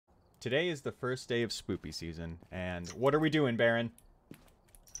Today is the first day of spoopy season, and what are we doing, Baron?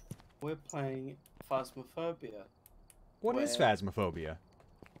 We're playing Phasmophobia. What is Phasmophobia?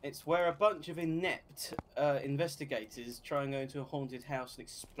 It's where a bunch of inept investigators try and go into a haunted house and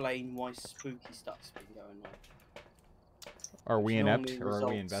explain why spooky stuff's been going on. Are we inept or are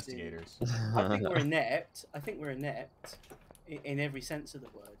we investigators? I think we're inept. I think we're inept in every sense of the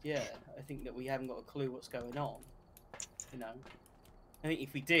word. Yeah, I think that we haven't got a clue what's going on. You know, I think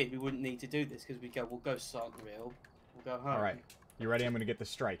if we did, we wouldn't need to do this because we go, well, ghosts aren't real. We'll go home. All right, you ready? I'm gonna get the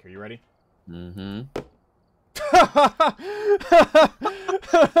strike. Are you ready? Mm-hmm. What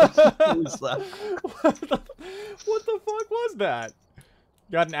was that? What the fuck was that?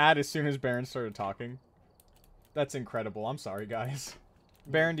 Got an ad as soon as Baron started talking. That's incredible. I'm sorry, guys.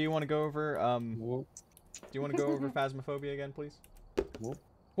 Baron, do you want to go over do you want to go over Phasmophobia again, please? What?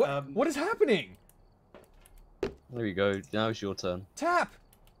 What is happening? There you go. Now it's your turn. Tap!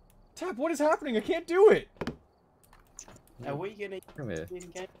 Tap, what is happening? I can't do it! Are we gonna Come here.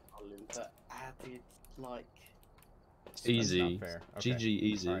 in-game volume but added like Easy. That's not fair. Okay. GG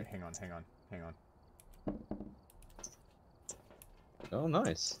easy. Alright, hang on. Oh,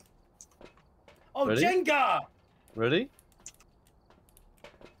 nice. Oh, Ready? Jenga! Ready?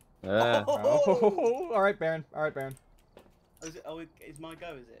 Yeah. Oh, alright, Baron. Alright, Baron. Is my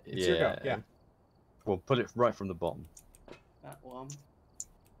go, is it? It's your go, yeah. Well, put it right from the bottom. That one.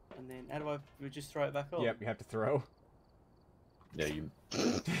 And then, how do we just throw it back on? Yep, you have to throw. Yeah, you...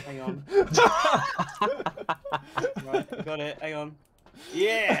 Hang on. Right, I got it. Hang on.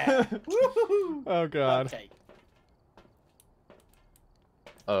 Yeah! Woohoo! Oh, God. Okay.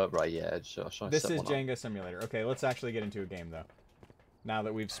 Right, yeah. Shall I This set is one up? Jenga Simulator. Okay, let's actually get into a game, though. Now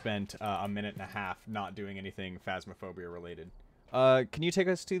that we've spent a minute and a half not doing anything Phasmophobia related. Can you take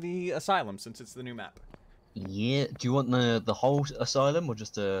us to the asylum, since it's the new map? Yeah. Do you want the whole asylum or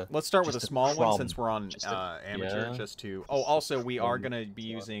just a... Let's start with a small one, since we're on Just a- amateur, yeah. just to... Oh, also, we are going to be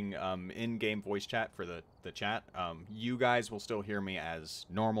using in-game voice chat for the chat. You guys will still hear me as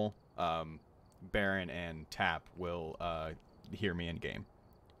normal. Baron and Tap will hear me in-game.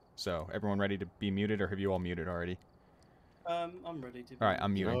 So, everyone ready to be muted, or have you all muted already? I'm ready to. Alright,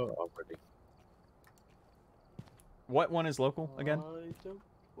 I'm muting. Oh, I'm ready. What one is local, again?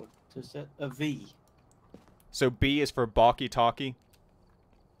 What is that? A V. So, B is for Balky Talkie.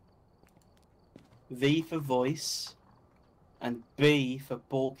 V for voice. And B for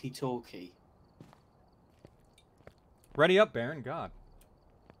Balky Talkie. Ready up, Baron. God.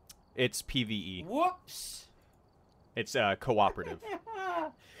 It's PvE. Whoops! It's cooperative.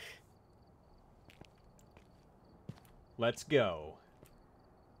 Let's go.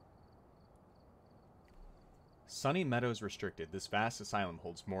 Sunny Meadows restricted. This vast asylum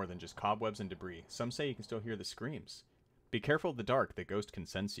holds more than just cobwebs and debris. Some say you can still hear the screams. Be careful of the dark. The ghost can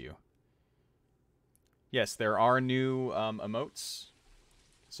sense you. Yes, there are new emotes,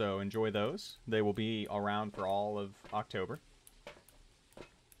 so enjoy those. They will be around for all of October.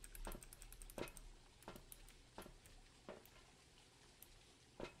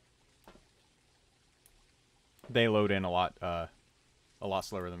 They load in a lot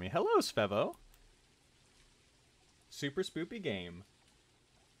slower than me. Hello, Svevo. Super spoopy game.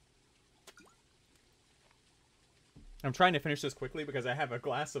 I'm trying to finish this quickly because I have a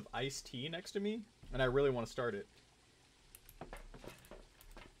glass of iced tea next to me, and I really want to start it.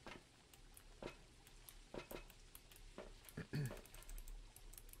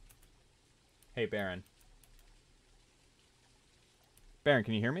 Hey, Baron. Baron,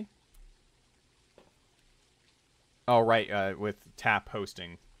 can you hear me? Oh, right, with Tap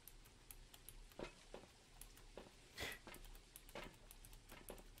hosting.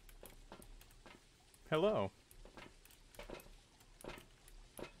 Hello.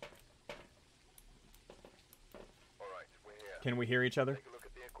 Can we hear each other?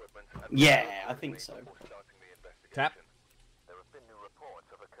 Yeah, I think so. Tap.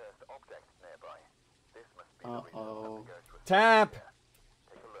 Uh-oh. Tap!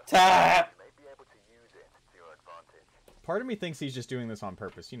 Tap! Part of me thinks he's just doing this on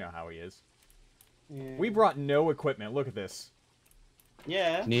purpose. You know how he is. Yeah. We brought no equipment. Look at this.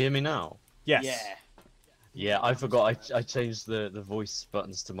 Yeah. Can you hear me now? Yes. Yeah. Yeah, I forgot. I changed the voice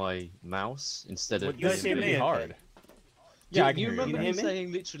buttons to my mouse instead of... You guys This is hear gonna me be okay? hard. Yeah, I can you hear remember you. me Can you hear me?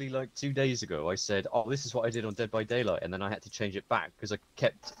 saying literally like 2 days ago, I said, oh, this is what I did on Dead by Daylight, and then I had to change it back because I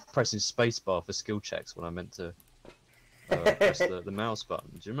kept pressing spacebar for skill checks when I meant to press the mouse button.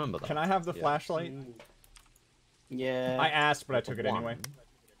 Do you remember that? Can I have the Yeah. flashlight? Yeah. I asked, but I took it anyway.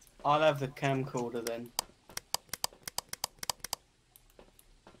 I'll have the camcorder then.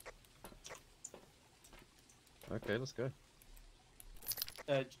 Okay, let's go.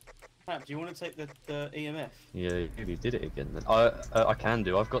 Pat, do you want to take the EMF? Yeah, you did it again. Then I can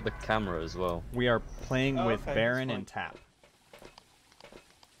do. I've got the camera as well. We are playing Oh, with okay, Baron that's and Tap.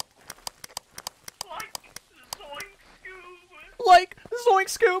 Like Zoink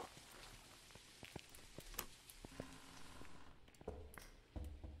Scoop!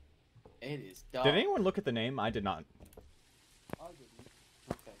 It is dark. Did anyone look at the name? I did not. I didn't.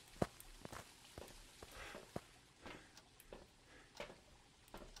 Okay.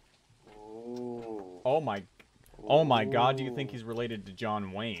 Ooh. Oh my god, do you think he's related to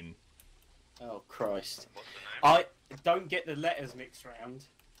John Wayne? Oh, Christ. I don't get the letters mixed round.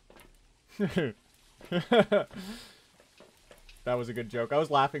 That was a good joke. I was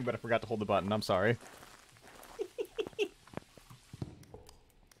laughing, but I forgot to hold the button. I'm sorry.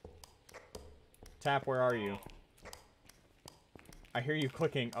 Tap, where are you? I hear you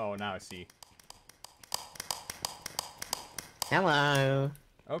clicking. Oh, now I see. Hello.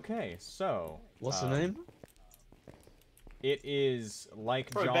 Okay, so... What's the name? It is like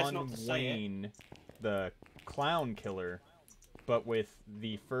Probably best John not to say Wayne, the clown killer, but with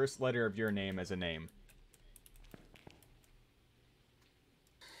the first letter of your name as a name.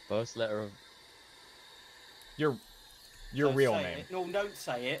 First letter of... Your Don't real say name. it. No, don't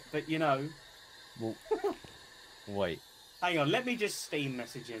say it, but you know. Well, wait. Hang on, let me just Steam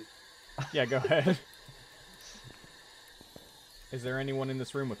message him. Yeah, go ahead. Is there anyone in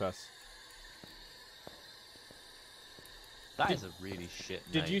this room with us? That is a really shit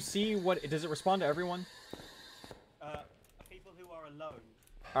name. Did you see what... Does it respond to everyone? People who are alone.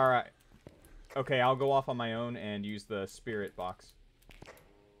 Alright. Okay, I'll go off on my own and use the spirit box.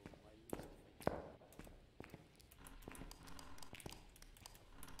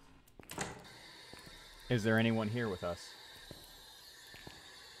 Is there anyone here with us?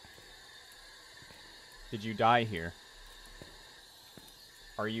 Did you die here?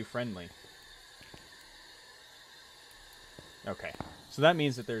 Are you friendly? Okay. So that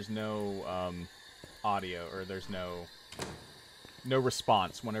means that there's no audio, or there's no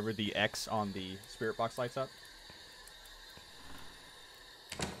response whenever the X on the spirit box lights up.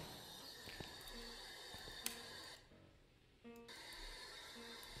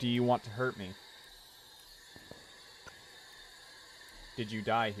 Do you want to hurt me? Did you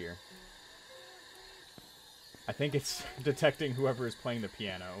die here? I think it's detecting whoever is playing the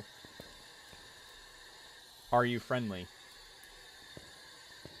piano. Are you friendly?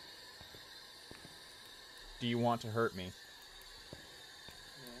 Do you want to hurt me?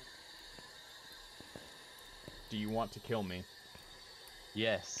 Yeah. Do you want to kill me?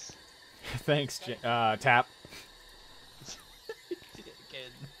 Yes. Thanks, Tap. Did it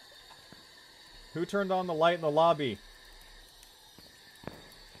again. Who turned on the light in the lobby?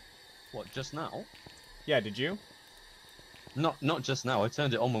 What, just now? Yeah, did you? Not just now. I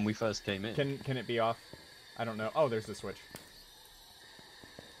turned it on when we first came in. Can it be off? I don't know. Oh, there's the switch.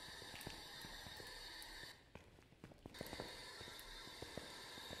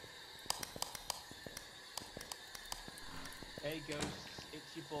 Hey, ghosts,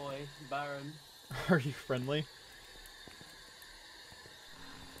 it's your boy, Baron. Are you friendly?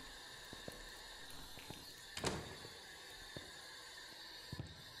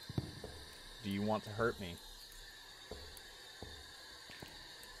 Do you want to hurt me?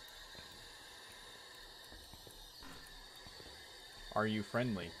 Are you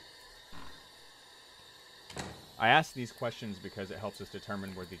friendly? I ask these questions because it helps us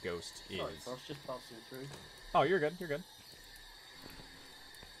determine where the ghost is. Sorry, boss, just passing through. Oh, you're good, you're good.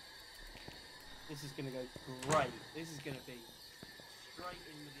 This is gonna go great. This is gonna be straight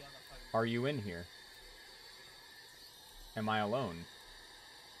in with the other phone. Are you in here? Am I alone?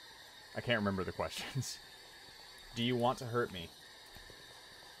 I can't remember the questions. Do you want to hurt me?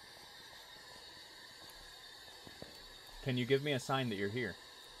 Can you give me a sign that you're here?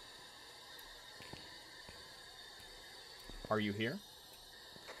 Are you here?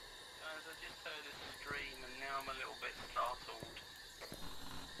 Guys, I just heard a scream and now I'm a little bit startled.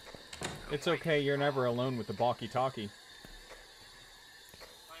 It's okay, you're never alone with the walkie-talkie.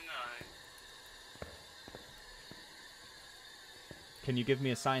 I know. Can you give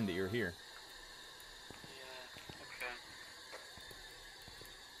me a sign that you're here? Yeah, okay.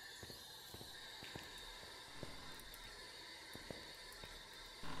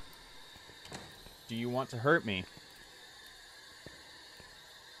 Do you want to hurt me?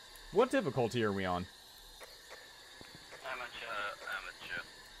 What difficulty are we on? Amateur.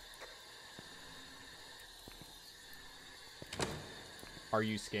 Are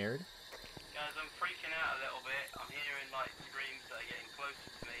you scared? Guys, I'm freaking out a little bit. I'm hearing like screams that are getting closer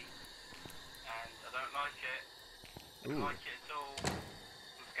to me. And I don't like it. I don't Ooh. like it at all. On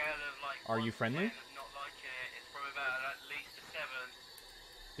a scale of Are you friendly? Not like it. It's probably about at least a 7.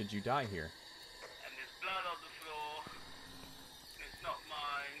 Did you die here? And there's blood on the floor. And it's not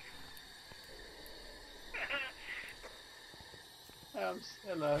mine.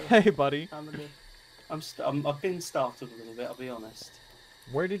 Hello. Hey, buddy. I've been startled a little bit. I'll be honest.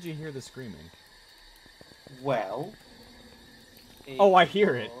 Where did you hear the screaming? Well. Oh, I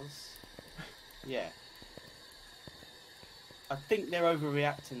hear it. Yeah. I think they're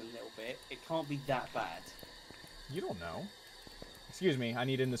overreacting a little bit. It can't be that bad. You don't know. Excuse me, I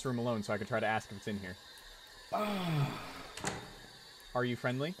need in this room alone so I can try to ask if it's in here. Are you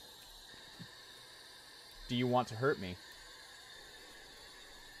friendly? Do you want to hurt me?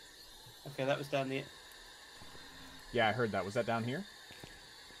 Okay, that was down the... Yeah, I heard that. Was that down here?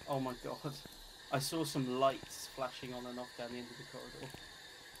 Oh my god. I saw some lights flashing on and off down the end of the corridor.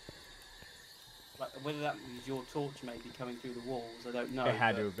 Like, whether that was your torch maybe coming through the walls, I don't know. It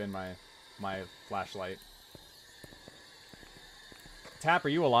had to have been my flashlight. Tap, are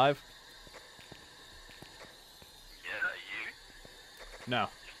you alive? Yeah, you? No.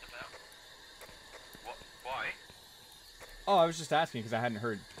 Just about. What? Why? Oh, I was just asking because I hadn't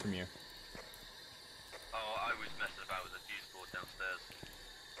heard from you. Oh, I was messing about with the fuse board downstairs.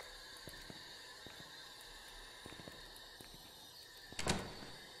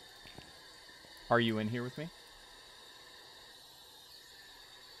 Are you in here with me?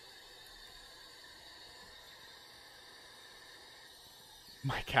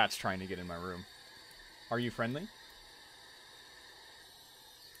 My cat's trying to get in my room. Are you friendly?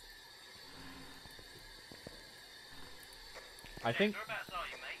 I think... Whereabouts are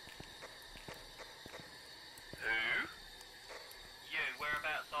you, mate? Who? You,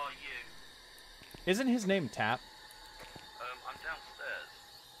 whereabouts are you? Isn't his name Tap? I'm downstairs.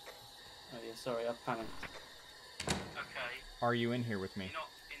 Oh yeah, sorry, I panicked. Okay. Are you in here with me? You're not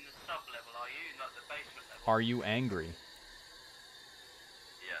in the sub-level, are you? Not the basement level? Are you angry?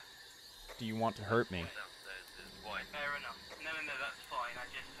 Yeah. Do you want to hurt me? Downstairs is white. Fair enough. No, that's fine. I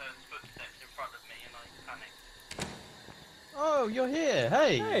just heard footsteps in front of me and I panicked. Oh, you're here.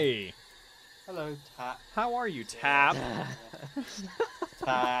 Hey. Hey! Hello, Tap. How are you, Tap?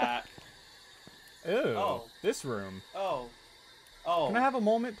 Tap. Ew. Oh. This room. Oh. Oh. Can I have a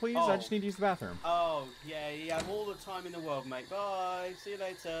moment, please? I Oh. just need to use the bathroom. Oh, yeah, you have all the time in the world, mate. Bye. See you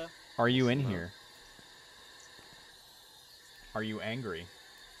later. Are you in No. here? Are you angry?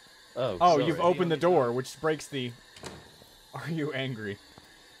 Oh, Oh, sorry. you've opened the door, which breaks the... Are you angry?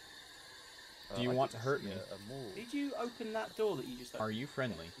 Do you I want to didn't hurt see me? a mall. Did you open that door that you just opened? Are you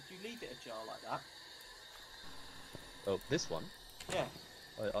friendly? Did you leave it ajar like that? Oh, this one? Yeah.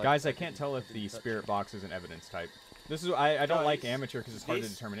 Guys, I can't didn't- tell I if the didn't touch spirit it. box is an evidence type. This is I don't like Guys, amateur because it's hard to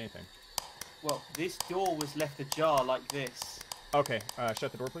this- determine anything. Well, this door was left ajar like this. Okay,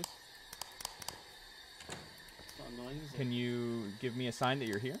 shut the door, please. It's not annoying, is it? Can you give me a sign that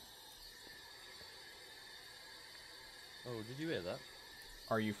you're here? Oh, did you hear that?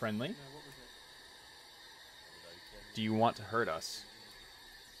 Are you friendly? No, what was it? Do you want to hurt us?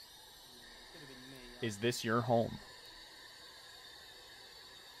 It could have been me. Is this your home?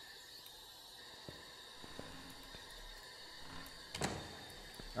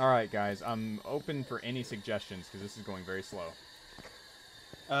 Alright, guys, I'm open for any suggestions because this is going very slow.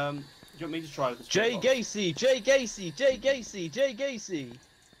 Do you want me to try this? Jay Gacy! Jay Gacy! Jay Gacy! Jay Gacy!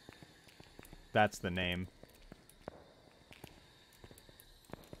 That's the name.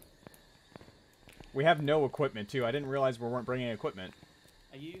 We have no equipment, too. I didn't realize we weren't bringing equipment.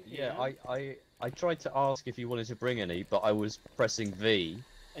 Are you? Yeah, here? I tried to ask if you wanted to bring any, but I was pressing V.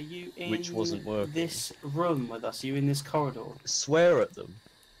 Are you in which wasn't working. this room with us? Are you in this corridor? Swear at them.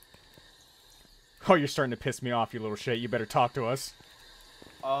 Oh, you're starting to piss me off, you little shit. You better talk to us.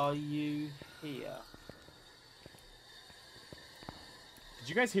 Are you here? Did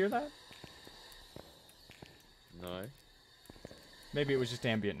you guys hear that? No. Maybe it was just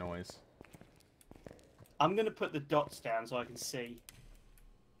ambient noise. I'm gonna put the dots down so I can see.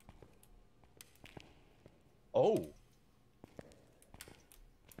 Oh,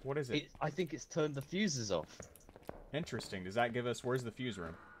 What is it? I think it's turned the fuses off. Interesting. Does that give us... Where's the fuse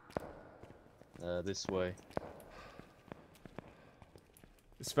room? This way.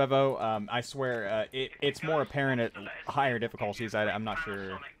 Svevo, I swear, it's more apparent at higher difficulties. I'm not sure.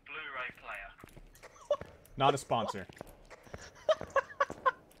 Sonic Blu-ray player. Not a sponsor.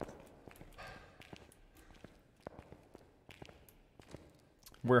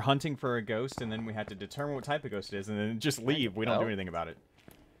 We're hunting for a ghost, and then we had to determine what type of ghost it is, and then just leave. We don't do Well. anything about it.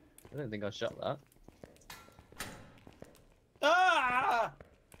 I don't think I shut that. Ah!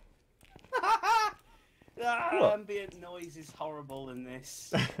 Ah! What? ambient noise is horrible in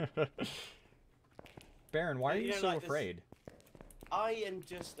this. Baron, why are You you know, so like this- afraid? I am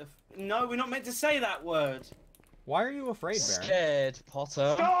just a. No, we're not meant to say that word. Why are you afraid, Baron? Scared,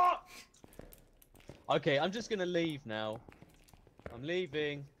 Potter. Stop! Okay, I'm just gonna leave now. I'm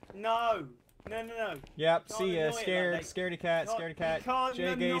leaving. No, no. Yep, Can't see ya. annoy it Scared, like that. scaredy cat, scaredy cat. You can't Jay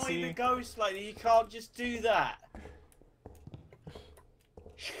annoy the Gacy. ghost like that. You can't just do that.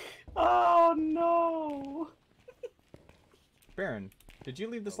 Oh no! Baron, did you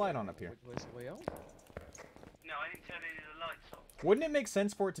leave the slide on up here? Where's the way out? No, I didn't turn any of the lights off. Wouldn't it make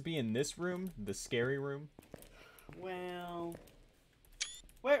sense for it to be in this room, the scary room? Well,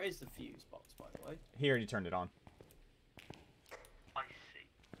 where is the fuse box, by the way? He already turned it on. I see.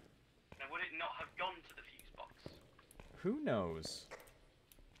 Now, would it not have gone to the fuse box? Who knows?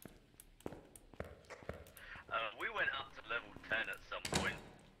 We went up to level 10 at some point.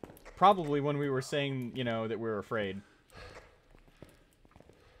 Probably when we were saying, you know, that we were afraid.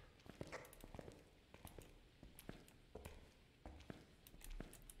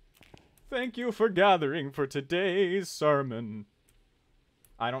 Thank you for gathering for today's sermon.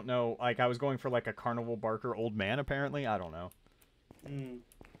 I don't know, like, I was going for, like, a carnival barker old man, apparently? I don't know. Hmm.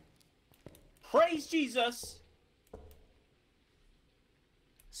 Praise Jesus!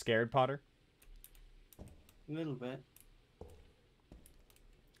 Scared, Potter? A little bit.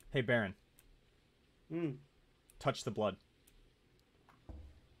 Hey, Baron. Hmm. Touch the blood.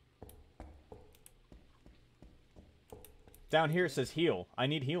 Down here it says heal. I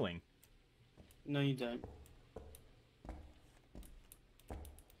need healing. No, you don't.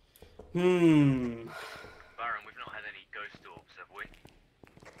 Hmm. Baron, we've not had any ghost orbs, have we?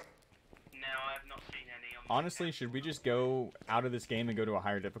 No, I have not seen any on Honestly, should we just go out of this game and go to a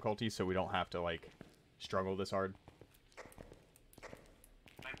higher difficulty so we don't have to, like, struggle this hard?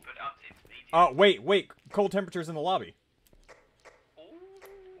 I put it up to its medium. Oh, wait. Cold temperatures in the lobby. Ooh, it's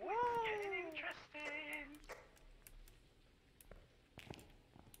getting interesting.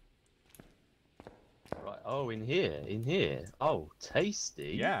 Right. Oh, in here. Oh,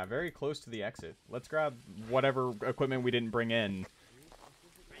 tasty. Yeah, very close to the exit. Let's grab whatever equipment we didn't bring in.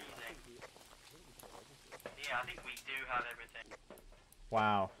 Freezing. Yeah, I think we do have everything.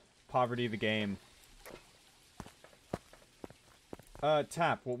 Wow. Poverty the game.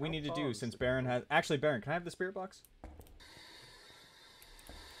 Tap, what we need to do since Baron has... Actually, Baron, can I have the spirit box?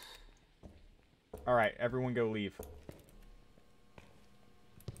 Alright, everyone go leave.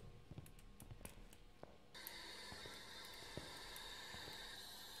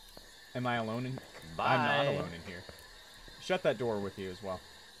 Am I alone in... I'm not Bye. alone in here. Shut that door with you as well.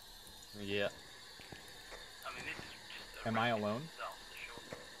 Yeah. I mean, this is just a Am I wreck in alone? itself, for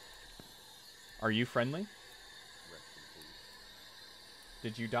sure. Are you friendly?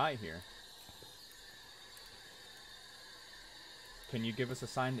 Did you die here? Can you give us a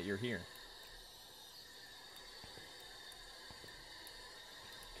sign that you're here?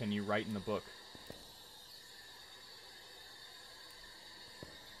 Can you write in the book?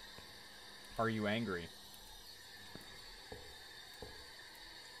 Are you angry?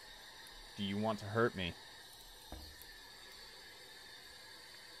 Do you want to hurt me?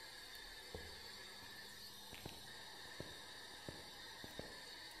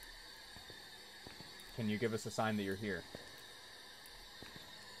 Can you give us a sign that you're here?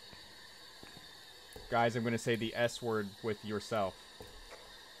 Guys, I'm going to say the S word with yourself.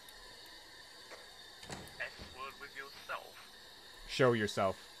 S word with yourself. Show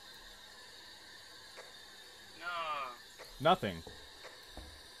yourself. No. Nothing.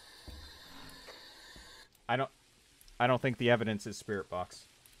 I don't think the evidence is spirit box.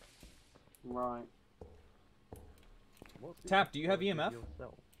 Right. Tap, do you have EMF?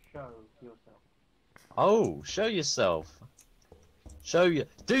 Show yourself. Oh, show yourself.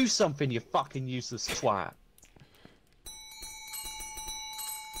 Do something, you fucking useless twat.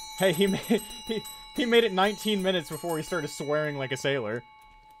 Hey, he made it 19 minutes before he started swearing like a sailor.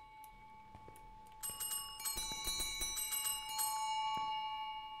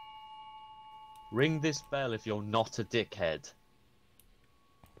 Ring this bell if you're not a dickhead.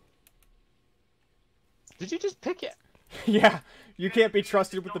 Did you just pick it? Yeah, you can't be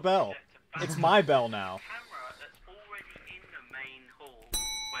trusted with the bell. It's my bell now. Camera that's already in the main hall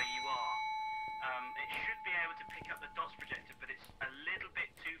where you are. It should be able to pick up the dots projector, but it's a little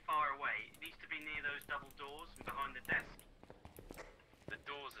bit too far away. It needs to be near those double doors and behind the desk. The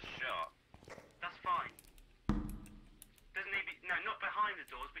doors are shut. That's fine. Doesn't need to be, no, not behind the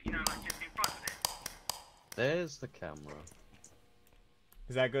doors, but you know, like just in front of it. There's the camera.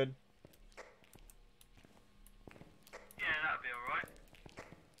 Is that good? Yeah, that'll be alright.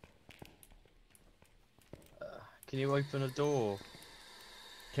 Can you open a door?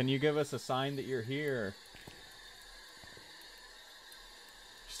 Can you give us a sign that you're here?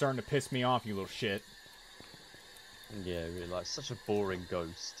 You're starting to piss me off, you little shit. Yeah, really, like such a boring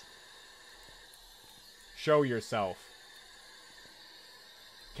ghost. Show yourself.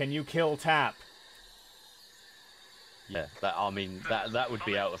 Can you kill Tap? Yeah, I mean, that would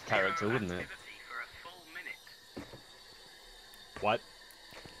be out of character, wouldn't it? For a full minute. What?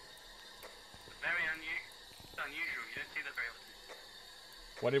 Very unusual. You don't see that very often.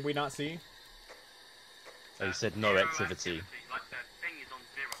 What did we not see? Oh, you said no Zero activity. Like the thing is on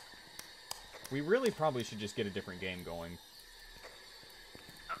 0. We really probably should just get a different game going.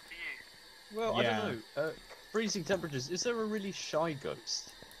 Up to you. Well, Yeah. I don't know. Freezing temperatures. Is there a really shy ghost?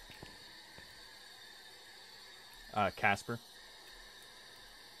 Casper.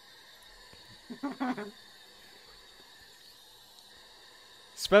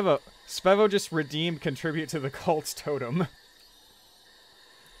 Spevo just redeemed contribute to the cult's totem.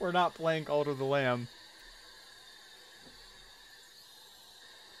 We're not playing Cult of the Lamb.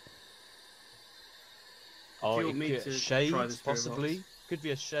 Oh, you want me to shade, try the spirit possibly? box? Could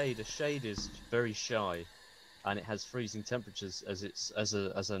be a shade. A shade is very shy, and it has freezing temperatures as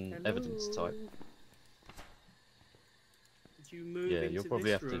an evidence type. Did you move Yeah, into you'll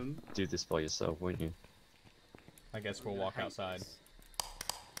probably this have room? to do this by yourself, won't you? I guess we'll walk I hate outside. this.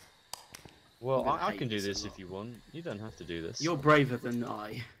 Well, gonna I hate can do this a this lot. if you want. You don't have to do this. You're braver than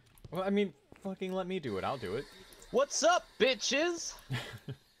I. Well, I mean, fucking let me do it. I'll do it. What's up, bitches?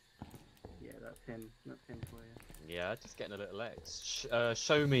 Yeah, that's him. That's him for you. Yeah, just getting a little X.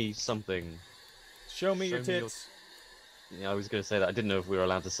 Show me something. Show me your Show me your- tits. Yeah, I was going to say that. I didn't know if we were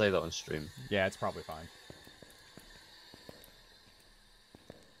allowed to say that on stream. Yeah, it's probably fine.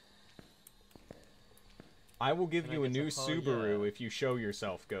 I will give Can I you a get new some- oh, Subaru yeah. if you show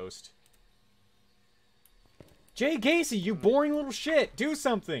yourself, Ghost. Jay Gacy, you boring little shit! Do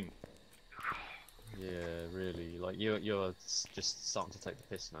something! Yeah, really. Like you're just starting to take the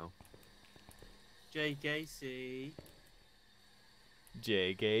piss now. Jay Gacy.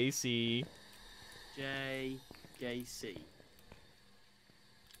 Jay Gacy. Jay Gacy.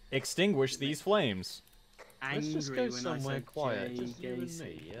 Extinguish these flames. Angry Let's just go when somewhere I said quiet, Jay just you and Gacy.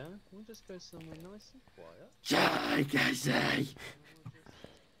 me, yeah? We'll just go somewhere nice and quiet. Jay Gacy.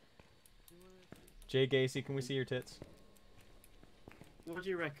 Jay Gacy, can we see your tits? What do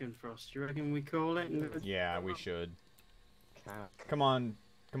you reckon, Frost? Do you reckon we call it? Yeah, we should. Cat. Come on,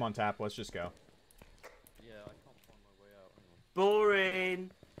 Tap, let's just go. Yeah, I can't find my way out. Hang on.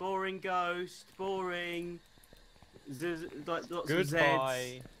 Boring. Boring ghost. Boring. Like lots of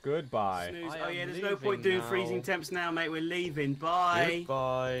Goodbye. Zs. Goodbye. Snooze. I Oh yeah, am there's no point leaving doing now. freezing temps now, mate. We're leaving. Bye.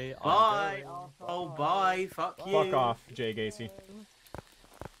 Goodbye. Bye. I'm going. Oh, bye. Fuck you. Fuck off, Jay Gacy.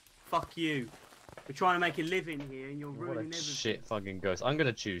 Fuck you. We're trying to make a living here, and you're What ruining a everything. shit fucking ghost. I'm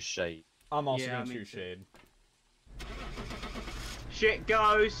gonna choose shade. I'm also Yeah, gonna me choose too. Shade. Shit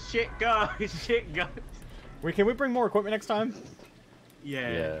goes. Shit goes. Shit goes. Can we bring more equipment next time?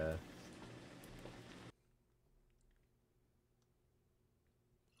 Yeah. Yeah.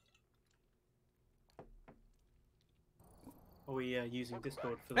 Are we using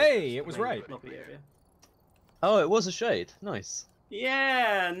Discord for Hey, it was right. lobby area? Oh, it was a shade. Nice.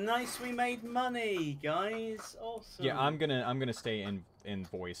 Yeah, nice. We made money, guys. Awesome. Yeah, I'm gonna stay in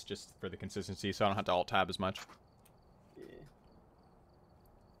voice just for the consistency, so I don't have to alt tab as much. Yeah.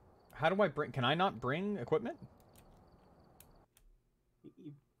 How do I bring? Can I not bring equipment?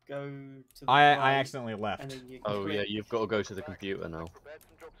 You go to the I right, accidentally left. and then you Oh click. yeah, you've got to go to the computer now. Prepared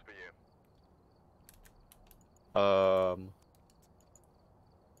some jobs for you.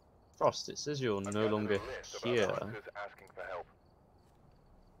 Frost, it says you're no longer here. Asking for help.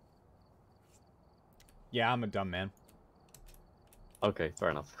 Yeah, I'm a dumb man. Okay, fair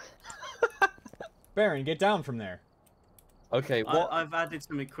enough. Baron, get down from there. Okay, what I've added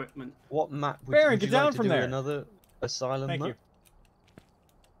some equipment. what map would, Baron, would get you down like to from do there. another asylum Thank map?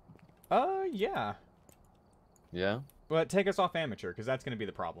 you. Yeah. Yeah. But take us off amateur, because that's gonna be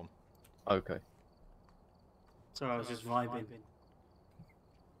the problem. Okay. Sorry, I was just vibing.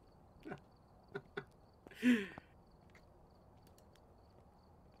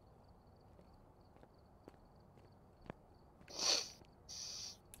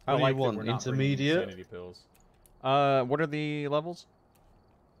 I What do you like that want, we're not bringing intermediate? insanity pills. What are the levels?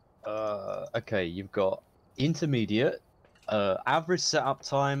 Okay, you've got intermediate, average setup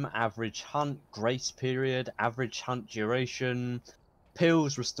time, average hunt grace period, average hunt duration,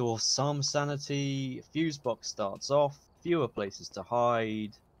 pills restore some sanity, fuse box starts off, fewer places to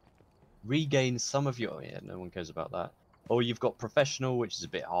hide, regain some of your... yeah, no one cares about that. Or you've got professional, which is a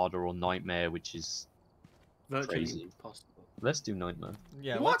bit harder, or nightmare, which is virtually Crazy. impossible. Let's do Nightmare.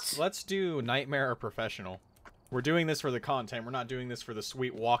 Yeah, What? let's do Nightmare or Professional. We're doing this for the content. We're not doing this for the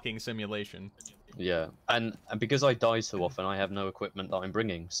sweet walking simulation. Yeah, and because I die so often, I have no equipment that I'm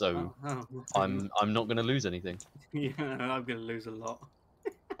bringing, so I'm not gonna lose anything. Yeah, I'm gonna lose a lot.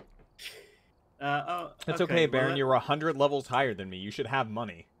 It's okay, okay, Baron. well, You're 100 levels higher than me. You should have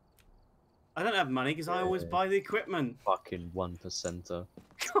money. I don't have money because I always Yeah. buy the equipment. Fucking 1%er.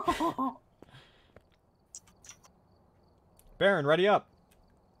 Baron, ready up.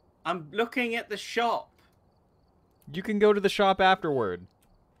 I'm looking at the shop. You can go to the shop afterward.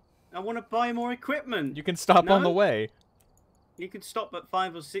 I want to buy more equipment. You can stop on No? the way. You could stop at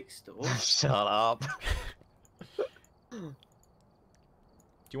 5 or 6 stores. Shut up. Do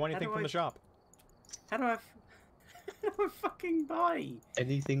you want anything do from I- the shop? How do I fucking buy?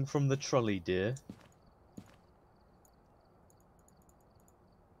 Anything from the trolley, dear?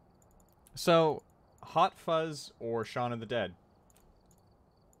 So, Hot Fuzz or Shaun of the Dead?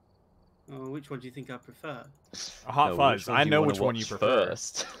 Oh, which one do you think I prefer? Hot No, Fuzz. which one I do you know wanna which one you watch prefer.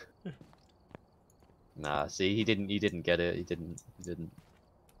 first. Nah, see, he didn't get it. He didn't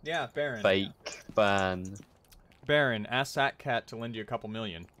Yeah, Baron. fake ban. Baron, ask Satcat to lend you a couple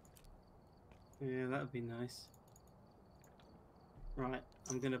million. Yeah, that would be nice. Right,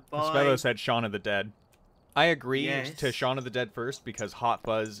 I'm gonna buy. Spello said Shaun of the Dead. I agree Yes. to Shaun of the Dead first because Hot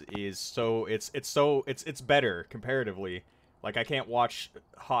Fuzz is so it's better comparatively. Like I can't watch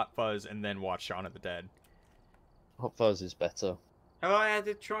Hot Fuzz and then watch Shaun of the Dead. Hot Fuzz is better. Have I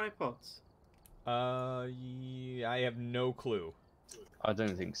added tripods? Yeah, I have no clue. I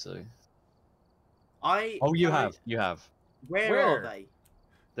don't think so. Oh, You have. Where Where? are they?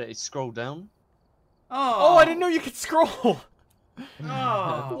 That is scroll down. Oh, Oh, I didn't know you could scroll.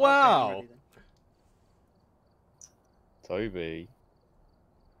 Oh, Wow. Okay, I'm ready then. Toby.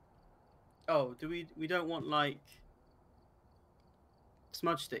 Oh, do we don't want like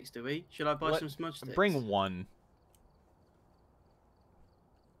smudge sticks, do we? Should I buy What- some smudge sticks? Bring one.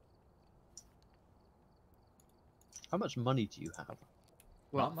 How much money do you have?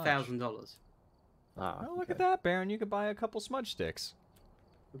 Well, Not much. $1,000. Ah, Oh, look okay. at that, Baron. You could buy a couple smudge sticks.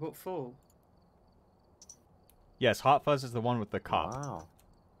 We bought 4. Yes, Hot Fuzz is the one with the cop. Wow.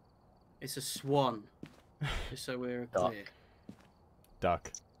 It's a swan. Just so we're Duck. clear.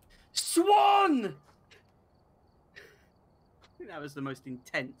 Duck. Swan! That was the most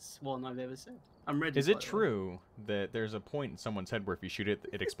intense swan I've ever said. I'm ready. Is by it the way. true that there's a point in someone's head where if you shoot it,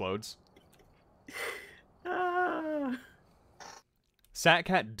 it explodes? Ah.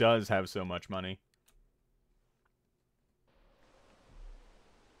 Satcat does have so much money.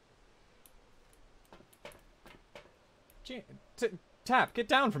 Tap, get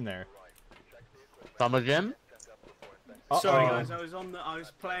down from there. Summer Gem? Sorry Uh-oh. guys, I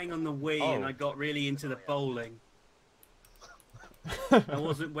was playing on the Wii and Oh. I got really into the bowling. I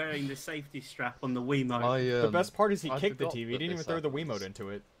wasn't wearing the safety strap on the Wiimote. The best part is he I kicked the forgot TV. He that didn't even this throw the happens. Wiimote into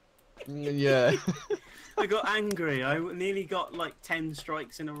it. Yeah. I got angry. I nearly got like 10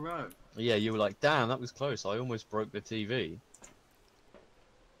 strikes in a row. Yeah, you were like, damn, that was close. I almost broke the TV.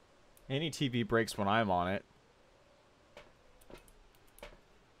 Any TV breaks when I'm on it.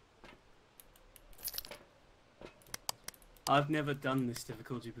 I've never done this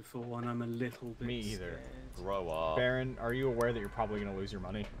difficulty before and I'm a little bit Me either. scared. Grow up. Baron, are you aware that you're probably going to lose your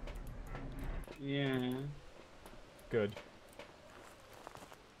money? Yeah. Good.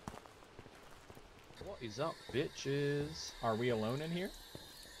 What is up, bitches? Are we alone in here?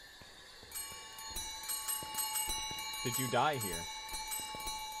 Did you die here?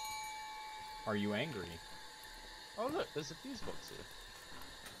 Are you angry? Oh look, there's a fuse box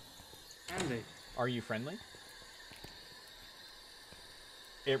here. Andy. Are you friendly?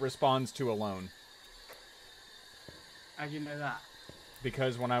 It responds to alone. How do you know that?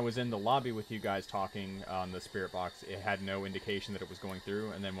 Because when I was in the lobby with you guys talking on the spirit box, it had no indication that it was going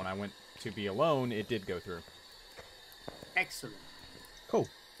through, and then when I went to be alone, it did go through. Excellent. Cool.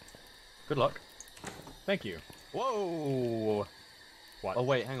 Good luck. Thank you. Whoa! What? Oh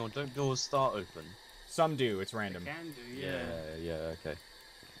wait, hang on. Don't doors start open? Some do, it's random. Can do, yeah. Yeah, okay.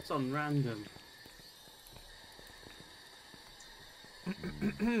 It's on random.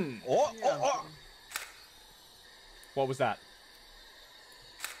 Oh, Yeah. What was that?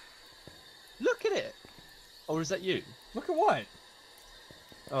 Look at it! Or is that you? Look at what?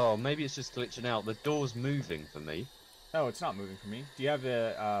 Oh, maybe it's just glitching out. The door's moving for me. Oh, it's not moving for me. Do you have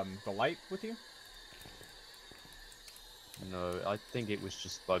the light with you? No, I think it was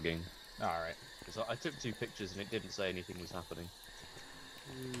just bugging. Alright. 'Cause I took 2 pictures and it didn't say anything was happening.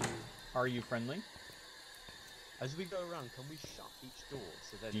 Are you friendly? As we go around, can we shut each door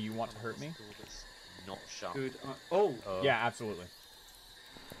so then? Do you want to hurt me? Door that's not shut. Good. Oh, Yeah, absolutely.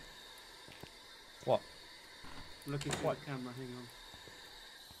 What? I'm looking for What? the camera. Hang on.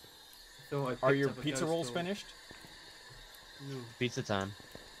 I thought I Are picked your up a pizza ghost rolls door. finished? No, Pizza time.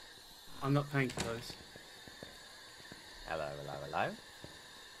 I'm not paying for those. Hello, hello, hello.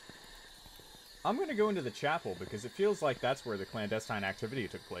 I'm gonna go into the chapel because it feels like that's where the clandestine activity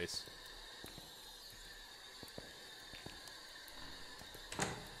took place.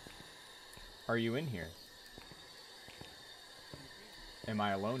 Are you in here? Am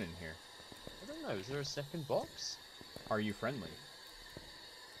I alone in here? I don't know, is there a second box? Are you friendly?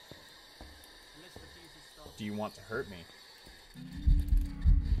 Unless the fuse is started. Do you want to hurt me?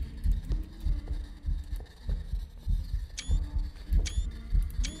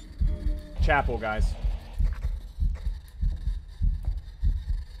 Chapel, guys.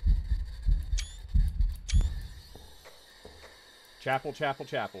 Chapel, chapel,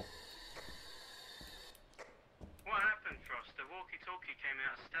 chapel. What happened, Frost? The walkie-talkie came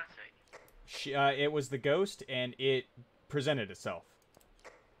out static. It was the ghost, and it presented itself.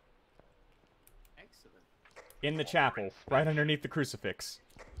 Excellent. In the chapel, right underneath the crucifix.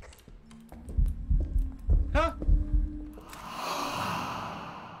 Huh?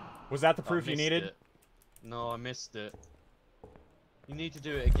 Was that the I proof you missed needed? it. No, I missed it. You need to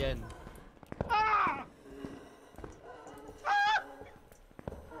do it again.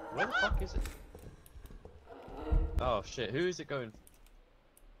 Where the fuck is it? Oh shit, who is it going?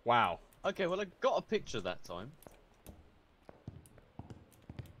 Wow. Okay, well I got a picture that time.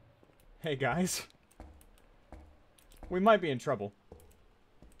 Hey, guys. We might be in trouble.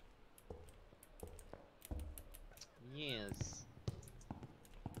 Yes.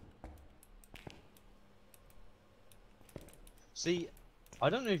 See, I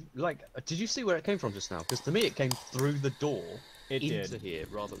don't know if, like, did you see where it came from just now? Because to me it came through the door It into did. here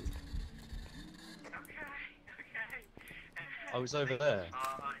rather than... Okay. I was over there.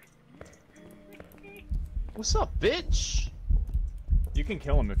 Fine. What's up, bitch? You can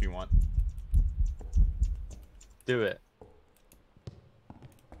kill him if you want. Do it.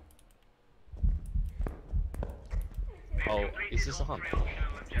 We've Oh, completed is this a all hunt? three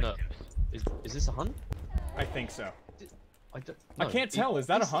optional No. objectives. Is this a hunt? I think so. I don't. I no, can't tell. Is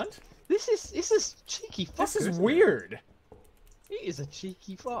that a this hunt? This is cheeky fuck. This is weird. It is a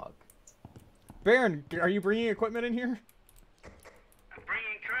cheeky fuck. Baron, are you bringing equipment in here? I'm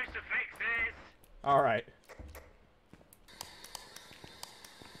bringing crucifixes. All right.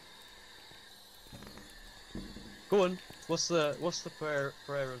 Go on. What's the prayer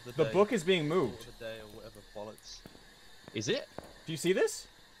of the day? The book is being Or moved. the day or whatever bollocks. Is it? Do you see this?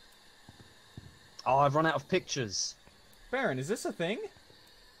 Oh, I've run out of pictures. Baron, is this a thing?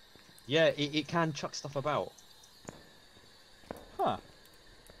 Yeah, it can chuck stuff about. Huh.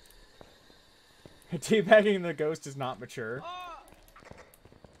 Teabagging the ghost is not mature.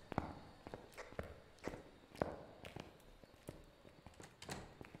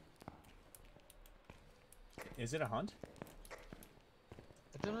 Is it a hunt?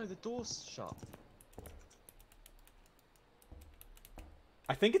 I don't know. The door's shut.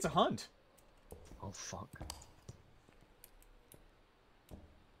 I think it's a hunt. Oh fuck.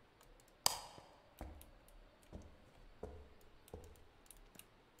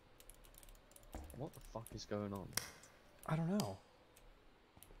 What the fuck is going on? I don't know.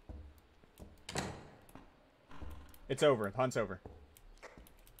 It's over. The hunt's over.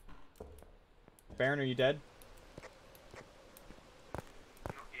 Baron, are you dead?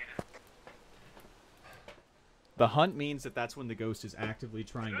 Not yet. The hunt means that that's when the ghost is actively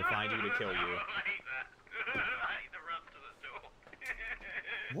trying to find you to kill I you. hate that. I hate the run to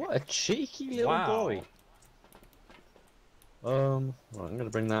the door. What a cheeky little Wow. boy. Right, I'm gonna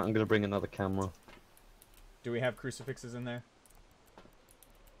bring that. I'm gonna bring another camera. Do we have crucifixes in there?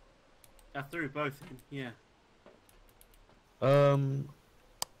 I threw both in. Yeah. I'm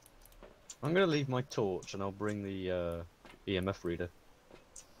gonna leave my torch and I'll bring the EMF reader.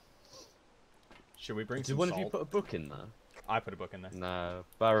 Should we bring Did some one salt? of you put a book in there? I put a book in there. No,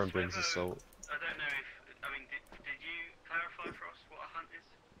 Baron brings the salt. I don't know if. I mean, did you clarify for us what a hunt is?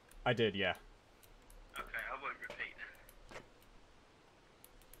 I did, yeah. Okay, I won't repeat.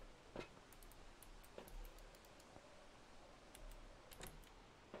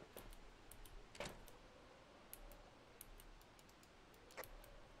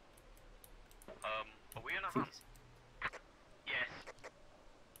 Are we on a hunt? Yes.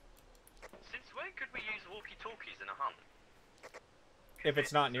 Since when could we use walkie-talkies in a hunt? If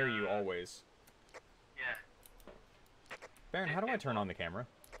it's not near you, always. Yeah. Baron, how do I turn on the camera?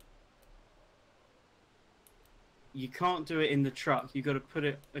 You can't do it in the truck. You got to put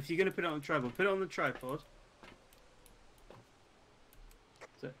it. If you're going to put it on a tripod, put it on the tripod.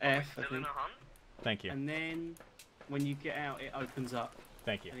 So F, I Still in think. a hunt? Thank you. And then when you get out, it opens up.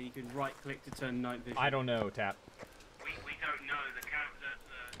 Thank you. And then you can right click to turn night vision. I don't know, Tap. We don't know.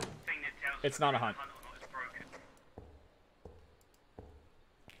 The thing that tells us It's not a whether hunt. or not is broken.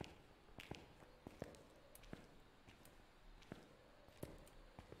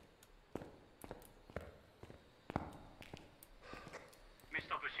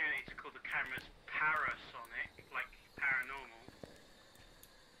 Missed opportunity to call the cameras parasonic, like paranormal.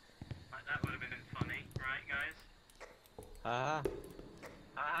 Like that would have been funny, right, guys? Ah.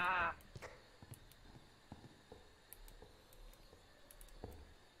 Ah!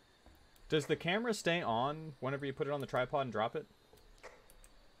 Does the camera stay on whenever you put it on the tripod and drop it?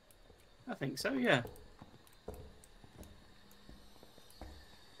 I think so, yeah.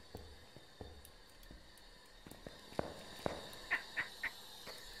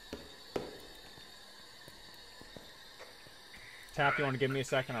 Tap, you want to give me a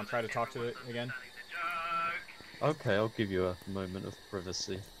second? I'll try to talk to it again. Understanding the joke. Okay, I'll give you a moment of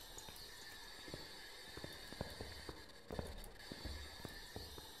privacy.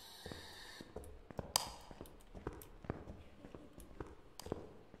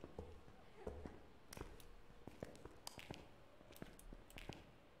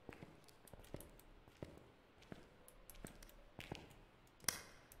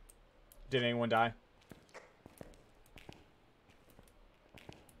 Did anyone die?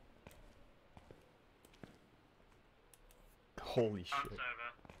 Holy shit. Hunt's over.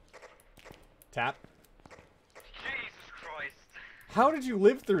 Tap? Jesus Christ! How did you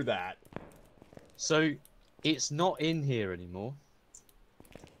live through that? So, it's not in here anymore.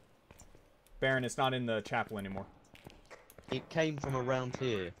 Baron, it's not in the chapel anymore. It came from around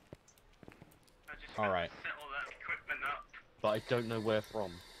here, I just All had to right. set all that equipment up. but I don't know where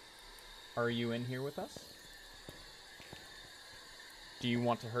from. Are you in here with us? Do you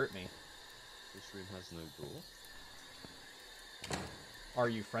want to hurt me? This room has no door. Are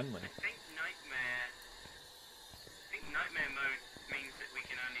you friendly? I think nightmare mode means that we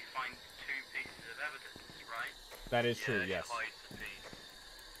can only find 2 pieces of evidence, right? That is true, yes. Hides a piece.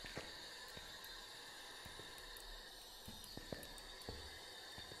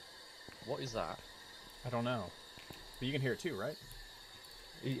 What is that? I don't know. But you can hear it too, right?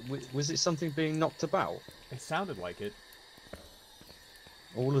 Was it something being knocked about? It sounded like it.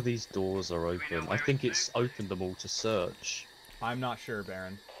 All of these doors are we know open. I where think it's it's opened them all to search. I'm not sure,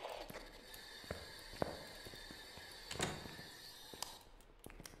 Baron.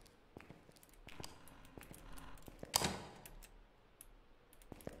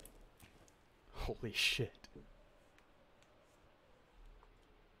 Holy shit.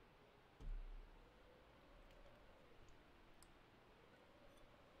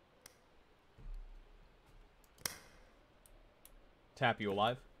 Tap, you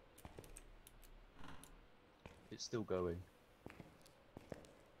alive? It's still going.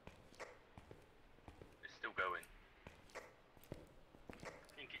 It's still going.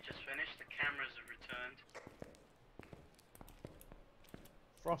 I think it just finished. The cameras have returned.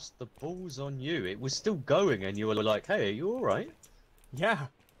 Frost, the ball's on you. It was still going and you were like, hey, are you alright? Yeah.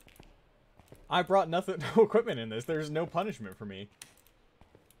 I brought nothing, no equipment in this. There's no punishment for me.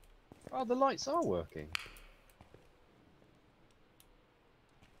 Oh, the lights are working.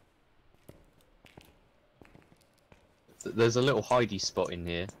 There's a little hidey spot in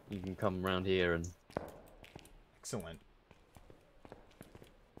here. You can come around here and... Excellent.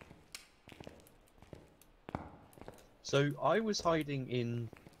 So, I was hiding in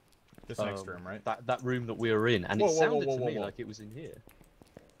This next room, right? that room that we were in, and Whoa, it whoa, sounded whoa, to whoa, me whoa. like it was in here.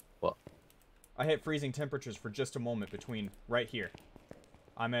 What? I hit freezing temperatures for just a moment between right here.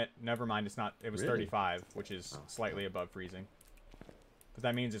 I'm at, never mind, it's not, it was Really? 35, which is slightly above freezing. But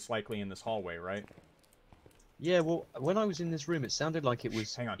that means it's likely in this hallway, right? Yeah, well, when I was in this room, it sounded like it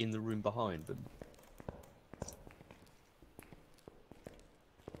was Hang on. in the room behind, but...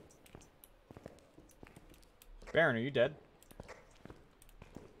 Baron, are you dead?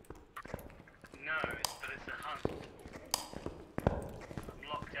 No, but it's a hunt. I'm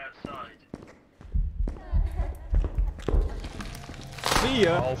locked outside. See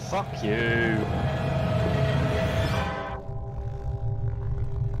ya! Oh, fuck you!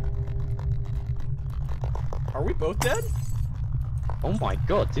 Are we both dead? Oh my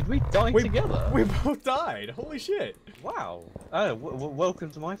god, did we die together? We both died. Holy shit. Wow. Oh, welcome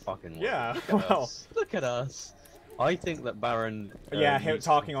to my fucking world. Yeah, Look at well. us. Look at us. I think that Baron. Yeah, him needs to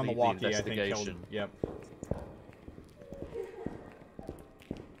talking on the complete walkie, I think, killed investigation. him. Yep.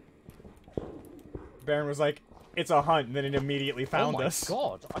 Baron was like, it's a hunt, and then it immediately found us. Oh my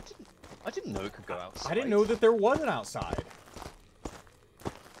god, I didn't know it could go outside. I didn't know that there was an outside.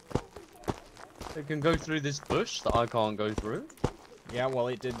 It can go through this bush that I can't go through. Yeah, well,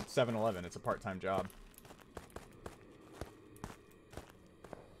 it did 7-Eleven. It's a part-time job.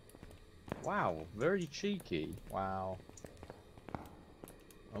 Wow, very cheeky. Wow.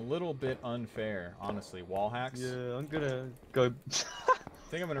 A little bit unfair, honestly. Wall hacks. Yeah, I'm gonna go. I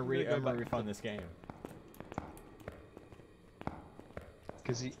think I'm gonna refund this game.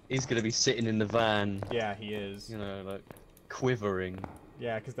 Because he's gonna be sitting in the van. Yeah, he is. You know, like quivering.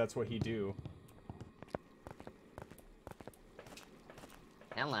 Yeah, because that's what he do.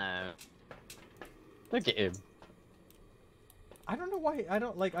 Hello. Look at him. I don't know why. I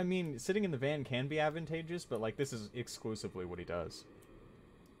don't like. I mean, sitting in the van can be advantageous, but like this is exclusively what he does.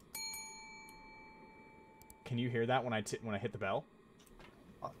 Can you hear that when I hit the bell?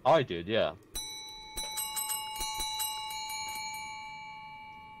 I did, yeah.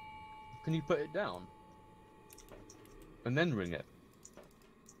 Can you put it down? And then ring it?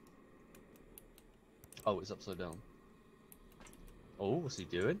 Oh, it's upside down. Oh, what's he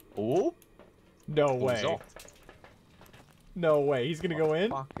doing? Oh! No Oh, he's way. off. No way. He's gonna go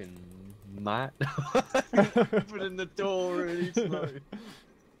in? Fucking Matt. Opening the door really slow.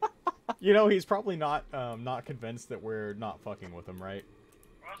 You know, he's probably not convinced that we're not fucking with him, right?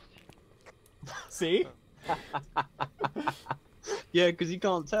 See? Yeah, because you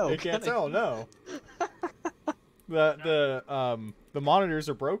can't tell. He can't tell, no. The monitors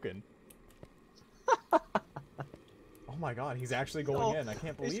are broken. Oh my god, he's actually going in. I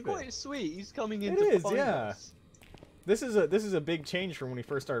can't believe it. It's quite sweet. He's coming in It to is, find yeah. us. This is a big change from when he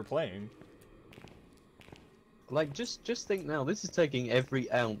first started playing. Like, just think now. This is taking every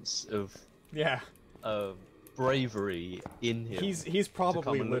ounce of Yeah. bravery in him. He's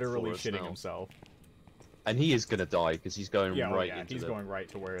probably and look literally for us shitting now. himself. And he is gonna die because he's going Yeah, right yeah, into he's the... going right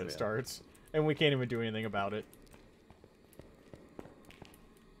to where it Yeah. starts, and we can't even do anything about it.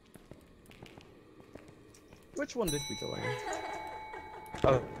 Which one did we go in?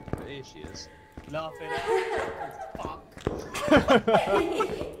 Oh, here she is. Laughing at fuck.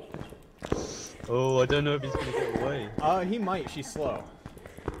 Oh, I don't know if he's gonna get away. He might. She's slow.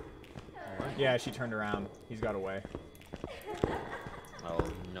 Yeah, she turned around. He's got away. Oh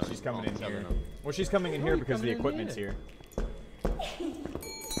no. She's coming in here. Him. Well, she's coming in here because the coming in equipment's here.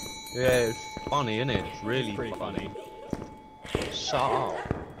 Yeah, it's funny, isn't it? It's really It's pretty funny. Shut up.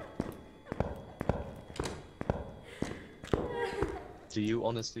 Do you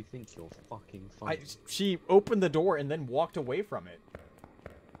honestly think you're fucking funny? She opened the door and then walked away from it.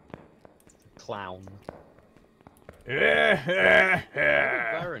 Clown. Where did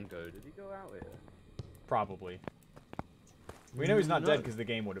Baron go? Did he go out here? Probably. We know he's not dead No. because the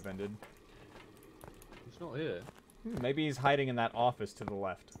game would have ended. He's not here. Maybe he's hiding in that office to the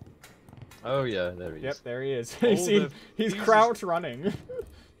left. Oh yeah, there he Yep, is. there he is. Oh, You see, the he's fuses- crouch running.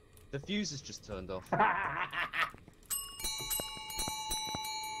 The fuse is just turned off. Have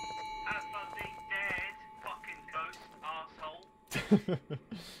fun being dead, fucking ghost asshole. Enjoy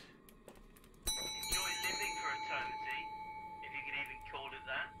living for eternity, if you can even call it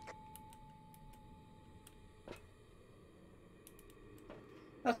that.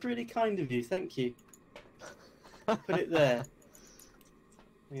 That's really kind of you, thank you. Put it there.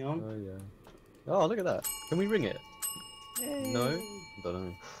 Hang on. Oh yeah. Oh, look at that. Can we ring it? No? I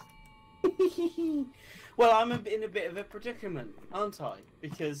don't know. Well, I'm in a bit of a predicament, aren't I?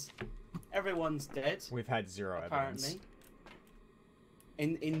 Because everyone's dead, We've had zero evidence.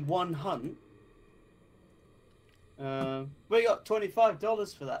 apparently. In one hunt. We got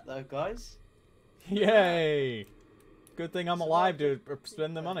 $25 for that, though, guys. Yay! Good thing I'm So alive I'll to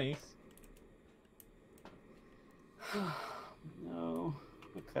spend the money. No.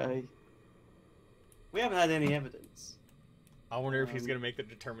 Okay. We haven't had any evidence. I wonder if he's gonna make the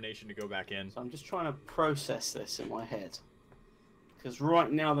determination to go back in. So I'm just trying to process this in my head. Because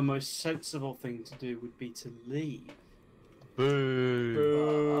right now the most sensible thing to do would be to leave. Boo!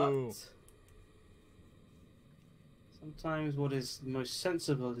 Boo! But sometimes what is most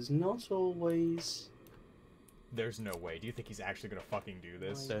sensible is not always... There's no way. Do you think he's actually gonna fucking do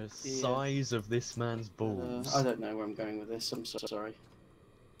this? The dear. size of this man's balls. I don't know where I'm going with this. I'm so sorry.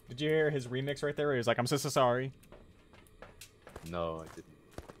 Did you hear his remix right there? Where he was like, "I'm so sorry." No, I didn't.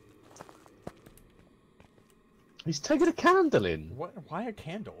 He's taking a candle in. What? Why a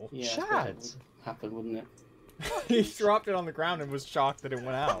candle? Yeah, Chad! that would happen, wouldn't it? He dropped it on the ground and was shocked that it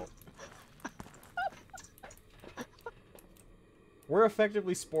went out. We're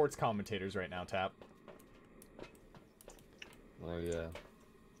effectively sports commentators right now, Tap. Oh yeah.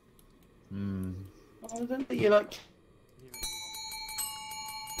 Hmm. I don't think you like.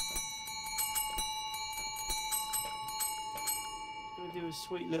 Gonna do a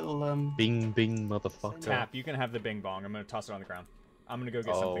sweet little Bing bing, motherfucker. Tap, you can have the bing bong. I'm gonna toss it on the ground. I'm gonna go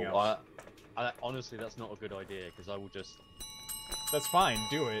get something Oh, else. honestly, that's not a good idea because I will just. That's fine.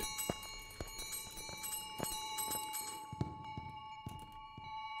 Do it.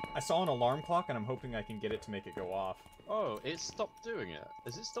 I saw an alarm clock, and I'm hoping I can get it to make it go off. Oh, it stopped doing it.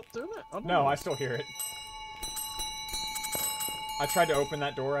 Has it stopped doing it? Oh, No, I still hear it. I tried to open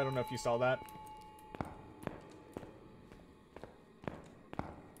that door. I don't know if you saw that.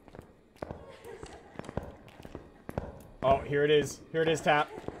 Oh, here it is. Here it is, Tap.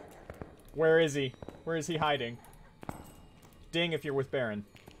 Where is he? Where is he hiding? Ding if you're with Baron.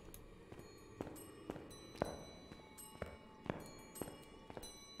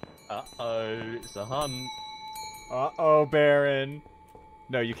 Uh-oh, it's a hunt. Uh-oh, Baron.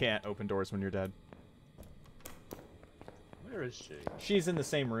 No, you can't open doors when you're dead. Where is she? She's in the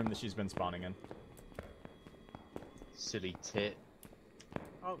same room that she's been spawning in. Silly tit.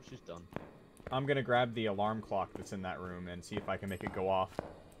 Oh, she's done. I'm gonna grab the alarm clock that's in that room and see if I can make it go off.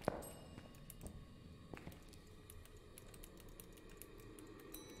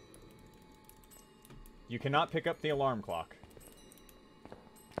 You cannot pick up the alarm clock.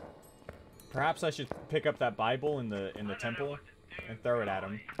 Perhaps I should pick up that Bible in the temple and throw it at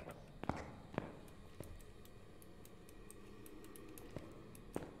him.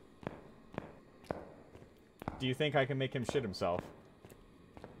 Do you think I can make him shit himself?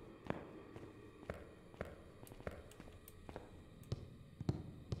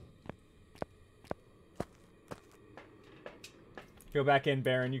 Go back in,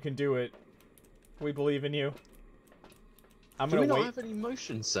 Baron. You can do it. We believe in you. I'm Do we gonna not wait. have any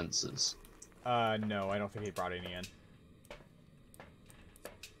motion sensors? No, I don't think he brought any in.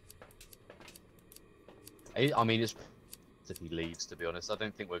 I mean, it's if he leaves, to be honest. I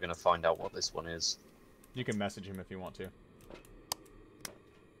don't think we're going to find out what this one is. You can message him if you want to.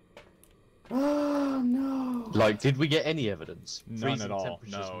 Oh no! Like, did we get any evidence? None Freezing at all.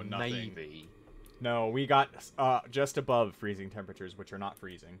 temperatures, No, nothing. Maybe. No, we got just above freezing temperatures, which are not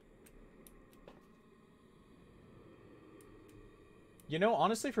freezing. You know,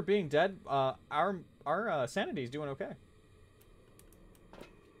 honestly, for being dead, our sanity's doing okay.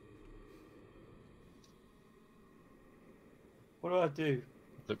 What do I do?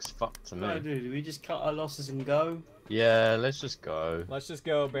 Looks fucked to What do I me. do? Do we just cut our losses and go? Yeah, let's just go. Let's just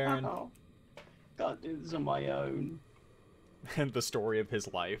go, Baron. Oh, can't do this on my own. And the story of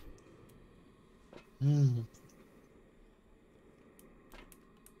his life.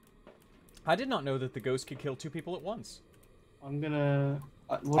 I did not know that the ghost could kill 2 people at once. I'm gonna.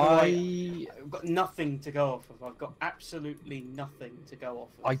 What do I've got nothing to go off of. I've got absolutely nothing to go off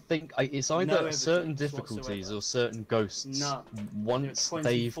of. I think it's either No certain evidence difficulties whatsoever. or certain ghosts. None. Once There are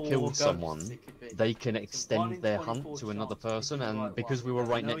they've 24 killed ghosts someone, it could be. they can It's a 1 extend in their 24 hunt to another chance it could person, be the and right because one. we were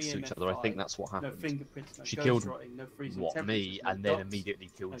right No next to each EMF other, I think five, that's what No happened. fingerprints, no She ghost killed rotting, no freezing What, me, temperatures, no and then dots, immediately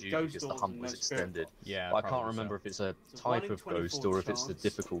killed no you ghost because the doors hunt and was no spirit extended. box. Yeah, But I can't probably remember so. if it's a It's a 1 type in of ghost 24 or if it's the chance.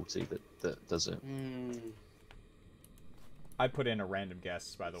 difficulty that does it. I put in a random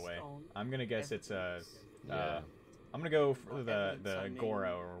guess, by the way. Stone I'm gonna guess it's a. Yeah. I'm gonna go for What the evidence I mean?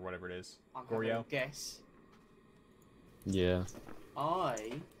 Goro or whatever it is. I'm having Goryo. a guess. Yeah.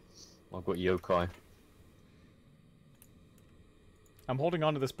 I I've got yokai. I'm holding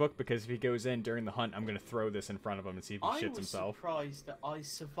on to this book because if he goes in during the hunt, I'm gonna throw this in front of him and see if he I shits was himself. surprised that I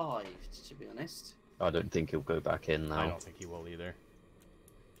survived, to be honest. I don't think he'll go back in now. I don't think he will either.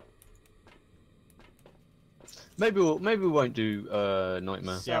 Maybe we won't do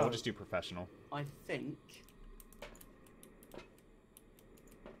nightmare. Yeah, we'll So- just do professional. I think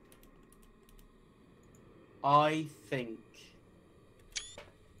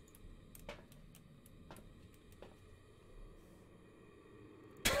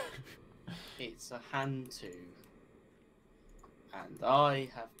it's a Hantu. And I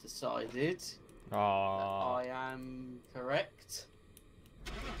have decided that Aww. I am correct.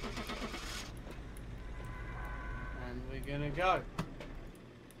 And we're gonna go.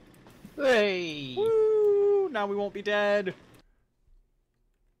 Hey! Woo! Now we won't be dead.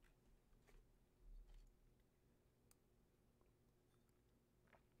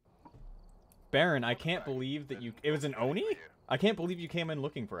 Baron, I can't believe that you. It was an Oni? I can't believe you came in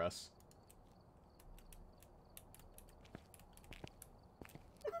looking for us.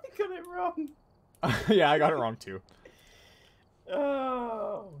 I got it wrong. Yeah, I got it wrong too.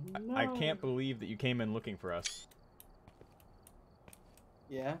 Oh no. I can't believe that you came in looking for us.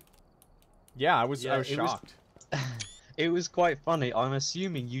 Yeah. Yeah, I was Yeah, it was- shocked. It was quite funny. I'm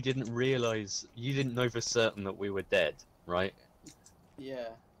assuming you didn't know for certain that we were dead, right? Yeah.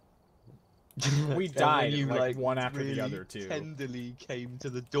 We And died, when you, like, one after the really other, too. tenderly came to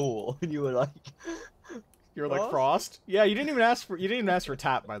the door, and you were like, You're like, "What?" Frost? Yeah, you didn't even ask for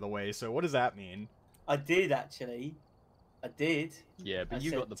tap, by the way, so what does that mean? I did actually. I did. Yeah, but I you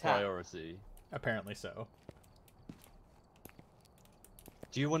said got the tap. priority. Apparently so.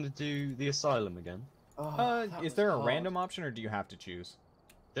 Do you want to do the asylum again? Oh, that Is was there a hard. random option, or do you have to choose?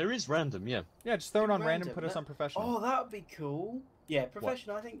 There is random, yeah. Yeah, just throw it Do on random, put us that- on professional. Oh, that would be cool. Yeah,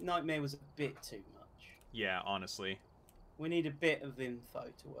 professional. I think Nightmare was a bit too much. Yeah, honestly. We need a bit of info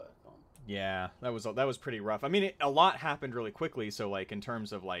to work on. Yeah, that was pretty rough. I mean, a lot happened really quickly, so like in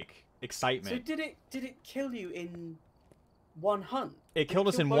terms of like So excitement, did it kill you in one hunt? it killed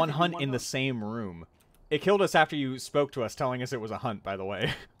us in both one of you hunt in the same room. It killed us after you spoke to us, telling us it was a hunt. By the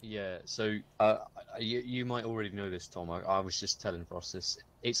way. Yeah, so you might already know this, Tom. I was just telling Frost this.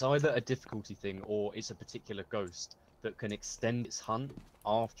 It's either a difficulty thing or it's a particular ghost that can extend its hunt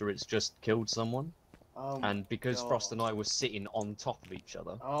after it's just killed someone. Oh my And because God. Frost and I were sitting on top of each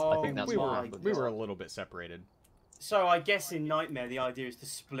other, Oh I think that's we what were happened. we were a little bit separated. So I guess in Nightmare the idea is to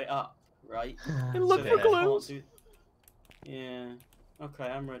split up, right? And look So for that you can't clues. do- Yeah. Okay,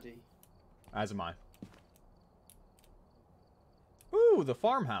 I'm ready. As am I. Ooh, the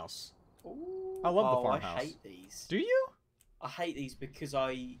farmhouse. Ooh. I love the Oh, farmhouse. I hate these. Do you? I hate these because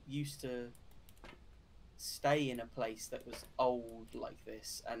I used to stay in a place that was old like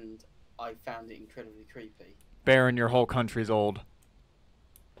this, and I found it incredibly creepy. Baron, your whole country's old.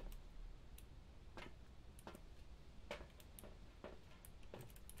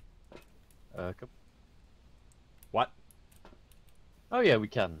 What? Oh yeah, we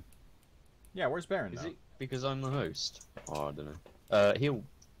can. Yeah, where's Baron Is now? it because I'm the host? Oh, I don't know. He'll.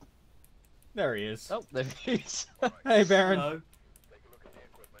 There he is. Oh, there he is. Hey, Baron. Hello. Take a look at the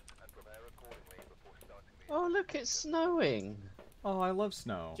equipment and prepare accordingly before starting the Oh, look, it's snowing. Oh, I love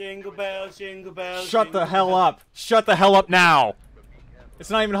snow. Jingle bells, jingle bells. Shut the jingle hell bells. up! Shut the hell up now! It's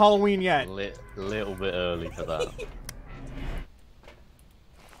not even Halloween yet. Little bit early for that.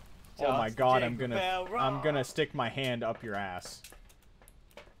 Oh my Just god, jingle bell I'm rock. gonna stick my hand up your ass.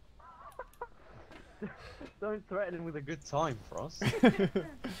 Don't threaten him with a good time, Frost.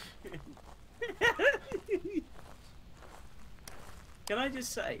 Can I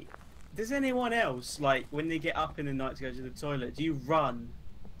just say, does anyone else, like, when they get up in the night to go to the toilet, do you run?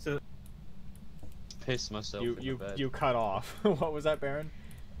 So Piss myself in the bed. you cut off. What was that, Baron?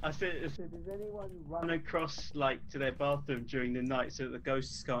 I said, does anyone run across, like, to their bathroom during the night so that the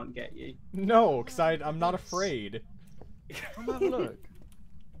ghosts can't get you? No, because I'm not afraid. Come have a look.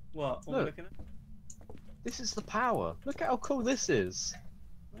 What? What am I Look. looking at? This is the power. Look at how cool this is.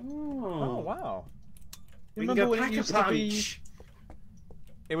 Oh, wow. We can Remember go when it pack a used to be? punch.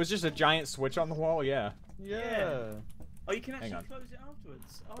 It was just a giant switch on the wall, yeah. Yeah. Oh, you can actually Hang on. close it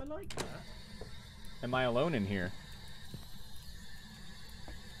afterwards. Oh, I like that. Am I alone in here?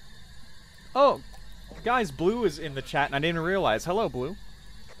 Oh, guys, Blue is in the chat, and I didn't realize. Hello, Blue.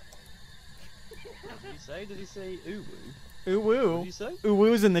 What did he say? Did he say ooh woo? Ooh What woo. did he say? Ooh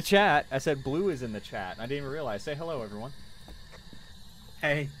woo's in the chat. I said Blue is in the chat. I didn't even realize. Say hello, everyone.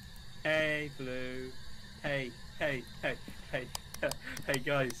 Hey, hey, Blue. Hey, hey, hey, hey, hey,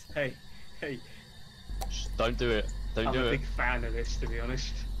 guys. Hey, hey. Shh, don't do it. Don't I'm do a it. big fan of this, to be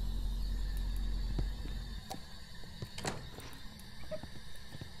honest.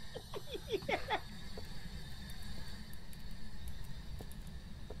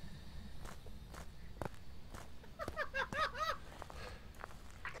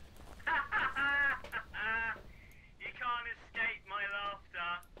 You can't escape my laughter.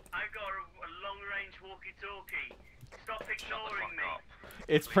 I've got a long-range walkie-talkie. Stop ignoring me.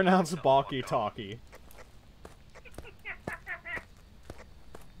 It's pronounced Balky Talkie.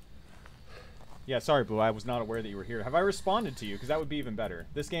 Yeah, sorry, Blue. I was not aware that you were here. Have I responded to you? Because that would be even better.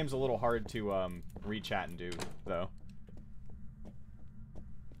 This game's a little hard to re-chat and do, though.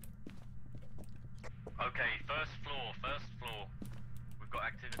 Okay, first floor. We've got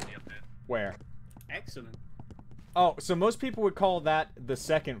activity up here. Where? Excellent. Oh, so most people would call that the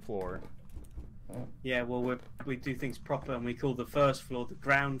second floor. Yeah, well, we do things proper, and we call the first floor the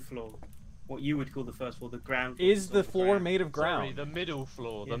ground floor. What you would call the first floor the ground floor. Is on the floor ground. made of Sorry, ground? the middle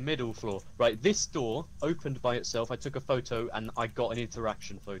floor. Yeah. The middle floor. Right, this door opened by itself. I took a photo and I got an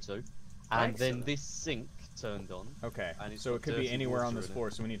interaction photo, and then Excellent. this sink turned on. Okay, And it's so got it could be dirty anywhere on water this in it.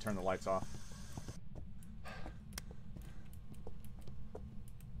 floor, so we need to turn the lights off.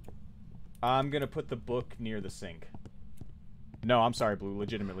 I'm gonna put the book near the sink. No, I'm sorry, Blue.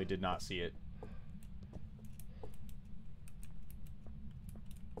 Legitimately did not see it.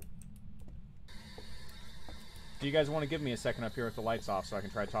 Do you guys want to give me a second up here with the lights off so I can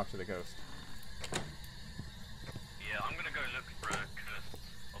try to talk to the ghost? Yeah, I'm gonna go look for a cursed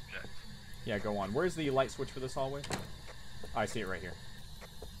object. Yeah, go on. Where's the light switch for this hallway? Oh, I see it right here.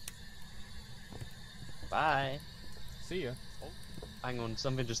 Bye. See ya. Oh, hang on,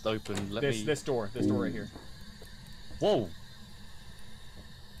 something just opened. This door right here. Whoa!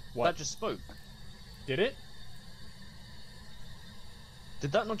 What? That just spoke. Did it?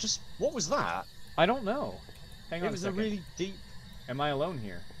 Did that not just... What was that? I don't know. Hang on It was a a second. really deep... Am I alone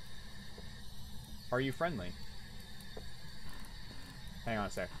here? Are you friendly? Hang on a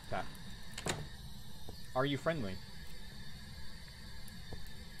sec. Tap. Are you friendly?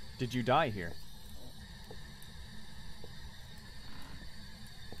 Did you die here?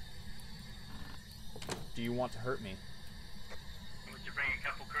 Do you want to hurt me? Would you bring a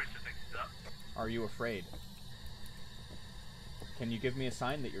couple crucifixes up? Are you afraid? Can you give me a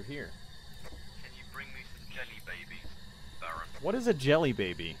sign that you're here? Can you bring me some jelly babies, Baron? What is a jelly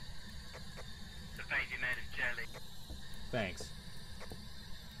baby? The baby made of jelly. Thanks.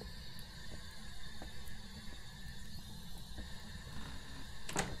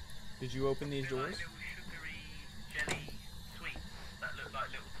 Did you open these They're doors? like little sugary jelly sweets that look like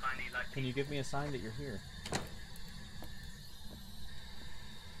little tiny like. Can you give me a sign that you're here?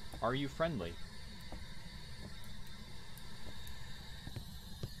 Are you friendly?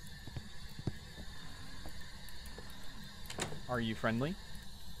 Are you friendly?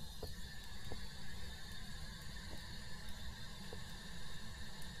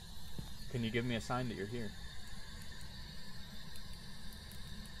 Can you give me a sign that you're here?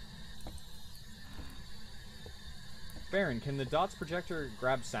 Baron, can the dots projector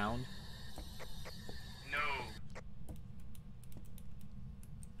grab sound? No.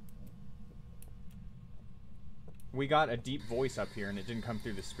 We got a deep voice up here and it didn't come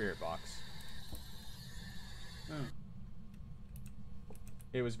through the spirit box. Oh,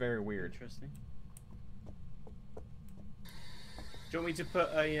 It was very weird. interesting. Do you want me to put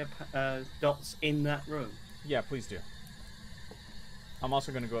a dots in that room? Yeah, please do. I'm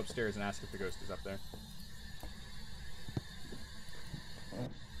also going to go upstairs and ask if the ghost is up there.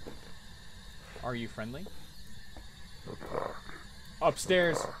 Are you friendly?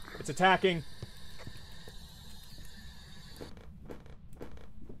 Upstairs! It's attacking!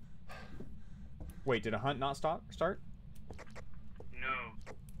 Wait, did a hunt not start? No.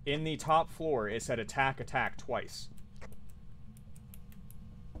 In the top floor, it said attack, attack twice.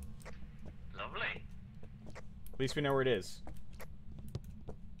 Lovely. At least we know where it is.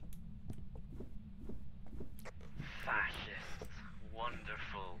 Fascist.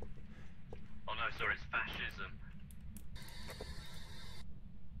 Wonderful. Oh no, sorry, it's fascism.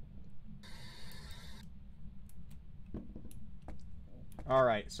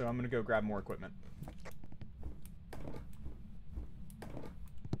 Alright, so I'm gonna go grab more equipment.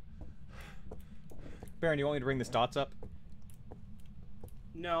 Baron, you want me to bring this dots up?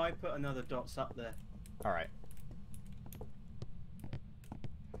 No, I put another dots up there. Alright.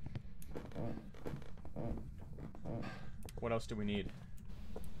 What else do we need?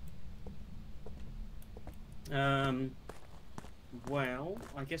 Well,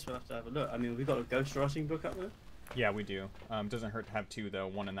 I guess we'll have to have a look. I mean, we've got a ghost writing book up there. Yeah, we do. Doesn't hurt to have two, though.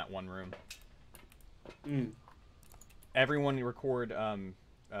 One in that one room. Hmm. Everyone record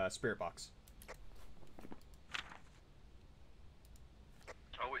spirit box.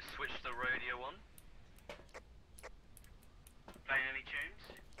 Oh, it switched the radio on. Playing any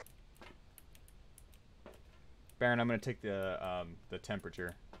tunes? Baron, I'm gonna take the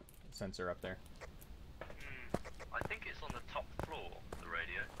temperature sensor up there. I think it's on the top floor, the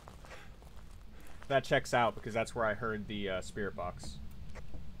radio. That checks out because that's where I heard the spirit box.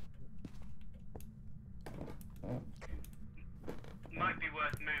 Might be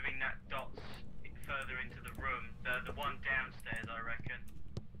worth moving that dots further into the room. The one downstairs, I reckon.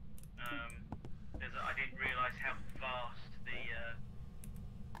 I didn't realise how vast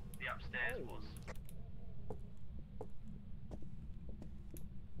the upstairs was.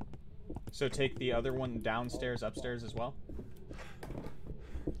 So take the other one downstairs, upstairs as well?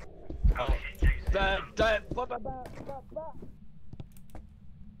 Oh shit, Jason. I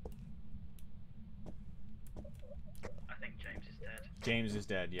think James is dead. James is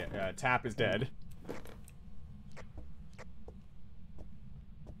dead, yeah. Tap is dead.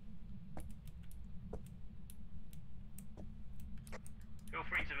 Feel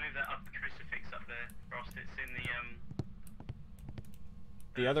free to move that up crucifix up there, Frost. It's in the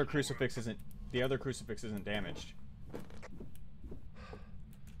The other crucifix isn't damaged.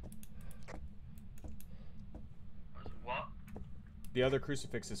 What? The other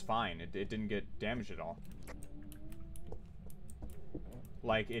crucifix is fine. It didn't get damaged at all.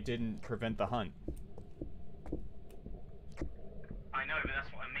 Like, it didn't prevent the hunt. I know, but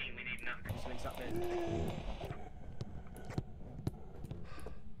that's what I mean. We need another. Something's up there.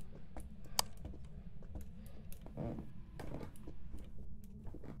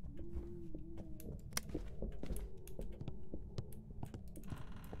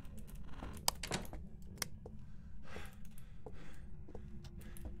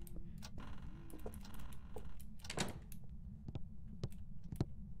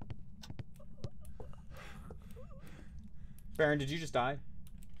 Baron, did you just die?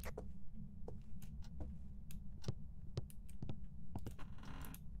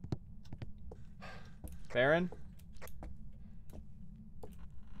 Baron?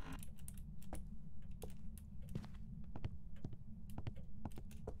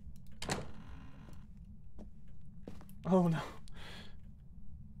 Oh no.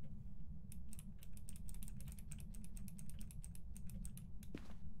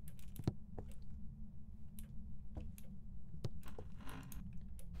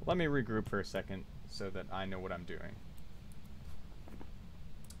 Let me regroup for a second so that I know what I'm doing.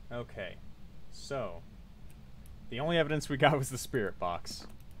 Okay, so the only evidence we got was the spirit box.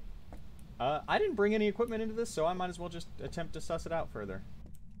 I didn't bring any equipment into this, so I might as well just attempt to suss it out further.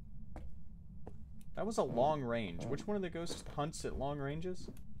 That was a long range. Which one of the ghosts hunts at long ranges?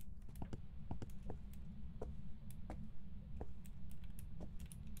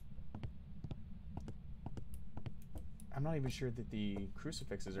 I'm not even sure that the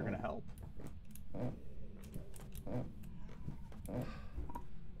crucifixes are going to help.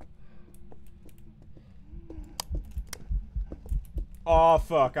 Oh,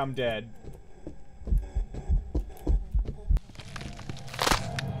 fuck, I'm dead.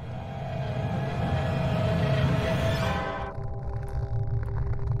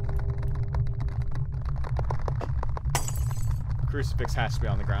 Crucifix has to be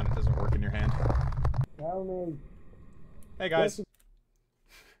on the ground. It doesn't work in your hand. Tell me. Hey, guys.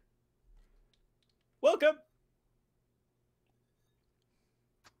 Welcome.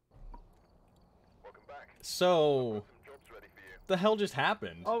 Welcome back. So, Some jobs ready for you. the hell just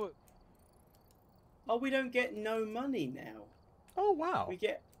happened? Oh, Oh, we don't get no money now. Oh, wow. We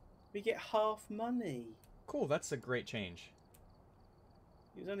get half money. Cool, that's a great change.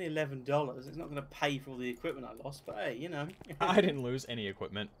 It was only $11. It's not going to pay for all the equipment I lost, but hey, you know. I didn't lose any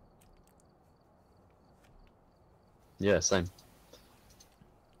equipment. yeah, same.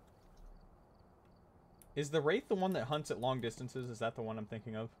 Is the Wraith the one that hunts at long distances? Is that the one I'm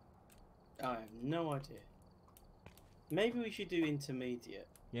thinking of? I have no idea. Maybe we should do intermediate.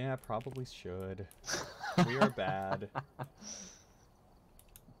 Yeah, probably should. We are bad.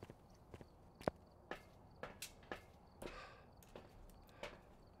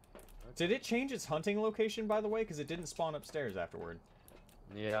 Did it change its hunting location, by the way? Because it didn't spawn upstairs afterward.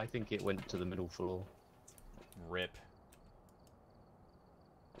 Yeah, I think it went to the middle floor. Rip.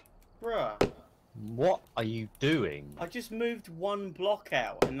 Bruh, What are you doing? I just moved one block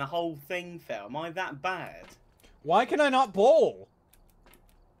out and the whole thing fell. Am I that bad? Why can I not bowl?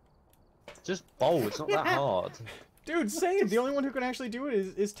 Just bowl, it's not that hard. Dude, same. The only one who can actually do it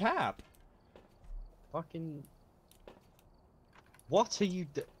is Tap. Fucking... What are you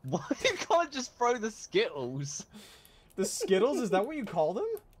do- Why you can't just throw the Skittles? The Skittles? Is that what you call them?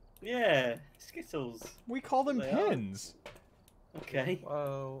 Yeah, Skittles. We call them They are. pins. Okay.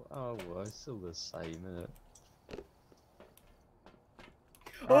 Oh, well, it's still the same, isn't it?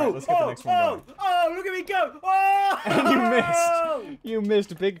 Alright, let's get the next one going. Oh, look at me go! Oh! And you missed. You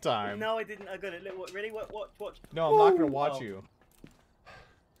missed big time. No, I didn't. I got it. Look, what, ready? Watch. No, I'm not gonna Ooh. watch Oh. you.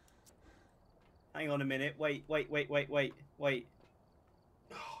 Hang on a minute. Wait.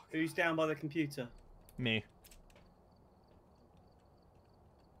 Who's down by the computer? Me.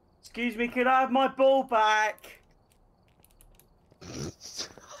 Excuse me, could I have my ball back?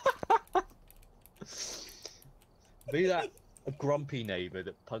 Be that a grumpy neighbour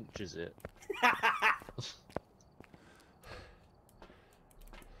that punches it.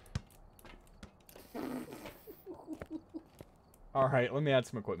 Alright, let me add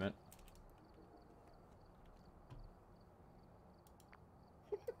some equipment.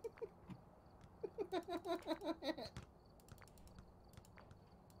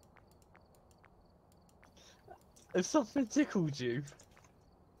 If something tickled you.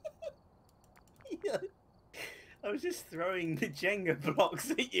 Yeah. I was just throwing the Jenga blocks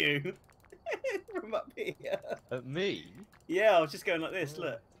at you from up here. At me? Yeah, I was just going like this.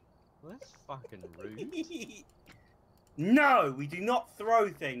 Look. Well, that's fucking rude. No, we do not throw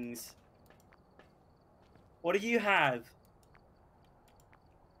things. What do you have?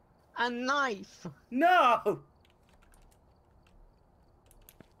 A knife! No!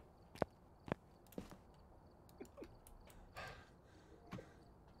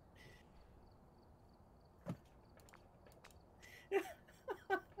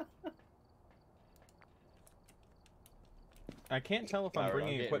 I can't tell if I'm Alright,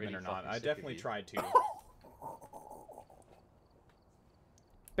 bringing I'm getting equipment really or not. fucking I sick of definitely you. tried to.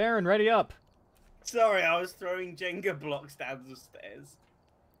 Baron, ready up. Sorry, I was throwing Jenga blocks down the stairs.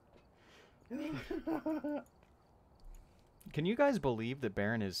 Can you guys believe that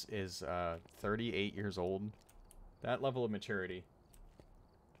Baron is 38 years old? That level of maturity.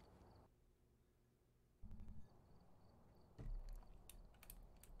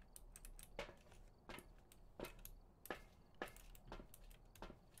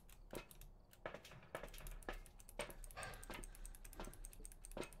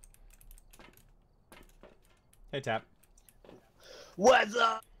 Hey, Tap. What's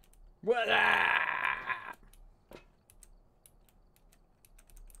up? What?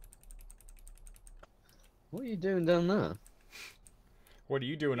 What are you doing down there? What are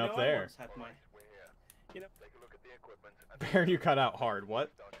you doing You up know, I there? once had my... You know, Take a look at the equipment and Baron, you cut out hard.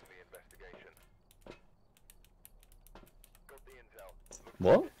 What? starting the investigation. Got the intel. Looks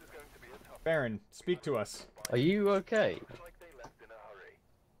What? this is going to be a tough Baron, speak to us. Are you okay? looks like they left in a hurry.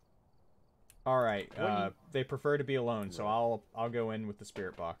 All right. What are you- They prefer to be alone, so I'll go in with the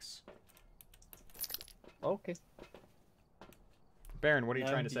spirit box. Okay. Baron, what are you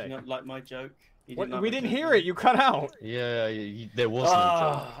no, trying to did say? you not like my joke? You What? like We my didn't joke, hear did it. You cut out. Yeah, there was no joke.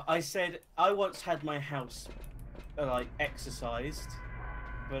 Ah, I said I once had my house like exercised,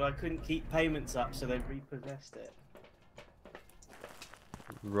 but I couldn't keep payments up, so they repossessed it.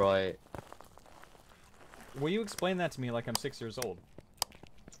 Right. Will you explain that to me like I'm 6 years old?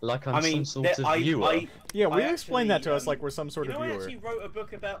 Like I'm I mean, some sort of viewer. Yeah, will I you explain that to actually, us like we're some sort you of know, I viewer? actually wrote a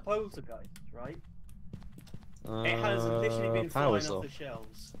book about poltergeists, right? It has literally been power flying off saw. the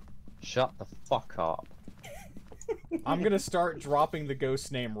shelves. Shut the fuck up. I'm gonna start dropping the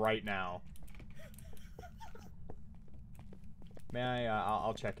ghost name right now. May I?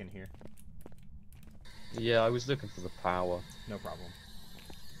 I'll check in here. Yeah, I was looking for the power. No problem.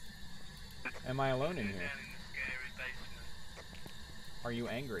 Am I alone in here? Down in the scary basement. Are you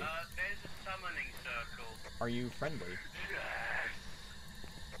angry? There's a summoning circle. Are you friendly?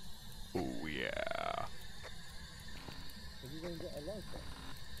 Oh yeah.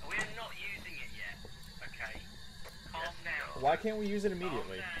 We're not using it yet. Okay. Calm down. Why can't we use it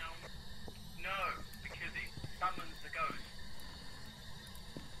immediately? Calm down. No, because it summons the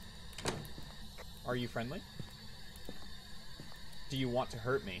ghost. Are you friendly? Do you want to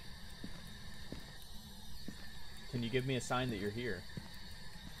hurt me? Can you give me a sign that you're here?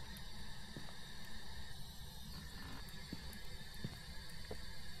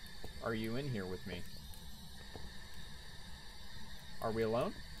 Are you in here with me? Are we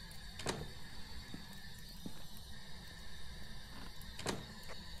alone?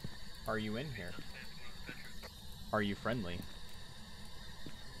 Are you in here? Are you friendly?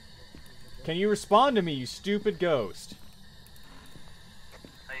 Can you respond to me, you stupid ghost?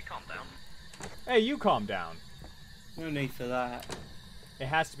 Hey, calm down. Hey, you calm down. No need for that. It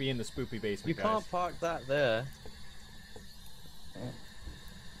has to be in the spoopy basement, You guys. can't park that there.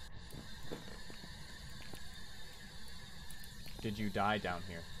 Did you die down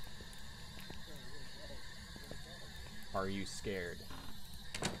here? Are you scared?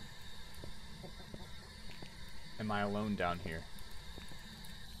 Am I alone down here?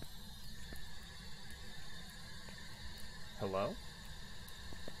 Hello?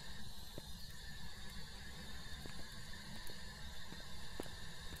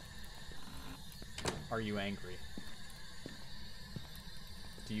 Are you angry?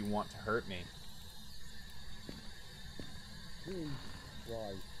 Do you want to hurt me?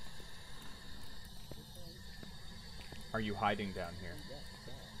 Are you hiding down here?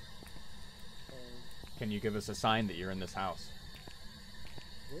 Can you give us a sign that you're in this house?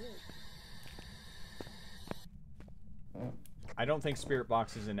 I don't think spirit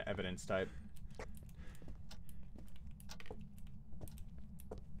box is an evidence type.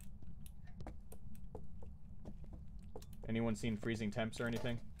 Anyone seen freezing temps or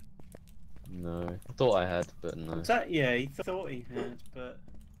anything? No. I thought I had, but no. What's that? Yeah, he thought he had, but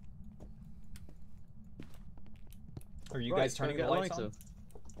Are you Right, guys turning go the get a lights lighter. on?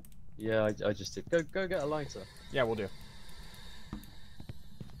 Yeah, I just did. Go get a lighter. Yeah, we'll do.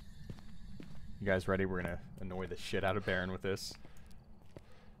 You guys ready? We're gonna annoy the shit out of Baron with this.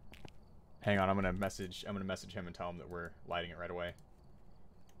 Hang on, I'm gonna message him and tell him that we're lighting it right away.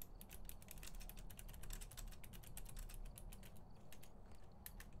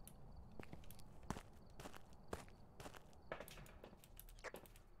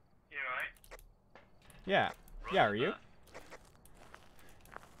 You alright? Yeah. Yeah, are you?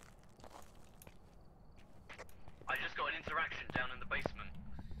 I just got an interaction down in the basement.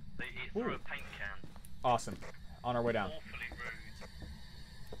 It threw a paint can. Awesome. On our way down. Awfully rude.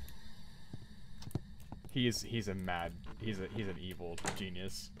 He's an evil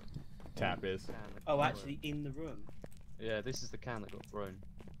genius. Tap is. Oh, actually, in the room. Yeah, this is the can that got thrown.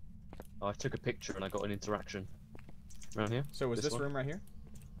 Oh, I took a picture and I got an interaction. Around here? So was this one? room right here?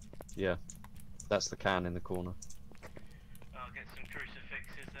 Yeah. That's the can in the corner. I'll get some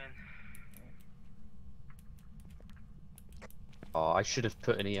crucifixes then. Oh, I should have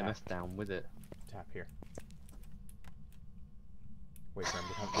put an EMF down with it. Tap here. Wait for him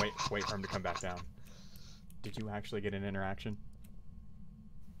to come. Wait for him to come back down. Did you actually get an interaction?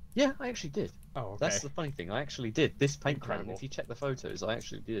 Yeah, I actually did. Oh, okay. That's the funny thing. I actually did. This paint can, Incredible. if you check the photos, I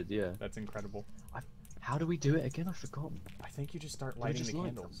actually did, yeah. That's incredible. How do we do it again? I've forgotten. I think you just start we lighting just the light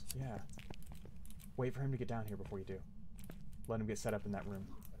candles. Yeah. Wait for him to get down here before you do. Let him get set up in that room.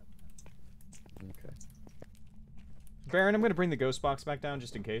 Okay. Baron, I'm gonna bring the ghost box back down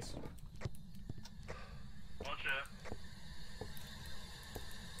just in case. Roger.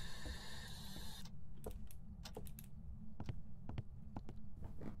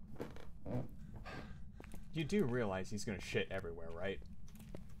 You do realize he's gonna shit everywhere, right?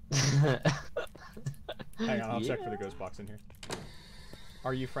 Hang on, I'll check for the ghost box in here.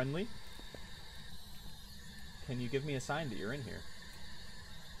 Are you friendly? Can you give me a sign that you're in here?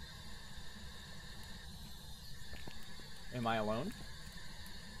 Am I alone?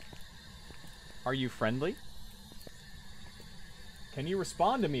 Are you friendly? Can you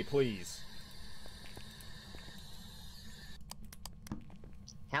respond to me, please?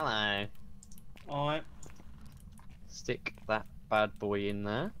 Hello. Alright. Stick that bad boy in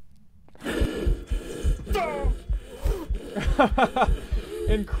there.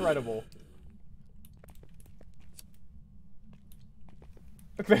 Incredible.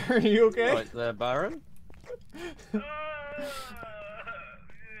 Baron, are you okay? Right there, Baron.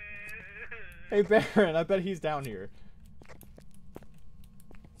 Hey, Baron, I bet he's down here.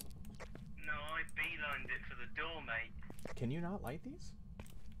 No, I beelined it for the door, mate. Can you not light these?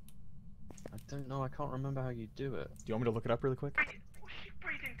 I don't know, I can't remember how you do it. Do you want me to look it up really quick? What's she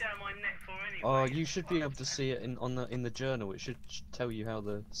breathing down my neck for anyway? Oh, you should be able to see it in the journal. It should tell you how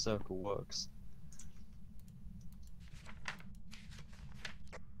the circle works.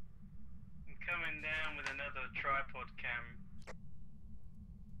 I'm coming down with another tripod cam.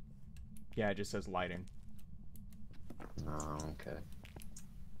 Yeah, it just says lighting. Oh, okay.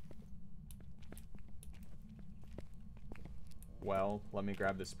 Well, let me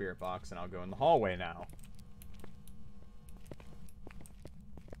grab the spirit box and I'll go in the hallway now.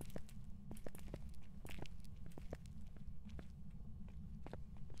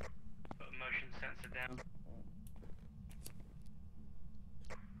 Put a motion sensor down.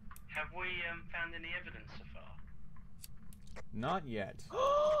 Have we found any evidence so far? Not yet.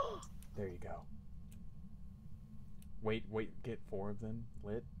 There you go. Wait, get 4 of them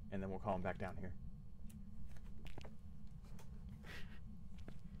lit, and then we'll call them back down here.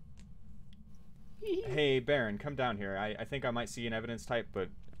 Hey, Baron, come down here. I think I might see an evidence type, but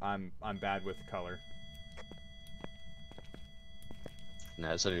I'm bad with color.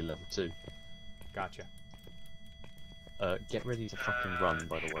 No, it's only level 2. Gotcha. Get ready to fucking run,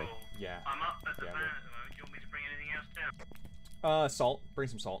 by the way. Sure. Yeah. I'm up at the Yeah, van well. at the moment. Do you want me to bring anything else down? Salt. Bring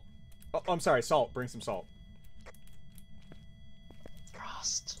some salt. Oh, I'm sorry, salt. Bring some salt.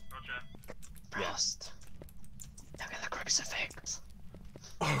 Frost. Roger. Frost. Look at the crucifix.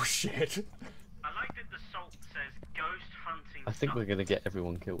 Oh, shit. I like that the salt says ghost hunting. I think salt. we're gonna get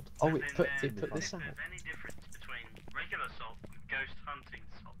everyone killed. Oh, As it in put there, this if out. there's any difference between regular salt and ghost hunting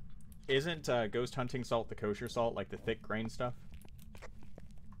salt. Isn't ghost hunting salt the kosher salt, like the thick grain stuff?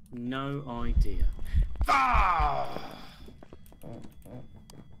 No idea.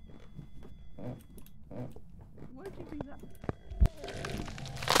 Why'd you do that?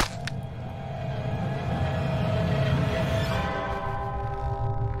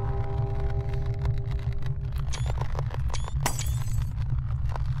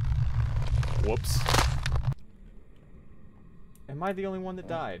 Whoops. Am I the only one that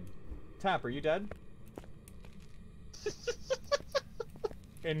died? Tap, are you dead?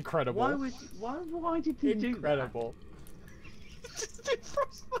 Incredible. Why did he do that? Incredible. Did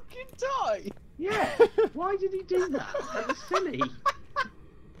Frost fucking die? Yeah. Why did he do that? That was silly.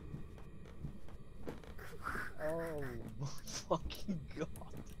 Oh my fucking god.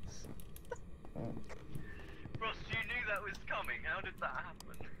 Ross, you knew that was coming. How did that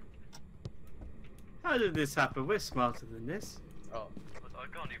happen? How did this happen? We're smarter than this. Oh, I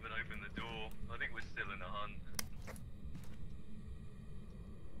can't even open the door. I think we're still in a hunt.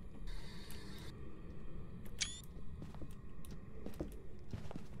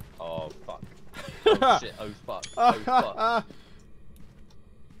 Oh fuck. Oh shit, oh fuck. Oh fuck.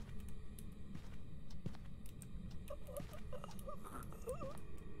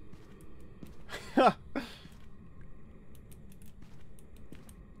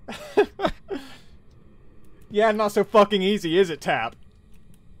 Yeah, not so fucking easy, is it, Tap?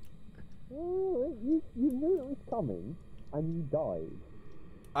 You knew it was coming, and you died.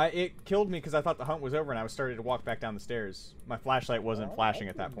 It killed me because I thought the hunt was over and I was starting to walk back down the stairs. My flashlight wasn't flashing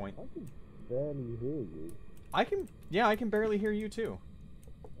at that point. I can barely hear you. Yeah, I can barely hear you too.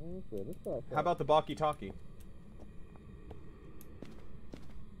 Okay, let's start. How about the walkie-talkie?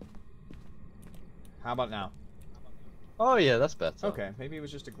 How about now? Oh yeah, that's better. Okay, maybe it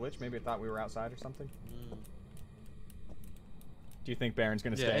was just a glitch. Maybe it thought we were outside or something. Do you think Baron's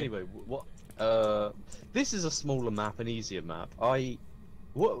gonna stay? Anyway, what? This is a smaller map, an easier map. I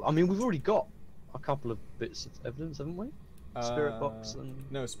mean, we've already got a couple of bits of evidence, haven't we? Spirit box and.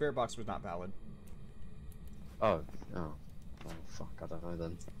 No, spirit box was not valid. Oh, fuck! I don't know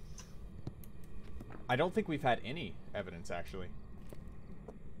then. I don't think we've had any evidence actually.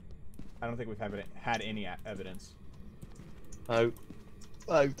 I don't think we've had any evidence. Oh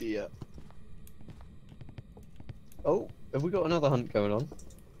dear. Oh, have we got another hunt going on?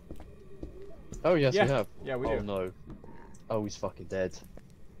 Oh yes, Yeah. we have. Yeah, we do. do. No. Oh, he's fucking dead.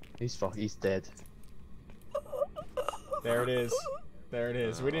 He's dead. There it is. There it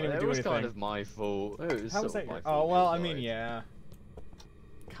is. We didn't even do anything. It was kind of my fault. It was How was sort that? of my fault. Oh well, I mean, yeah.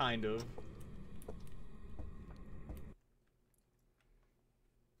 Kind of.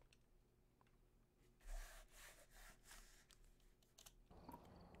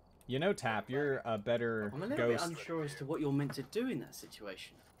 You know, Tap, you're a better I'm a little bit ghost. unsure as to what you're meant to do in that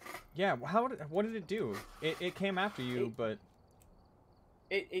situation. Yeah, what did it do? It came after you, but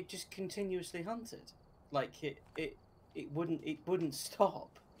It just continuously hunted, like it wouldn't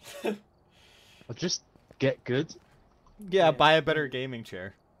stop. I'll just get good. yeah, buy a better gaming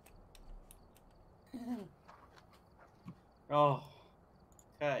chair. Oh,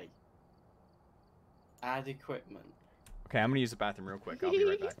 okay. Add equipment. Okay, I'm gonna use the bathroom real quick. I'll be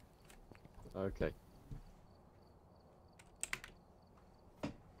right back. Okay.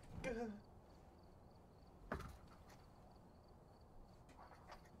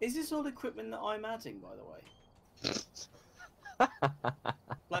 Is this all equipment that I'm adding, by the way?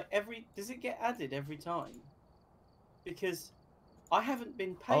 Like does it get added every time? Because I haven't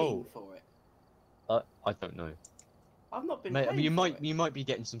been paying for it. I don't know. I've not been Mate, paying I mean, for it. you might be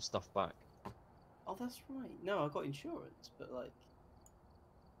getting some stuff back. Oh, that's right. No, I got insurance, but like...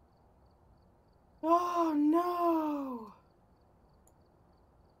 Oh, no!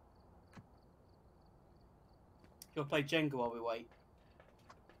 You'll play Jenga while we wait.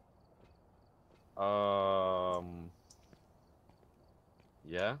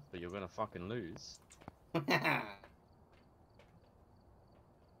 Yeah, but you're gonna fucking lose. Do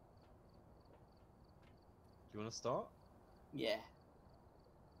you wanna start? Yeah.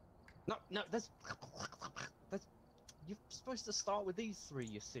 No, that's... You're supposed to start with these three,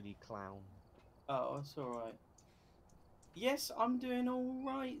 you silly clown. Oh, that's alright. Yes, I'm doing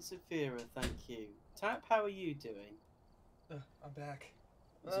alright, Zafira, thank you. Tap, how are you doing? I'm back.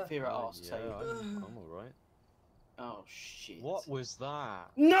 Zafira asked, Yeah, so... I'm alright. Oh, shit. What was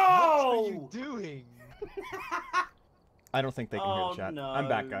that? No! What are you doing? I don't think they can hear the chat. No. I'm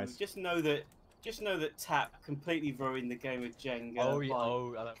back, guys. Just know that Tap completely ruined the game of Jenga. Oh,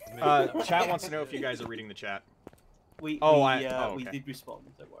 yeah, Chat wants to know if you guys are reading the chat. We okay. did respond,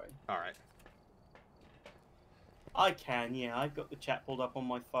 don't worry. Alright. I can, yeah. I've got the chat pulled up on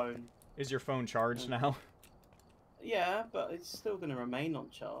my phone. Is your phone charged now? Yeah, but it's still going to remain on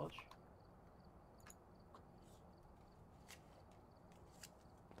charge.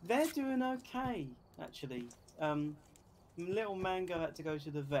 They're doing okay, actually. Little Mango had to go to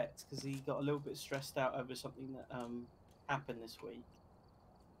the vet because he got a little bit stressed out over something that happened this week.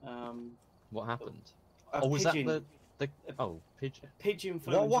 What happened? A Oh, was pigeon, that the... Oh, pigeon. pigeon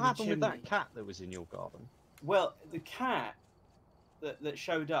flew into What the happened with that chimney. cat that was in your garden? Well, the cat that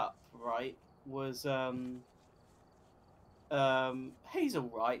showed up, right, was he's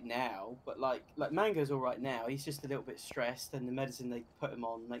all right now, but like Mango's all right now. He's just a little bit stressed, and the medicine they put him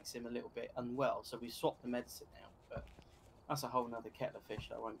on makes him a little bit unwell. So we swapped the medicine out, but that's a whole nother kettle of fish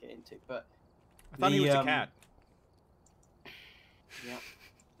that I won't get into. But I thought he was a cat. Yeah.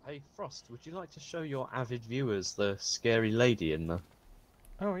 Hey, Frost, would you like to show your avid viewers the scary lady in the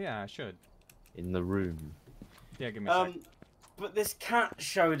Oh yeah, I should. room? Yeah, give me a sec. But this cat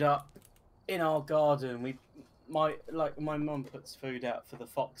showed up in our garden. My mum puts food out for the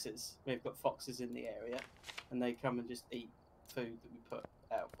foxes. We've got foxes in the area, and they come and just eat food that we put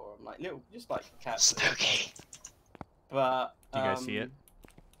out for them, like just like cats. Spooky. But Do you guys see it?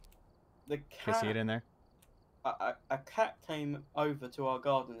 The Do you see it cat, in there? a cat came over to our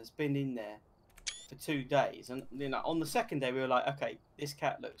garden. That's been in there for 2 days, and on the second day we were like, okay, this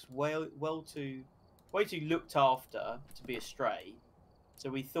cat looks well too way too looked after to be a stray. So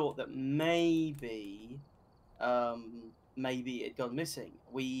we thought that maybe maybe it had gone missing.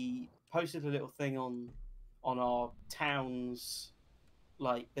 We posted a little thing on our town's,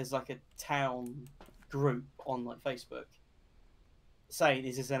 like, there's like a town group on like Facebook saying,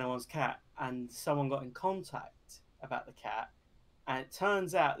 is this anyone's cat? And someone got in contact about the cat, and it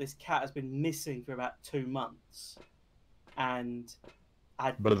turns out this cat has been missing for about 2 months, and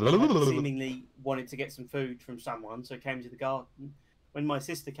had seemingly wanted to get some food from someone, so came to the garden. When my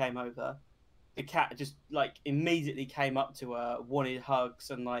sister came over, the cat just like immediately came up to her, wanted hugs,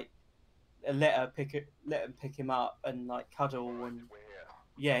 and like let him pick him up and like cuddle, and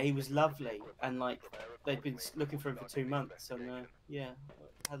yeah, he was lovely. And like they'd been looking for him for 2 months, and yeah,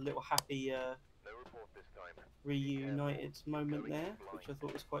 had a little happy reunited moment there, which I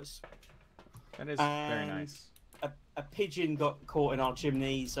thought was quite. That is very nice. A pigeon got caught in our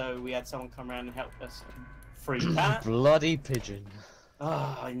chimney, so we had someone come around and help us free that. Bloody pigeon.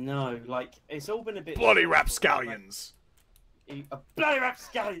 Oh, I know. Like, it's all been a bit... Bloody rapscallions! Like, bloody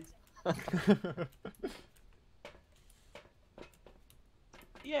rapscallions!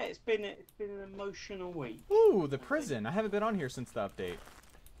 Yeah, it's been an emotional week. Ooh, the prison. I haven't been on here since the update.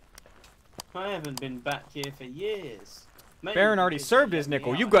 I haven't been back here for years. Maybe Baron already because served they his let me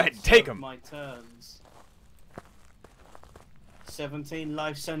nickel. out. You go ahead and take Served him. My terms. 17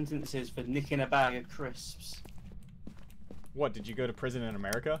 life sentences for nicking a bag of crisps. What, did you go to prison in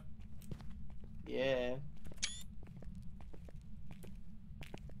America? Yeah.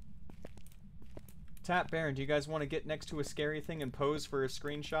 Tap, Baron, do you guys want to get next to a scary thing and pose for a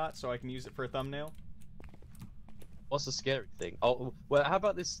screenshot so I can use it for a thumbnail? What's the scary thing? Oh, well, how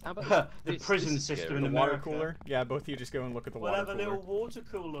about this? How about the this, prison this is system scary. in The America. water cooler? Yeah, both of you just go and look at the We'll water have a cooler. little water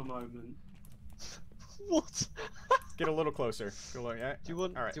cooler moment. What? Get a little closer. Go look, yeah. Do you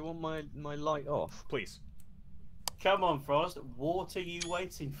want? All right. Do you want my light off? Please. Come on, Frost. What are you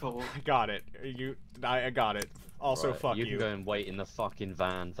waiting for? I got it. I got it. Also, Right, fuck you. You can go and wait in the fucking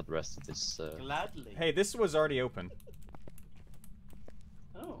van for the rest of this. Gladly. Hey, this was already open.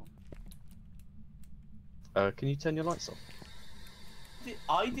 Oh. Can you turn your lights off?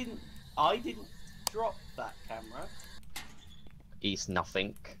 I didn't drop that camera. It's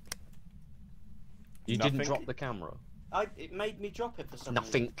nothing. You Nothing? didn't drop the camera. It made me drop it for some reason.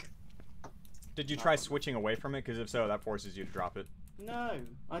 Nothing. Did you try switching away from it? Because if so, that forces you to drop it. No,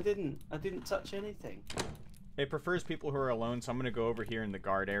 I didn't. I didn't touch anything. It prefers people who are alone, so I'm gonna go over here in the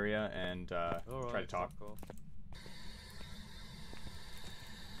guard area and try to talk.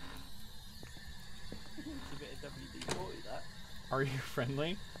 It's a bit of WD-40, that. Are you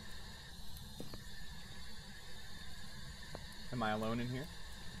friendly? Am I alone in here?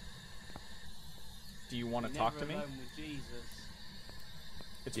 Do you want to talk to me? Never alone with Jesus.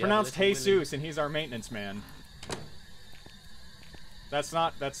 It's Yeah, pronounced listen, Willie. Jesus, and he's our maintenance man. That's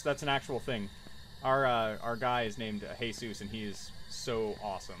not. That's an actual thing. Our guy is named Jesus, and he is so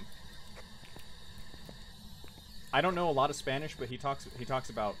awesome. I don't know a lot of Spanish, but he talks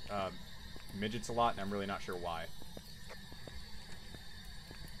about midgets a lot, and I'm really not sure why.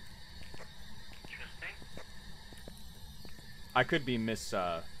 Interesting. I could be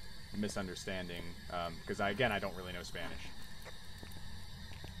misunderstanding, because I don't really know Spanish.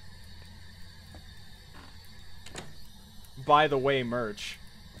 By the way, merch.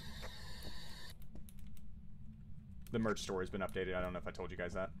 The merch store has been updated. I don't know if I told you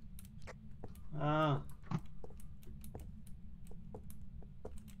guys that. Ah.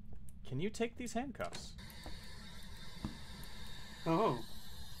 Can you take these handcuffs? Oh.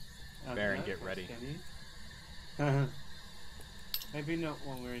 Baron, get ready. Can you? Maybe not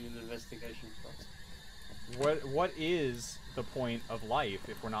when we're in an investigation process. What is the point of life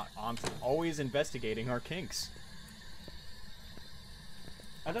if we're not always investigating our kinks?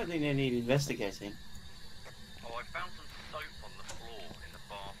 I don't think they need investigating. Oh, I found some soap on the floor in the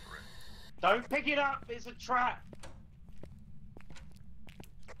bathroom. Don't pick it up! It's a trap!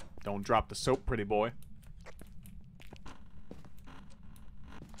 Don't drop the soap, pretty boy.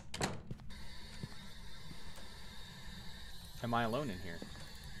 Am I alone in here?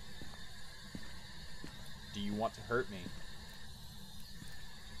 Do you want to hurt me?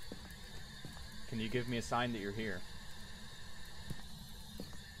 Can you give me a sign that you're here?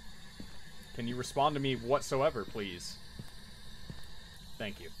 Can you respond to me whatsoever, please?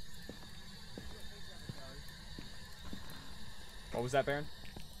 Thank you. What was that, Baron?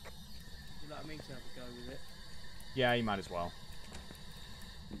 Would you like me to have a go with it? Yeah, you might as well.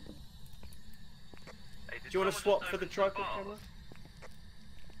 Hey, Do you want to swap for the tripod camera?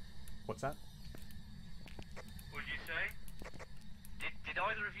 What's that? What did you say? Did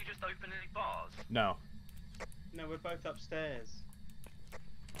either of you just open any bars? No. No, we're both upstairs.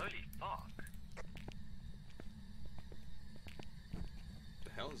 Holy fuck.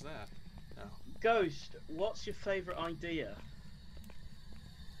 The hell is that? No. Ghost, what's your favourite idea?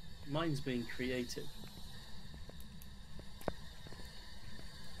 Mine's being creative.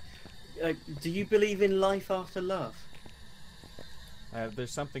 Do you believe in life after love?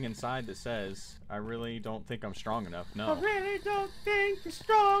 There's something inside that says, I really don't think I'm strong enough. I No. really don't think you're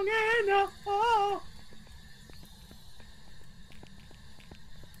strong enough. Oh.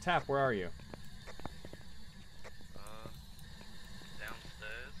 Tap, where are you?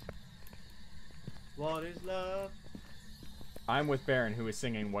 Downstairs. What is love? I'm with Baron, who is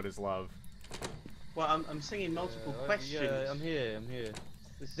singing What is Love. Well, I'm singing multiple questions. Yeah, I'm here.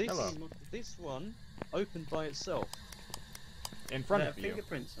 This, Hello. this one opened by itself. In front There of are you.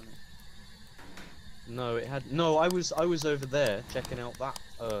 fingerprints on it. No, it had no. I was over there checking out that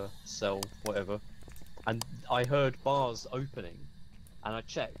cell, whatever, and I heard bars opening, and I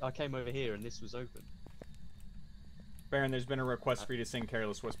checked. I came over here, and this was open. Baron, there's been a request for you to sing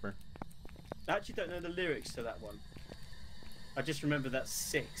Careless Whisper. I actually don't know the lyrics to that one. I just remember that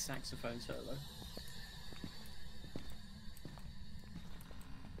sick saxophone solo.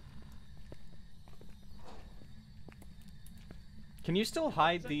 Can you still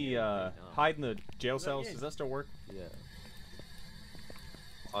hide the hide in the jail Is that cells? you? Does that still work? Yeah.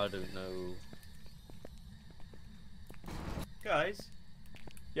 I don't know. Guys,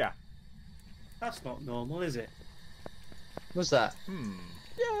 Yeah. that's not normal, is it? What's that? Hmm.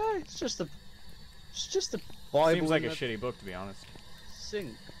 Yeah, it's just a Bible. Seems like in a shitty book, to be honest.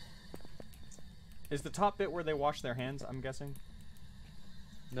 sink. Is the top bit where they wash their hands, I'm guessing?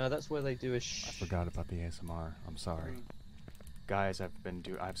 No, that's where they do a I forgot about the ASMR. I'm sorry. Mm. Guys,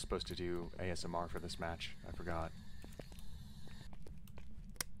 I'm supposed to do ASMR for this match. I forgot.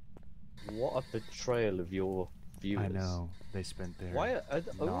 What a betrayal of your viewers. I know. They spent their Why are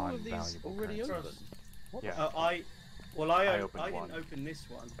all of these non-valuable already currency. open? What Yeah. the I I opened didn't one. open this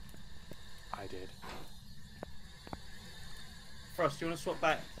one. I did. Frost, do you want to swap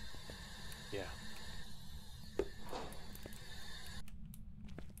back? Yeah.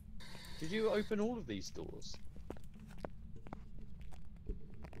 Did you open all of these doors?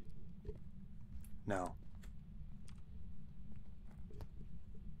 No.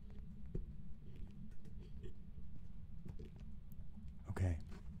 Okay.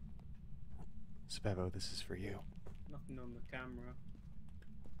 Spevo, this is for you. Nothing on the camera.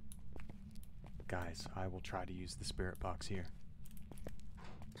 Guys, I will try to use the spirit box here.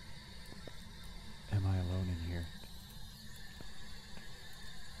 Am I alone in here?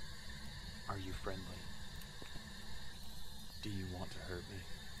 Are you friendly? Do you want to hurt me?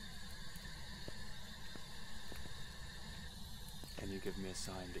 Can you give me a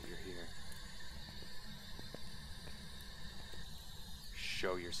sign that you're here?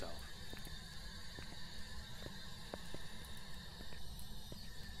 Show yourself.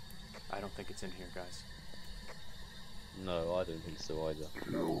 I don't think it's in here, guys. No, I don't think so either.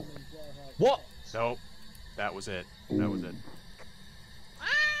 What? Nope. That was it. That was it.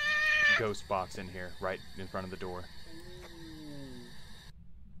 Ghost box in here, right in front of the door.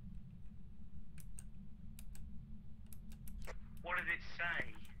 What did it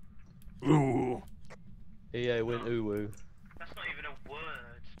say? Ooh. EA went ooh woo. That's not even a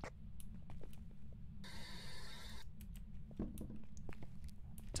word.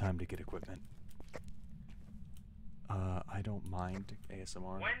 Time to get equipment. I don't mind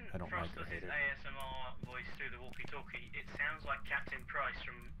ASMR. When I don't Frost like or does hate his it. ASMR voice through the walkie-talkie, it sounds like Captain Price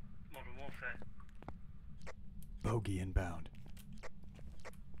from Modern Warfare. Bogey inbound.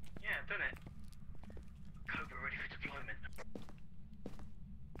 Yeah, I've done it. Cobra ready for deployment.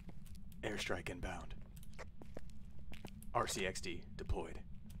 Airstrike inbound. RCXD deployed.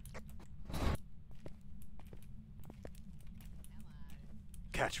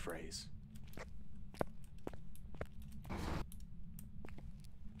 Catchphrase.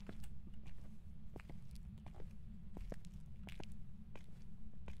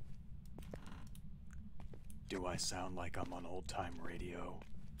 Do I sound like I'm on old-time radio?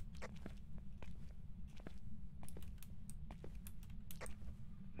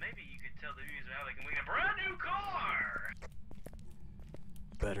 Maybe you could tell the user how they can win a brand new car!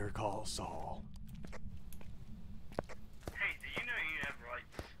 Better call Saul. Hey, do you know you have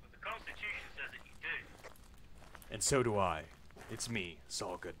rights? Well, the Constitution says that you do. And so do I. It's me,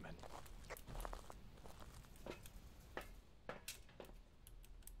 Saul Goodman.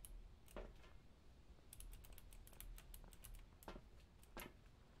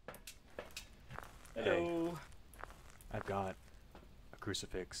 Hello. I've got a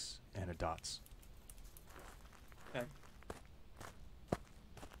crucifix, and a dots. Okay.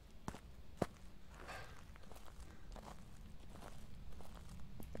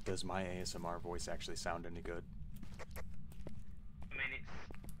 Does my ASMR voice actually sound any good? I mean, it's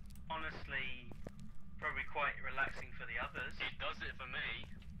honestly probably quite relaxing for the others. It does it for me.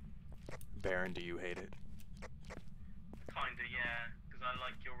 Baron, do you hate it? Kinda, yeah, because I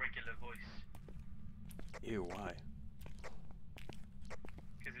like your regular voice. Ew, why?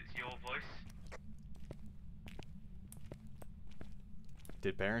 Because it's your voice.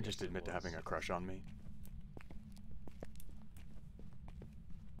 Did Baron just Yes, it admit to having was. a crush on me?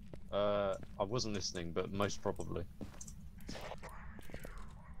 I wasn't listening, but most probably.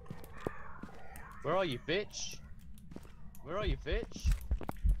 Where are you, bitch? Where are you, bitch?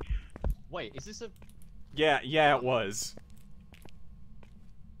 Wait, is this a... Yeah, it was.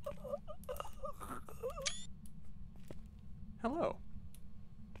 Hello.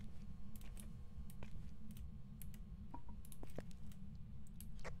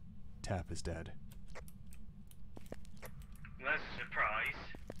 Tap is dead. Well, that's a surprise.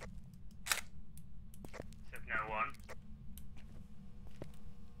 Said no one.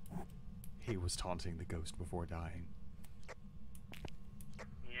 He was taunting the ghost before dying.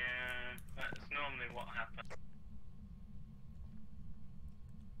 Yeah, that's normally what happens.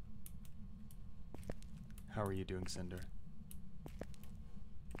 How are you doing, Cinder?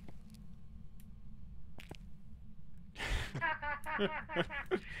 Yeah,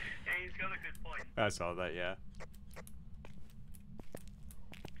 he's got a good point. I saw that, yeah.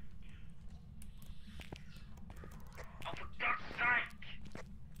 Oh, for God's sake!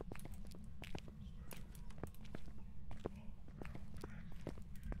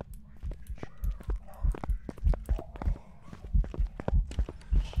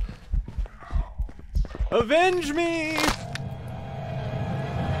 Avenge me!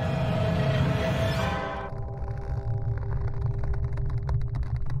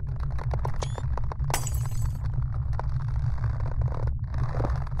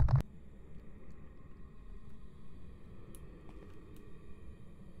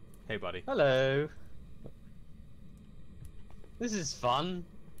 Hey, buddy. Hello. This is fun.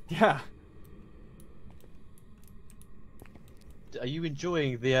 Yeah. Are you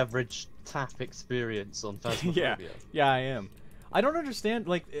enjoying the average tap experience on Phasmophobia? Yeah, I am. I don't understand,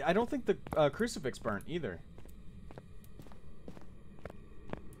 like, I don't think the crucifix burnt either.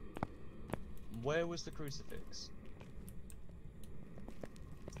 Where was the crucifix?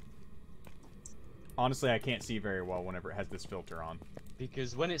 Honestly, I can't see very well whenever it has this filter on.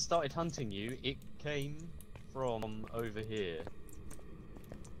 Because when it started hunting you, it came from over here.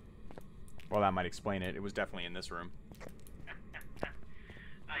 Well, that might explain it. It was definitely in this room.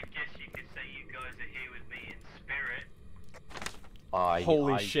 I guess you could say you guys are here with me in spirit.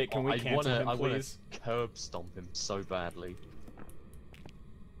 Holy shit, can we I cancel him, I please? wanna curb stomp him so badly.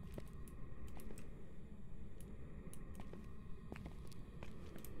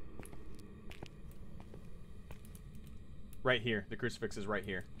 Right here. The crucifix is right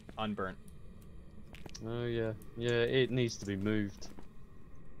here. Unburnt. Oh yeah, yeah, it needs to be moved.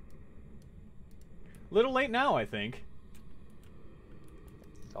 Little late now, I think.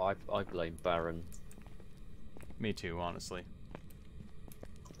 I blame Baron. Me too, honestly.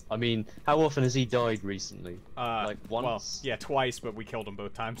 I mean, how often has he died recently? Like once? Well, yeah, twice, but we killed him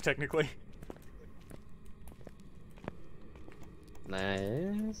both times, technically. Nah,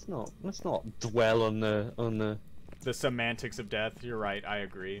 let's not dwell on the. The semantics of death, you're right, I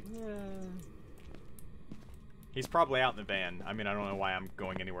agree. Yeah. He's probably out in the van. I mean, I don't know why I'm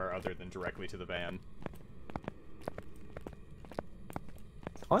going anywhere other than directly to the van.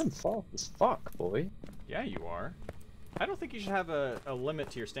 I'm fast as fuck, boy. Yeah, you are. I don't think you should have a limit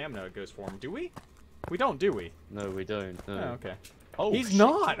to your stamina Ghost form, do we? We don't, do we? No, we don't. No. Oh, okay. Oh, He's shit.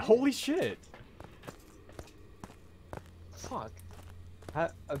 not! Holy shit! Fuck.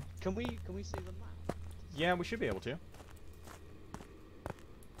 Can we see the map? Yeah, we should be able to.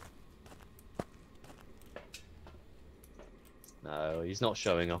 No, he's not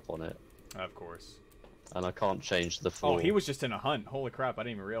showing up on it, Of course. and I can't change the floor. Oh, he was just in a hunt. Holy crap, I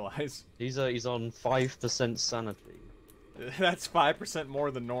didn't even realize. He's on 5% sanity. That's 5% more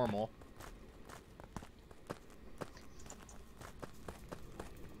than normal.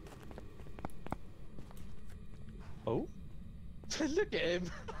 Oh? Look at him.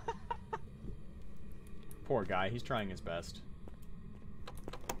 Poor guy, he's trying his best.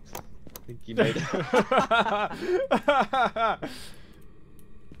 I think he made it.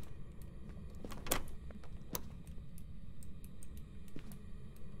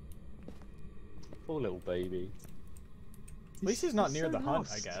 Poor little baby. At least he's not near so the hunt,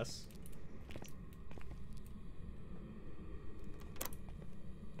 I lost. guess.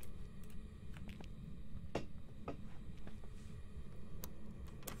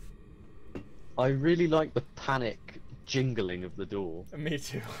 I really like the panic jingling of the door. Me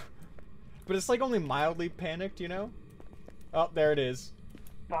too. But it's like only mildly panicked, you know? Oh, there it is.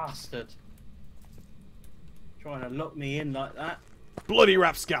 Bastard. Trying to lock me in like that. Bloody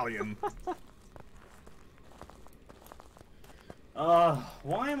rapscallion!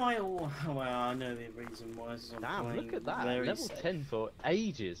 Why am I all... Well, I know the reason why. Is I'm Damn, playing look at that. very Level safe. 10 for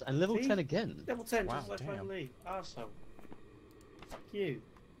ages, and level See? 10 again. Level 10, Wow, just like damn. Leave. Arsehole. Fuck you.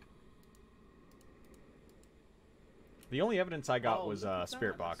 The only evidence I got Oh, was look at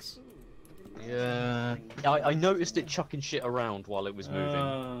spirit that, box. that's cool. I didn't Yeah, notice I noticed it chucking shit around while it was anything.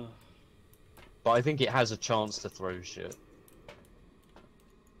 moving, but I think it has a chance to throw shit.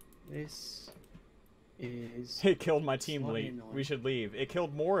 This is... It killed my team, Slightly Lee. annoying. We should leave. It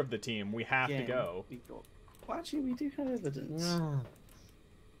killed more of the team. We have to Again, go. we've got... Well, actually, we do have evidence.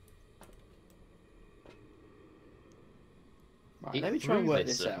 Right, It let me try and threw work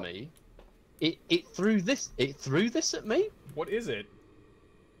this this at out. me. It threw this at me? What is it?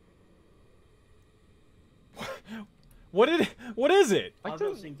 What is it? I I've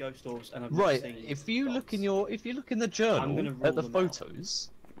don't- not seen ghost orbs, and I've Right, not seen if you look in dots, the journal gonna at the rule them out. photos,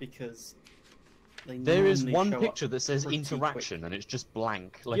 because they there is normally one show up picture that says pretty interaction and it's just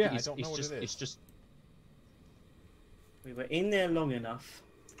blank. Like Yeah, I it's, don't know it's what just it is. it's just quick. We were in there long enough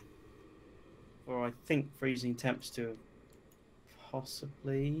for, I think, freezing temps to have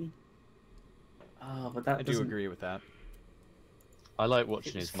possibly. Oh, but that I do doesn't- agree with that. I like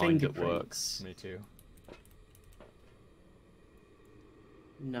watching it's his mind at work. fingerprints. Me too.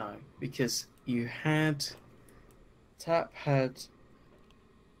 No, because you had Tap had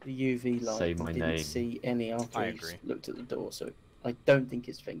the UV light. Say and my didn't name. see any after I he agree. looked at the door, so I don't think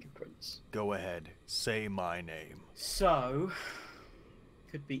it's fingerprints. Go ahead. Say my name. So,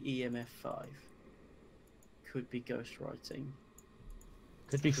 could be EMF 5. Could be ghostwriting.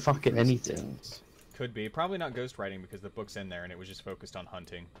 Could be could fucking freezing anything. temps. Could be. Probably not ghostwriting because the book's in there and it was just focused on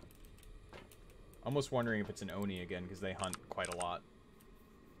hunting. Almost wondering if it's an Oni again because they hunt quite a lot.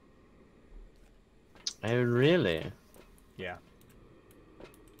 Oh really? Yeah.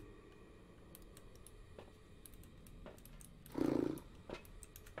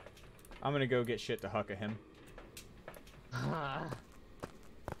 I'm gonna go get shit to hucka him. Oh.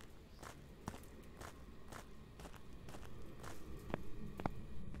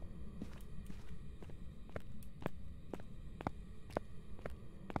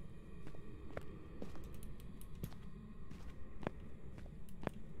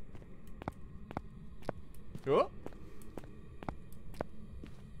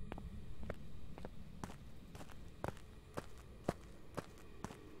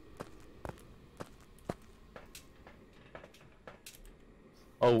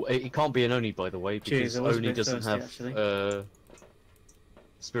 Oh, it can't be an Oni, by the way, Cheers, because I was a Oni bit doesn't thirsty, have actually.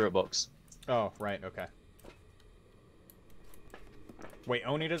 spirit box. Oh, right, okay. Wait,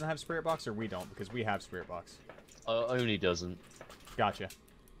 Oni doesn't have Spirit Box, or we don't? Because we have Spirit Box. Oni doesn't. Gotcha.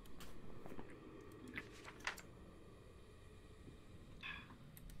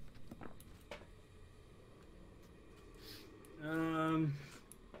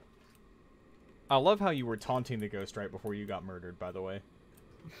 I love how you were taunting the ghost right before you got murdered, by the way.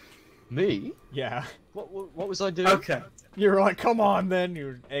 Me? Yeah. What was I doing? Okay. You were like, come on, then. You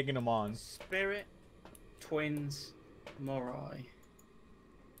were egging him on. Spirit, twins, Morai.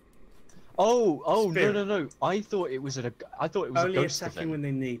 Oh, Spirit. no. I thought it was a Only ghost attacking event. when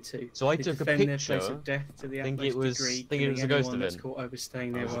they need to. So I They took a defend their picture, place of death to the think utmost it was- degree, think it was a killing ghost anyone that's event. caught overstaying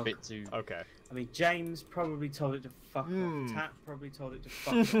I their was a welcome. bit too. Okay. I mean, James probably told it to fuck Hmm. off. Tat probably told it to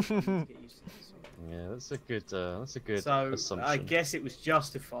fuck off. You need to get used to this. Yeah, that's a good So assumption. I guess it was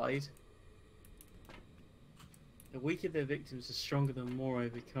justified. The weaker their victims, the stronger the Morai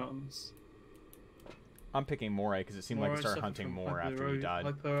becomes. I'm picking Moray because it seemed like it Morai started suffer hunting from more after he died.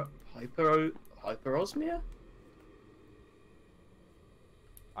 Hyperosmia?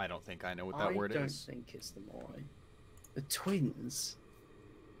 I don't think I know what that word I don't is. think it's the Morai. The twins?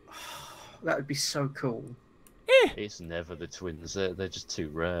 That would be so cool It's never the twins. They're just too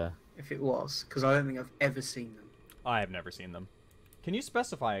rare. if it was, because I don't think I've ever seen them. I have never seen them. Can you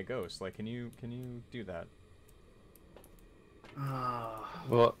specify a ghost? Like, can you do that? Ah,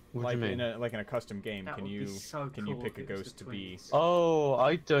 What do Like you mean? in a custom game, that can would you be so can you cool pick a if it was ghost the to be? twins. Oh,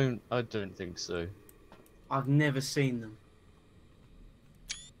 I don't think so. I've never seen them.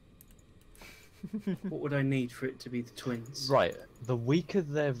 What would I need for it to be the twins? Right. The weaker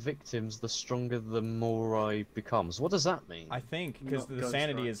their victims, the stronger the Morai becomes. What does that mean? I think because Not the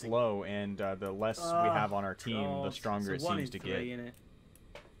sanity is ghostwriting. low, and the less we have on our team, the stronger it it's a 1 seems in to 3, get. innit?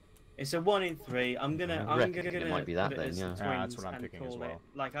 It's a 1 in 3. I'm gonna reckon it might be that put it then, as yeah. the Yeah, that's twins what I'm and thinking as call well. it.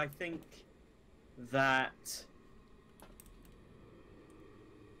 Like, I think that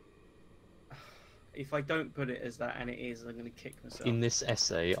if I don't put it as that and it is, I'm gonna kick myself. In this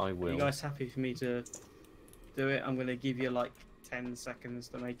essay, I Are will. you guys happy for me to do it? I'm gonna give you like 10 seconds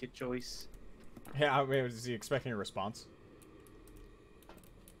to make a choice. Yeah, I mean, is he expecting a response?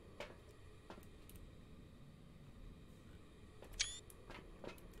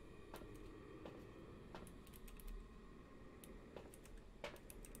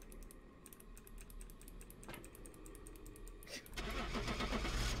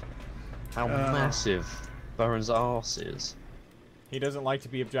 How massive Baron's arse is. He doesn't like to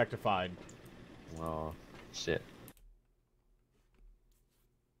be objectified. Oh, shit.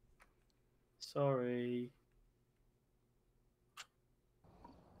 Sorry.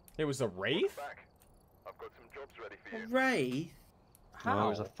 It was a wraith? Back. I've got some jobs ready for you. Wraith? No, it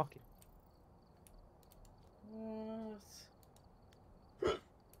was a How? fucking. What?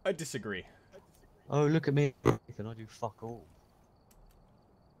 I disagree. Oh, look at me. Can I do fuck all?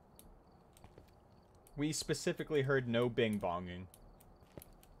 We specifically heard no bing bonging.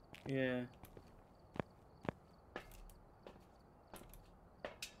 Yeah.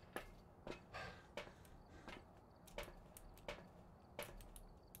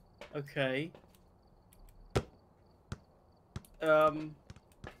 Okay. I'm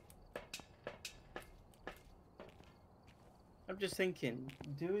just thinking,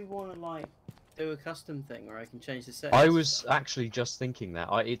 do we want to like do a custom thing where I can change the settings? I was actually just thinking that.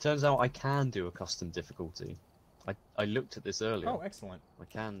 It turns out I can do a custom difficulty. I looked at this earlier. Oh, excellent. I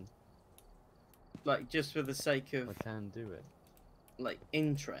can like just for the sake of do it. like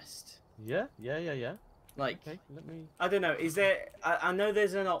interest. Yeah. Like Okay, let me. I don't know. Is there? I know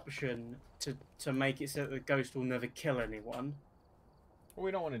there's an option to make it so that the ghost will never kill anyone. Well,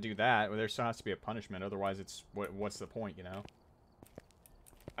 we don't want to do that. Well, there still has to be a punishment. Otherwise, it's what's the point, you know?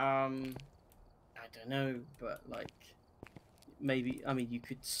 I don't know, but like maybe I mean you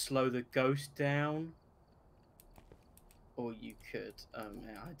could slow the ghost down, or you could I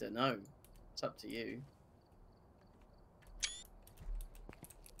don't know. It's up to you.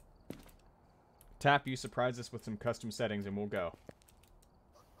 Tap, you surprise us with some custom settings, and we'll go.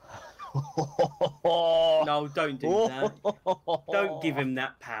 No, don't do that. Don't give him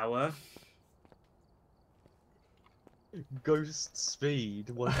that power. Ghost speed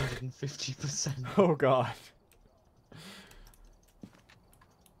 150%. Oh God.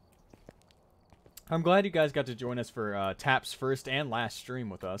 I'm glad you guys got to join us for Tap's first and last stream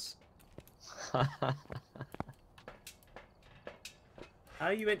with us. How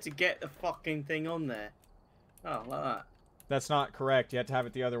are you meant to get the fucking thing on there? Oh, like that. That's not correct. You have to have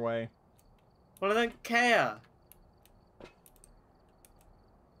it the other way. Well, I don't care.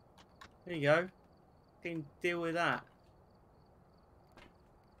 There you go. Can deal with that.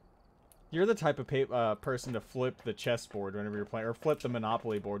 You're the type of person to flip the chessboard whenever you're playing, or flip the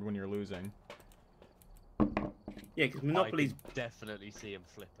Monopoly board when you're losing. Yeah, because Monopoly's I can definitely see him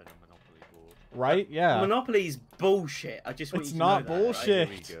flipping a Monopoly board. Right? Yeah. Monopoly's bullshit. I just want It's you to not know that, bullshit.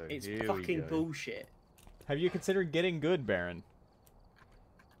 right? Here we go. It's Here we fucking go. bullshit. Have you considered getting good, Baron?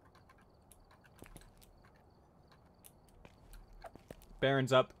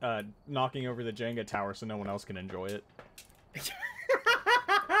 Baron's up, knocking over the Jenga tower so no one else can enjoy it.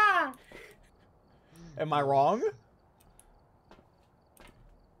 Am I wrong?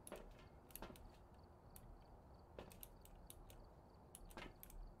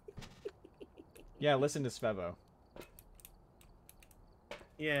 Yeah, listen to Svevo.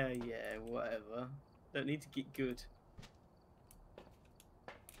 Yeah, whatever. Don't need to get good.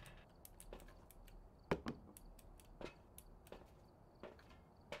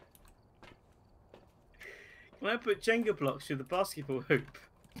 Can I put Jenga blocks through the basketball hoop?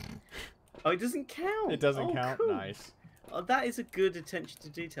 Oh, it doesn't count. It doesn't Oh, count? cool. Nice. Oh, that is a good attention to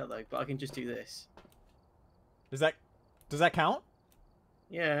detail, though. But I can just do this. Does that count?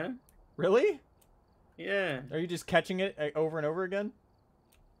 Yeah, Really? yeah, Are you just catching it over and over again?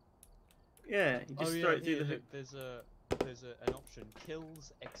 yeah. You just throw it through the hoop. There's an option: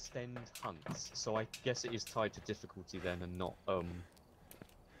 kills, extend, hunts. So I guess it is tied to difficulty then, and not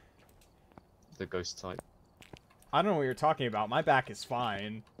the ghost type. I don't know what you're talking about. My back is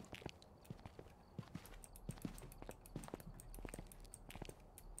fine.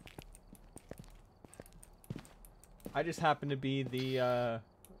 I just happen to be the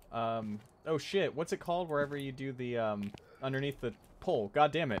Oh shit, what's it called wherever you do the, underneath the pole?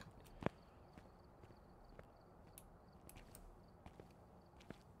 God damn it.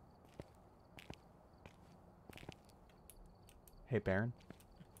 Hey, Baron.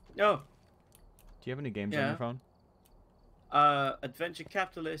 Oh, Do you have any games on Yeah. your phone? Adventure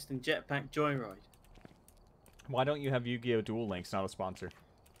Capitalist and Jetpack Joyride. Why don't you have Yu-Gi-Oh! Duel Links, not a sponsor?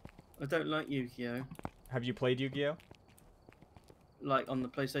 I don't like Yu-Gi-Oh! Have you played Yu-Gi-Oh? Like on the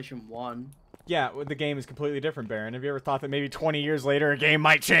PlayStation 1. Yeah, well, the game is completely different, Baron. Have you ever thought that maybe 20 years later a game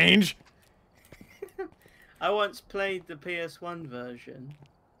might change? I once played the PS1 version,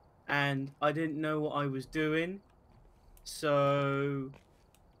 and I didn't know what I was doing, so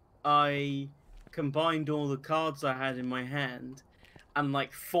I combined all the cards I had in my hand, and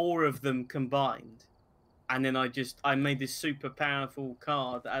like 4 of them combined, and then I made this super powerful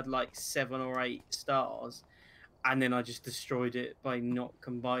card that had like 7 or 8 stars, and then I just destroyed it by not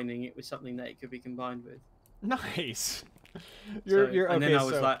combining it with something that it could be combined with. Nice. So- You're and okay. then I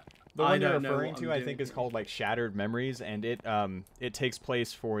was So like, the I one you're don't know referring what to, I'm I think, doing is here. called like Shattered Memories, and it takes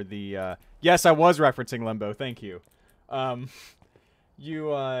place for the. Yes, I was referencing Limbo. Thank you. That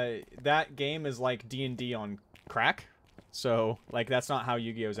game is like D&D on crack, so like that's not how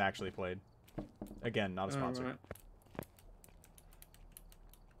Yu-Gi-Oh is actually played. Again, not a sponsor. Alright.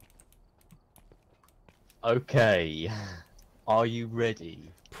 Okay. Are you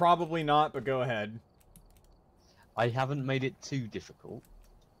ready? Probably not, but go ahead. I haven't made it too difficult.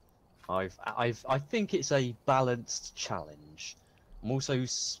 I think it's a balanced challenge. I'm also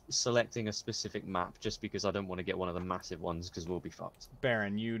selecting a specific map just because I don't want to get one of the massive ones because we'll be fucked.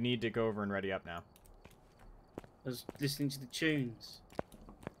 Baron, you need to go over and ready up now. I was listening to the tunes.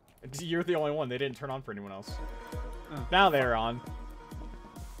 You're the only one. They didn't turn on for anyone else. Oh. Now they're on.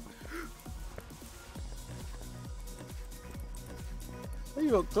 Oh,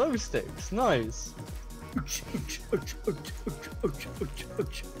 you got glow sticks. Nice.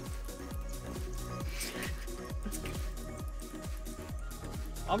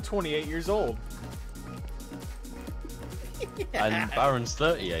 I'm 28 years old. And Baron's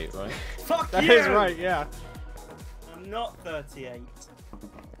 38, right? Fuck That you! is right, yeah. I'm not 38.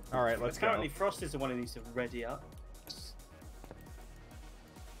 All right, let's Apparently go. Frost is the one who needs to ready up.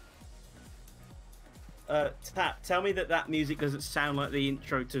 Tap, tell me that music doesn't sound like the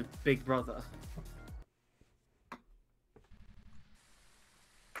intro to Big Brother.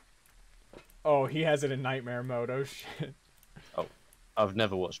 Oh, he has it in nightmare mode. Oh shit. I've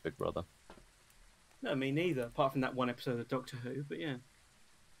never watched Big Brother. No, me neither, apart from that one episode of Doctor Who, but yeah.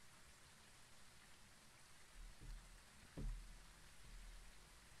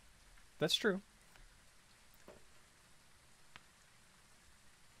 That's true.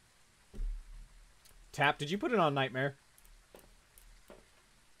 Tap, did you put it on nightmare?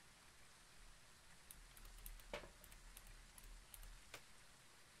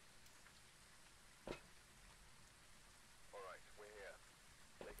 Alright, we're here.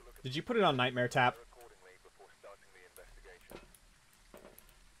 Take a look at Did you put it on nightmare, Tap? accordingly before starting the investigation.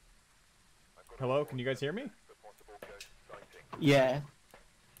 I've got a Hello, can you guys hear me? for possible ghost sighting. Yeah.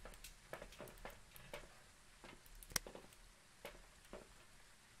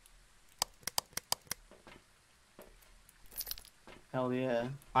 Hell yeah.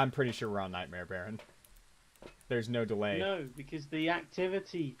 I'm pretty sure we're on nightmare, Baron. There's no delay. No, because the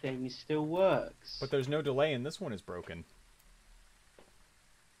activity thing still works. But there's no delay and this one is broken.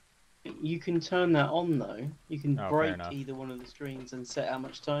 You can turn that on though. You can Oh, fair break enough. either one of the screens and set how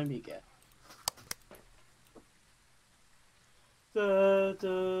much time you get.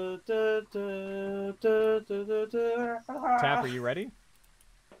 Tap, are you ready?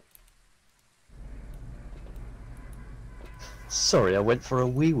 Sorry, I went for a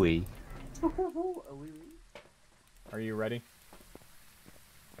wee wee. Are you ready?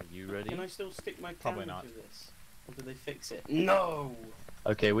 Are you ready? Can I still stick my Probably camera not. to this? Or do they fix it? No!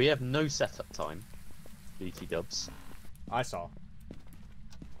 Okay, we have no setup time. BT dubs. I saw.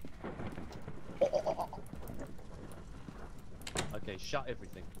 Okay, shut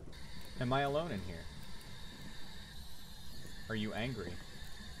everything. Am I alone in here? Are you angry?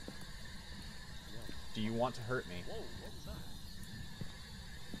 Do you want to hurt me? Whoa, what was that?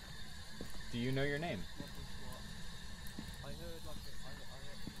 Do you know your name? I heard like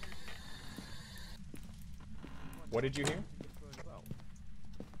What did you hear?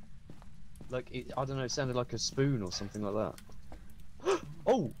 Like I don't know, it sounded like a spoon or something like that.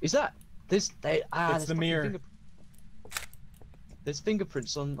 Oh, is that? There's It's there's the fucking mirror. There's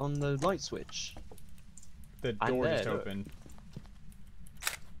fingerprints on the light switch. The I'm door there, just look. opened.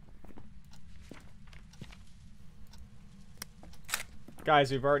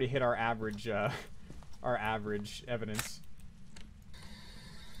 Guys, we've already hit our average evidence.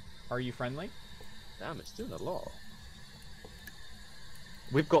 Are you friendly? Damn, it's doing a lot.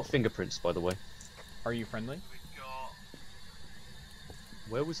 We've got fingerprints, by the way. Are you friendly? We've got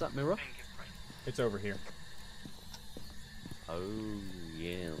Where was that mirror? fingerprints. It's over here. Oh,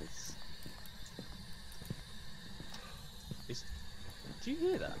 yes. Do you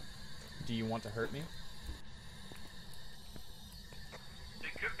hear that? Do you want to hurt me?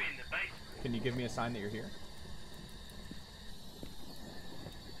 It could be in the basement. Can you give me a sign that you're here?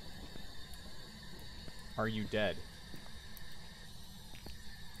 Are you dead?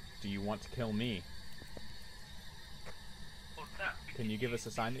 Do you want to kill me? What's that? Can you give us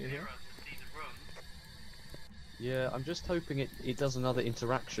a sign that you're here? To see the room. Yeah, I'm just hoping it does another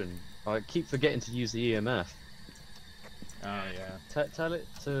interaction. I keep forgetting to use the EMF. Oh yeah. Tell it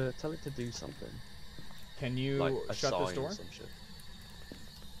to do something. Can you Like a shut sign this door? or some shit.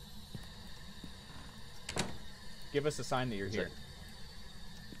 Give us a sign that you're here. Check.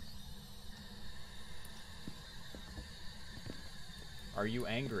 Are you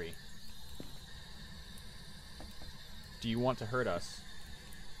angry? Do you want to hurt us?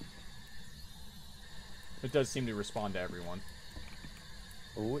 It does seem to respond to everyone.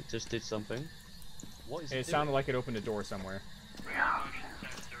 Oh, it just did something. What is It sounded like it opened a door somewhere. Bring the motion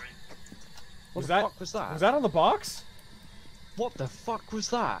sensor in. What Was the that- fuck was that? Was that on the box? What the fuck was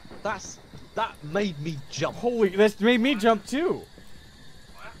that? That made me jump. Holy, that made me jump too.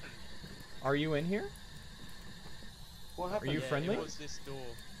 What happened? Are you in here? What Are happened? you friendly? It was this door.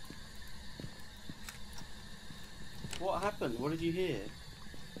 What happened? What did you hear?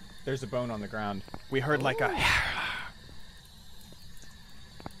 There's a bone on the ground. We heard like a...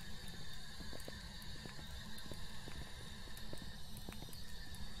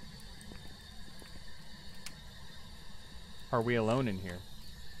 Are we alone in here?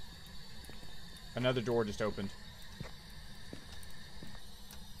 Another door just opened.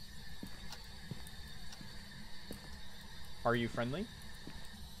 Are you friendly?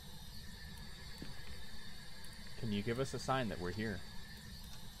 Can you give us a sign that we're here?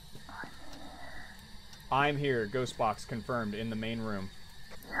 I'm here. Ghost box confirmed in the main room.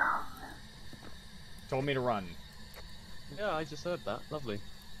 Told me to run. Yeah, I just heard that. Lovely.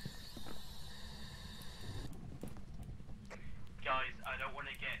 Guys, I don't want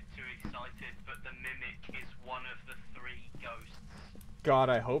to get too excited, but the mimic is one of the 3 ghosts. God,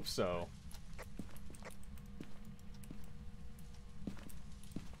 I hope so.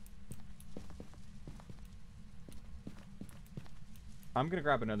 I'm gonna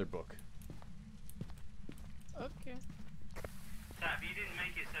grab another book. Okay. Tab, you didn't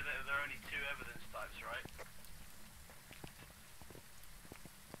make it so that there are only 2 evidence types, right?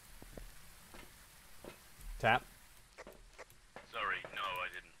 Tap. Sorry, no, I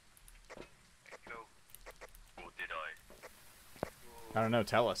didn't. Cool. Or did I? I don't know.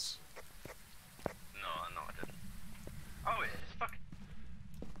 Tell us. No, I didn't. Oh, it's fucking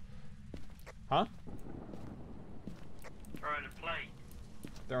Huh? throwing a plate.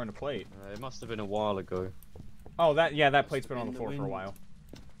 Throwing a plate. It must have been a while ago. Oh, that plate's been on In the the floor for a wind. while.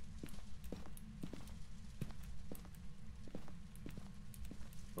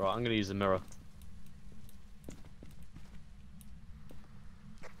 Right, I'm gonna use the mirror.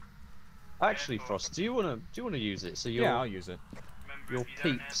 Actually, Frost, do you wanna use it? So your Yeah, I'll use it. Remember, your if you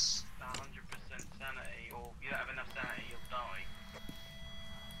don't have peeps. 100% sanity, or you don't have enough sanity, you'll die.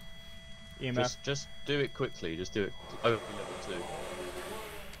 EMF. Just do it quickly. Just do it. Oh, level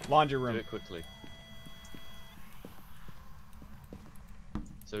 2. Laundry Do room. it quickly.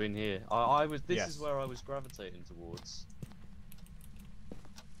 So in here, I was. This Yes. is where I was gravitating towards.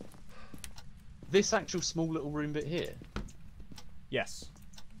 This actual small little room bit here. Yes.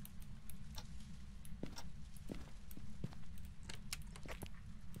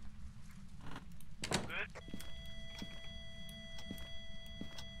 Good?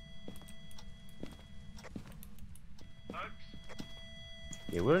 Folks?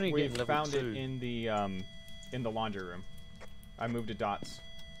 Yeah, we're only We getting level found 2. it in the laundry room. I moved to dots.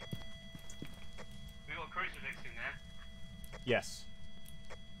 We got a crucifix in there. Yes.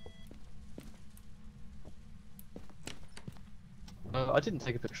 I didn't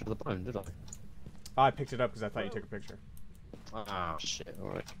take a picture of the bone, did I? I picked it up because I thought you took a picture. Ah, shit. All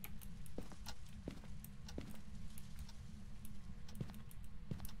right.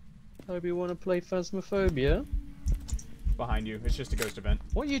 Hope you want to play Phasmophobia? Behind you. It's just a ghost event.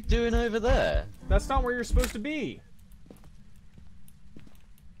 What are you doing over there? That's not where you're supposed to be.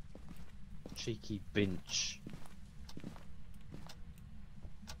 Cheeky binch.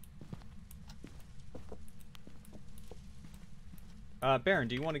 Baron,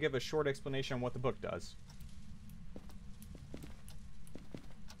 do you want to give a short explanation on what the book does?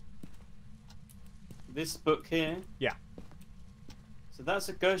 This book here? Yeah. So that's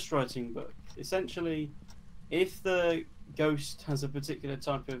a ghostwriting book. Essentially, if the ghost has a particular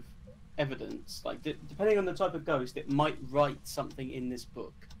type of evidence, like depending on the type of ghost, it might write something in this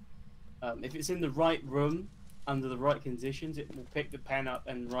book. If it's in the right room, under the right conditions, it will pick the pen up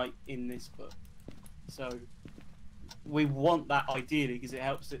and write in this book. So we want that ideally because it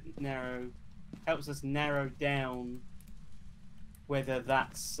helps us narrow down whether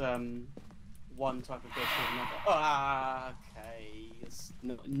that's one type of ghost or another. Ah, okay, it's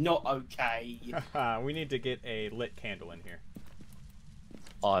not okay. We need to get a lit candle in here.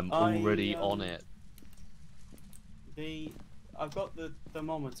 I'm already on it. I've got the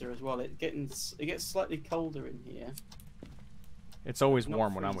thermometer as well. It gets slightly colder in here. It's always Not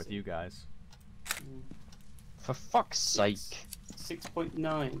warm when I'm with freezing. you guys. For fuck's sake.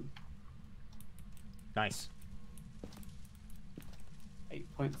 6.9. Nice.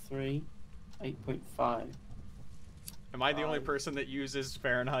 8.3. 8.5. Am I the only person that uses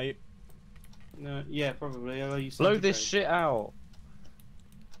Fahrenheit? No, yeah, probably. Although you Blow this centigrade. shit out.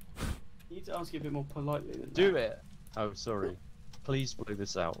 You need to ask you a bit more politely than Do that. it. Oh, sorry. Please blow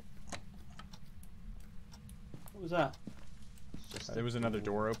this out. What was that? There was another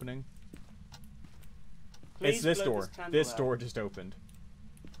door opening. Please It's this blow door. candle This out. door just opened.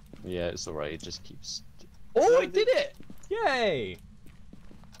 Yeah, it's alright. It just keeps. Oh, it did it! Yay!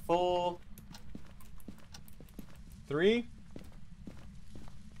 4. 3,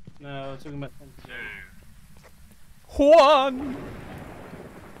 No, I'm talking about 10. 1.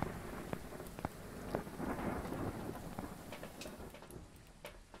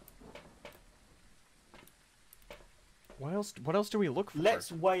 What else do we look for?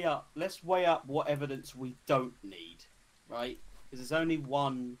 Let's weigh up what evidence we don't need, right? Because there's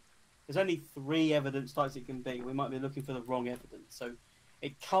only 3 evidence types it can be. We might be looking for the wrong evidence. So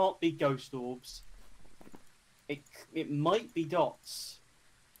it can't be ghost orbs. It might be dots.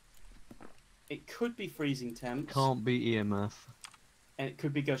 It could be freezing temps. Can't be EMF. And it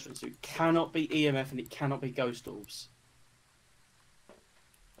could be ghost orbs. So it cannot be EMF and it cannot be ghost orbs.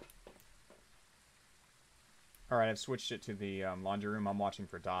 Alright, I've switched it to the laundry room. I'm watching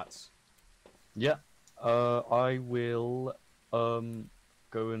for dots. Yeah. I will go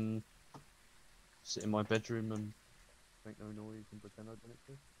and sit in my bedroom and make no noise and pretend I don't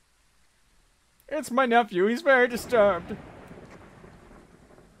exist. It's my nephew. He's very disturbed. Did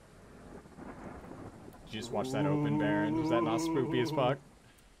you just watch that open, Baron? Was that not spooky as fuck?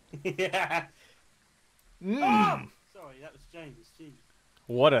 Yeah. Mm. Sorry, that was James. Jeez.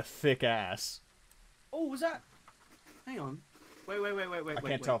 What a thick ass. Oh, was that? Hang on. Wait. I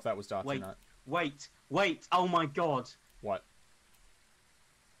can't tell if that was dots or not. Wait. Oh my god. What?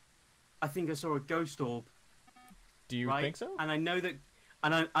 I think I saw a ghost orb. Do you right? think so? And I know that,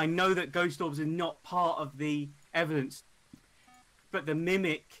 I know that ghost orbs are not part of the evidence. But the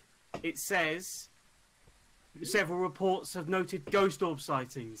mimic, it says, several reports have noted ghost orb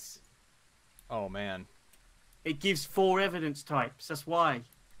sightings. Oh man. It gives 4 evidence types. That's why.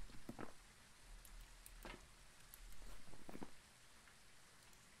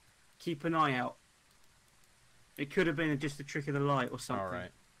 Keep an eye out. It could have been just a trick of the light or something. All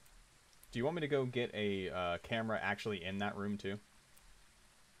right. Do you want me to go get a camera actually in that room too?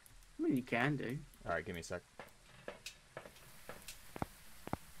 I mean, you can do. All right, give me a sec.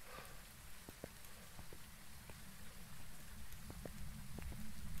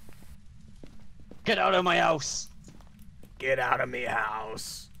 Get out of my house! Get out of me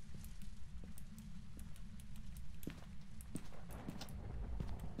house.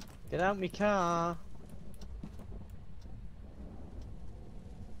 Get out my car!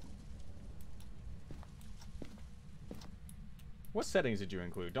 What settings did you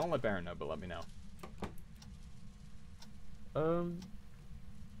include? Don't let Baron know, but let me know.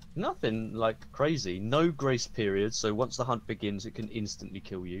 Nothing like crazy. No grace period, so once the hunt begins, it can instantly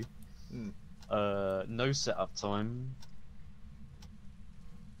kill you. Mm. No setup time.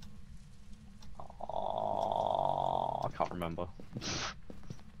 Oh, I can't remember.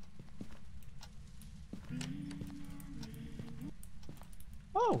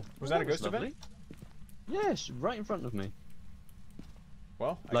 Oh, Was that a was ghost event? lovely. Yes, right in front of me.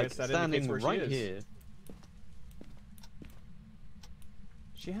 Well, I Like guess that standing indicates where right she is. here.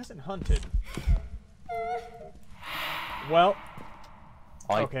 She hasn't hunted. Well,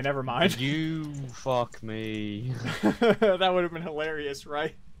 okay, never mind. You fuck me. That would have been hilarious,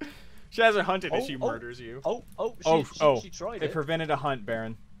 right? She hasn't hunted if Oh, she oh. murders you. She tried They it. prevented a hunt,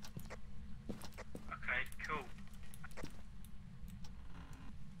 Baron. Okay, cool. Right, I'm going to go and have a look around. I'll be back. Alright,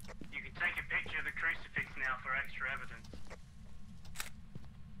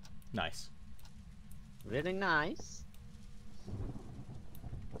 Nice. Really nice.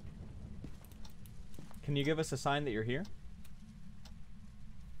 Can you give us a sign that you're here?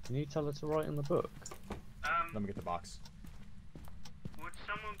 Can you tell her to write in the book? Let me get the box. Would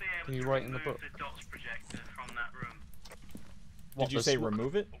someone be able Can you to write in the remove book? the dots projector from that room? Did you the say sm-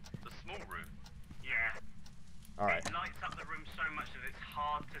 remove it? The small room. Yeah. Alright. It lights up the room so much that it's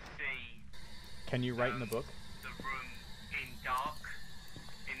hard to see Can you write in the book? the room in dark,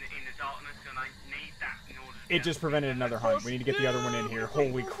 in the darkness, and I need that in order to be It able just to prevented see another hunt. We need to get the other one in here.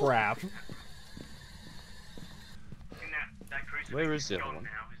 Holy crap. I think that crucifix Where is the other gone one?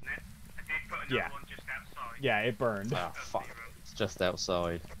 now, isn't it? I did put another Yeah. one just outside. Yeah, it burned. Ah, fuck. It's just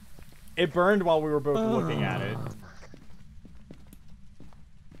outside. It burned while we were both looking at it.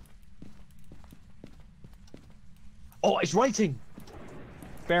 Oh, it's writing!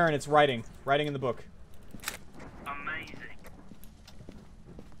 Baron, it's writing. Writing in the book. Amazing.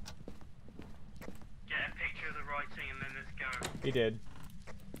 Get a picture of the writing and then let's go. He did.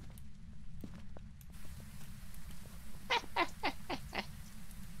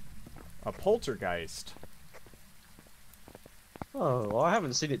 A poltergeist. Oh, I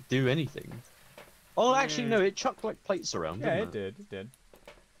haven't seen it do anything. Oh, actually, no, it chucked like plates around. Yeah, didn't it did. It did.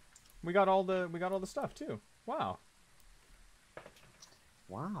 We got all the stuff too. Wow.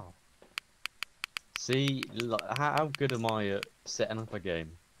 Wow. See, how good am I at setting up a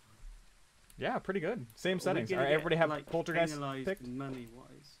game? Yeah, pretty good. Same Are we settings. gonna Alright, get, everybody have like, poltergeist penalised picked?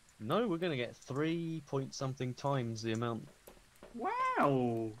 money-wise? No, we're gonna get 3 point something times the amount.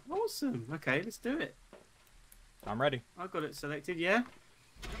 Wow! Awesome. Okay, let's do it. I'm ready. I got it selected. Yeah.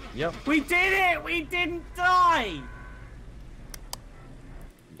 Yep. We did it! We didn't die!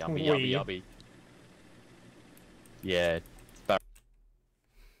 Yummy, We. yummy, yummy. Yeah.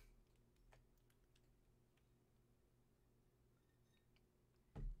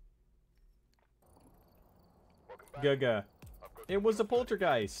 Gaga. It was a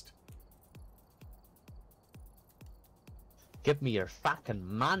poltergeist. Give me your fucking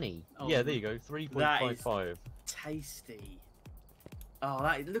money. Oh, yeah, there you go. 3.55. Tasty. Oh,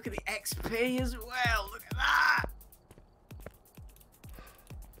 look at the XP as well. Look at that.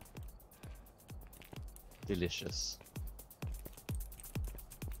 Delicious.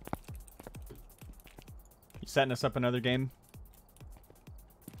 You setting us up another game?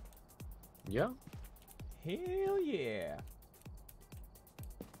 Yeah. Hell yeah.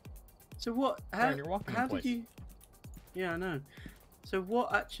 So what? Baron, you're walking in how place. did you? Yeah, I know. So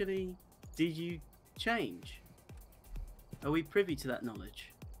what actually did you change? Are we privy to that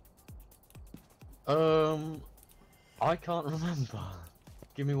knowledge? I can't remember.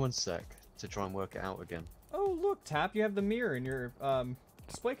 Give me 1 sec to try and work it out again. Oh, look, Tap, you have the mirror in your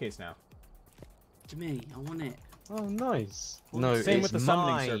display case now. To me, I want it. Oh, nice. No, Same it's with the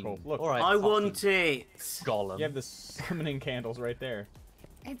summoning mine. circle. Look. All right, I fuck want you, it. Gollum. You have the summoning candles right there.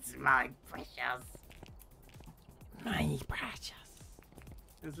 It's my precious. My precious.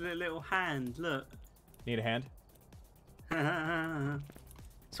 There's a little hand. Look. Need a hand?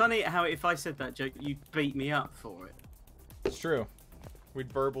 It's funny how if I said that joke, you beat me up for it. It's true.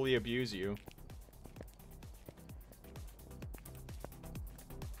 We'd verbally abuse you.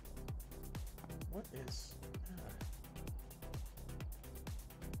 What is...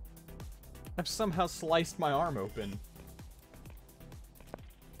 I've somehow sliced my arm open.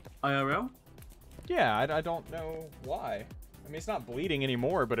 IRL? Yeah, I don't know why. I mean, it's not bleeding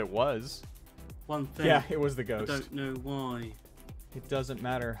anymore, but it was. One thing. Yeah, it was the I ghost. don't know why. It doesn't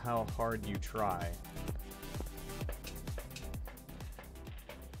matter how hard you try.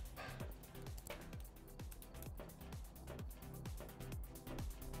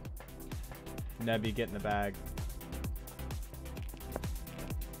 Nebby, get in the bag.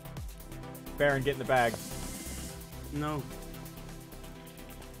 Baron, get in the bag. No.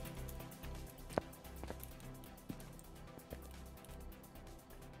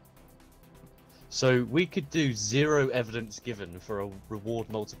 So we could do 0 evidence given for a reward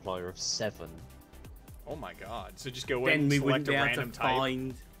multiplier of 7. Oh my god. So just go Then in, we select wouldn't a be able random to type.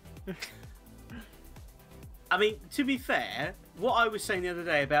 find. I mean, to be fair, what I was saying the other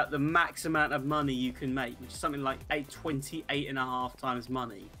day about the max amount of money you can make, which is something like 28.5 times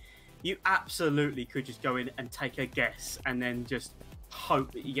money, you absolutely could just go in and take a guess and then just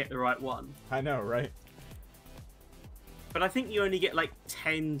hope that you get the right one. I know, right? But I think you only get like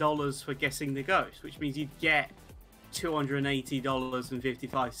 $10 for guessing the ghost, which means you'd get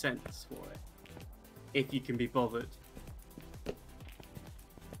 $280.55 for it, if you can be bothered.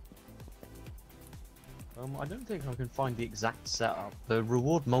 I don't think I can find the exact setup. The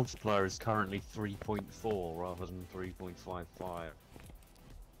reward multiplier is currently 3.4 rather than 3.55.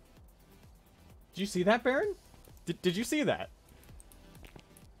 Did you see that, Baron? Did you see that?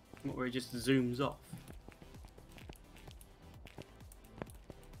 Where it just zooms off.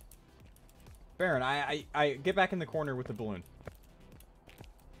 Baron, I get back in the corner with the balloon.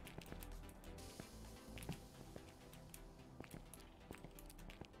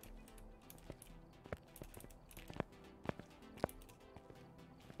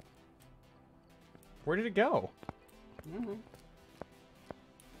 Where did it go? Mm-hmm.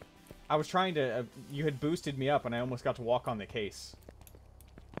 I was trying to... you had boosted me up and I almost got to walk on the case.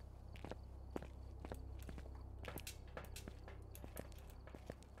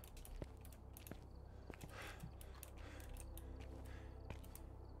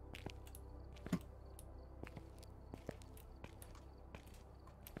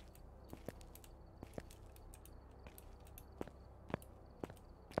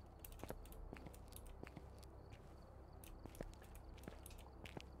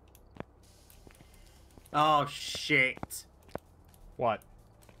 Oh shit! What?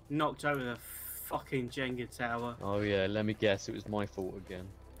 Knocked over the fucking Jenga tower. Oh yeah, let me guess, it was my fault again.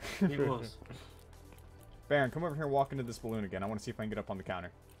 It was. Baron, come over here and walk into this balloon again. I want to see if I can get up on the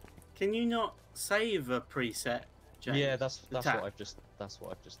counter. Can you not save a preset, James? Yeah, that's Attack. what I've just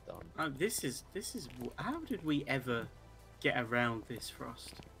done. Oh, this is. How did we ever get around this,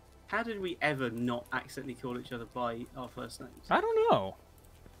 Frost? How did we ever not accidentally call each other by our first names? I don't know.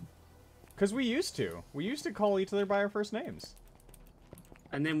 Because we used to. We used to call each other by our first names.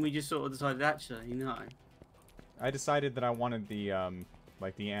 And then we just sort of decided, actually, no. I decided that I wanted the,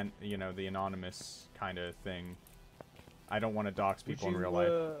 like the, you know, the anonymous kind of thing. I don't want to dox people in real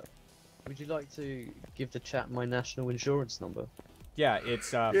life. Would you like to give the chat my national insurance number? Yeah, it's,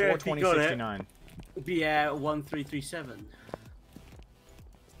 if you got it. 42069. Yeah, 1337.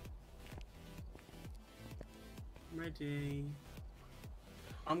 Ready.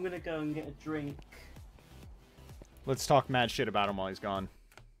 I'm gonna go and get a drink. Let's talk mad shit about him while he's gone.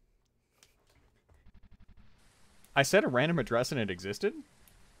 I said a random address and it existed?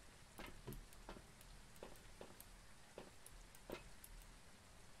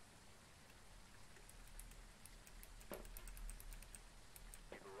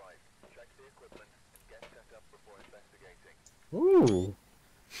 You've arrived. Check the equipment and get set up before investigating. Ooh.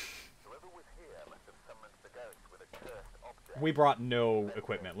 Whoever was here must have summoned the ghost with a cursed object. We brought no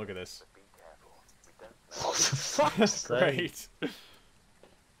equipment. Look at this. But be careful. We don't know. For fuck's sake. Great.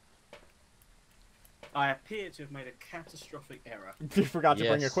 I appear to have made a catastrophic error. You forgot to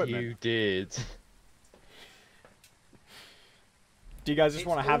bring Yes, equipment. you did. Do you guys just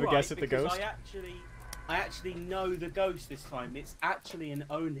want to have a alright guess at the because ghost? I actually know the ghost this time. It's actually an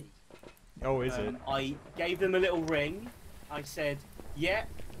Oni. Oh, is it? I gave them a little ring. I said, "Yeah,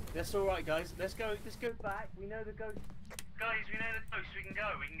 that's all right, guys. Let's go back. We know the ghost." Guys, we know the ghost. We can go.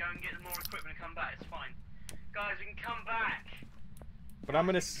 We can go and get more equipment and come back. It's fine. Guys, we can come back. But I'm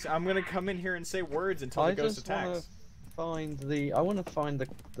gonna come in here and say words until the ghost attacks. I want to find the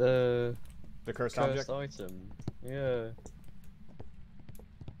The cursed cursed object. item. Yeah.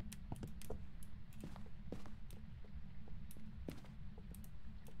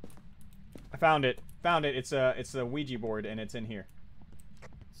 I found it. Found it. It's a Ouija board and it's in here.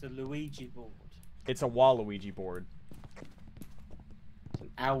 It's a Luigi board. It's a Waluigi board. It's an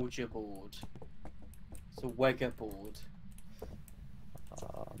Alga board. It's a Wega board.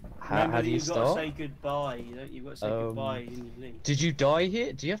 How do you You've got start? to say goodbye. You've got to say goodbye in your leave. Did you die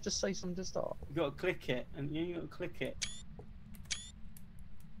here? Do you have to say something to start? You've got to click it, and you got to click it.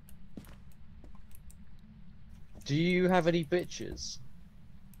 Do you have any bitches?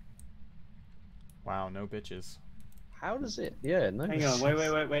 Wow, no bitches. How does it? Yeah, no. Hang on, wait.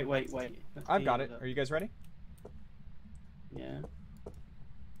 Let's I've see got what it. Are you guys ready? Yeah.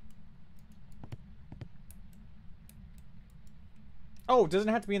 Oh, doesn't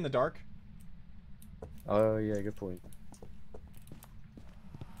it have to be in the dark? Oh yeah, good point.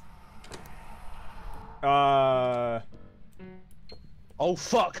 Oh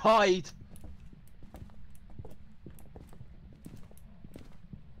fuck, hide!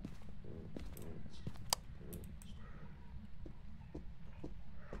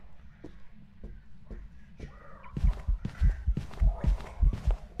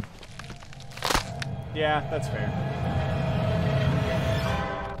 Yeah, that's fair.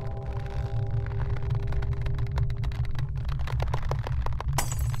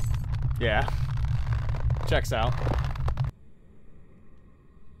 Yeah. Checks out. I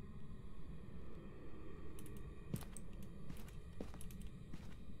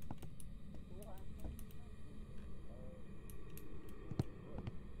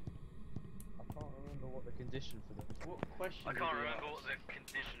can't remember what the condition for the... What question? I did can't you remember ask? what the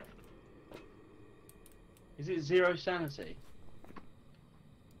condition for the... Is it 0 sanity?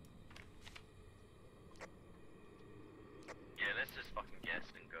 Yeah, let's just fucking guess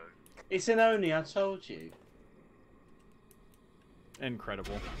and go. It's an Oni, I told you.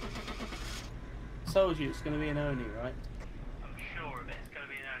 Incredible. Told you it's going to be an Oni, right? I'm sure of it. It's going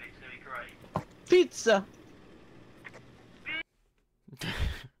to be an Oni. It's going to be great. Pizza!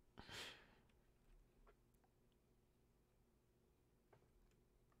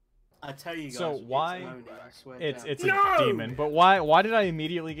 I tell you guys, So why- it's an Oni, I swear It's down. it's a demon, but why did I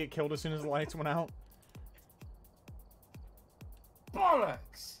immediately get killed as soon as the lights went out?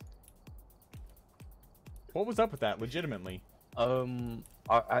 Bollocks! What was up with that? Legitimately. Let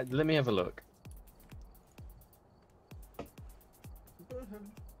me have a look.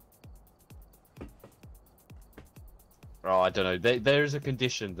 Oh, I don't know. There is a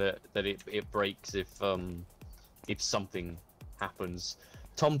condition that it breaks if something happens.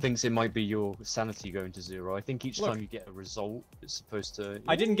 Tom thinks it might be your sanity going to 0. I think each Look. time you get a result, it's supposed to.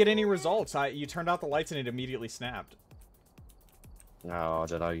 I didn't get any results. You turned out the lights and it immediately snapped. No, I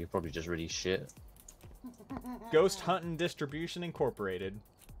don't know. You're probably just really shit. Ghost Hunting Distribution Incorporated.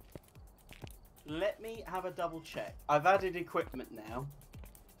 Let me have a double check. I've added equipment now.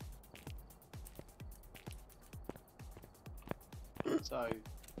 So,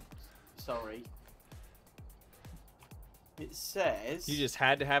 sorry. It says... You just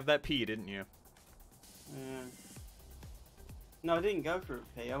had to have that pee, didn't you? No, I didn't go for a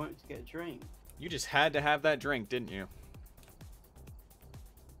pee. I went to get a drink. You just had to have that drink, didn't you?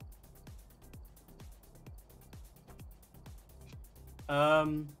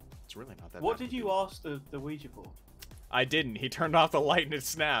 It's really not that What bad did to you do. ask the Ouija board? I didn't. He turned off the light and it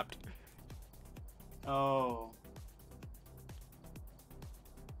snapped. Oh.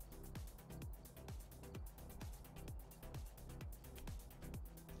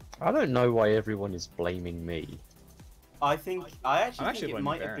 I don't know why everyone is blaming me. I think... I actually, I'm actually think it blaming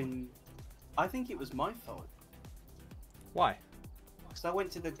might have Baron. been... I think it was my fault. Why? Because I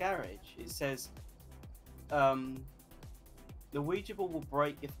went to the garage. It says... the Ouija board will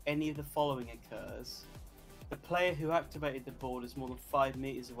break if any of the following occurs. The player who activated the board is more than 5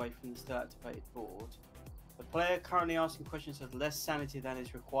 meters away from the still activated board. The player currently asking questions has less sanity than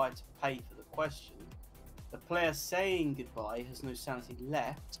is required to pay for the question. The player saying goodbye has no sanity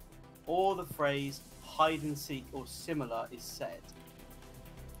left. Or the phrase hide and seek or similar is said.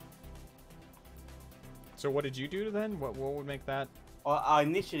 So what did you do then? What would make that? I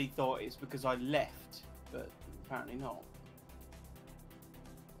initially thought it's because I left, but apparently not.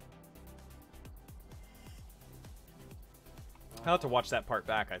 I'll have to watch that part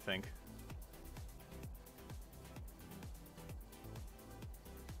back, I think.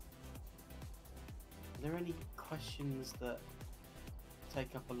 Are there any questions that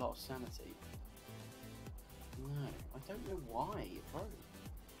take up a lot of sanity? No, I don't know why it broke.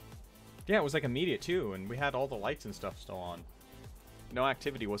 Yeah, it was like immediate too, and we had all the lights and stuff still on. No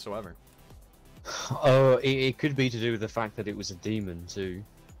activity whatsoever. Oh, it could be to do with the fact that it was a demon too.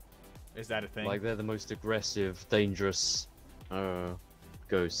 Is that a thing? Like they're the most aggressive, dangerous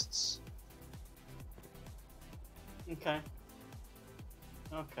ghosts. Okay.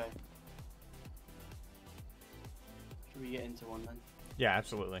 Okay. Should we get into one then? Yeah,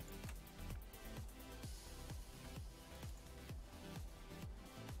 absolutely.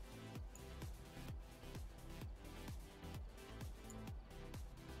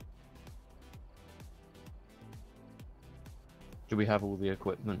 Do we have all the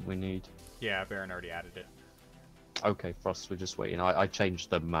equipment we need? Yeah, Baron already added it. Okay, Frost, we're just waiting. I changed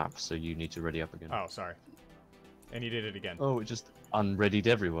the map, so you need to ready up again. Oh, sorry. And he did it again. Oh, it just unreadied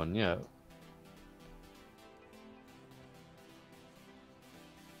everyone, yeah.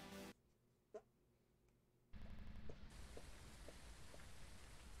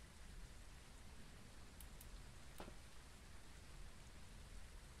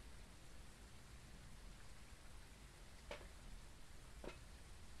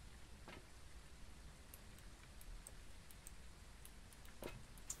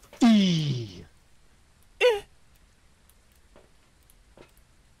 Eee!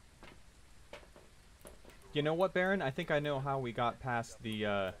 You know what, Baron? I think I know how we got past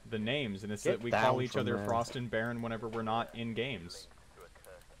the names, and it's Get that we down call each from other there. Frost and Baron whenever we're not in games.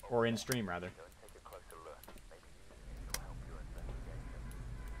 Or in stream, rather. Go and take a closer look. Maybe using this will help your investigation.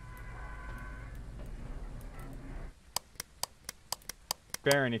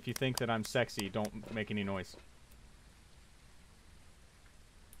 Baron, if you think that I'm sexy, don't make any noise.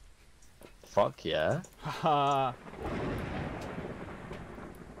 Fuck yeah. Haha.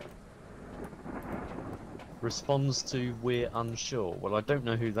 Responds to we're unsure. Well, I don't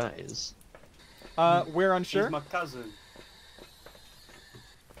know who that is. We're unsure. He's my cousin.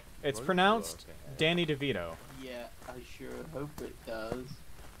 It's Well, pronounced okay. Danny DeVito. Yeah, I sure hope it does.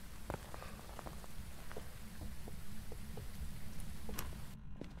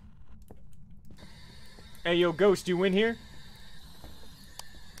 Hey, yo, Ghost, you in here?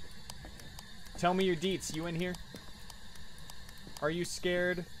 Tell me your deets. You in here? Are you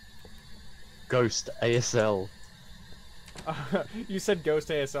scared? Ghost ASL. You said Ghost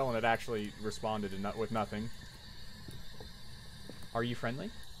ASL and it actually responded with nothing. Are you friendly?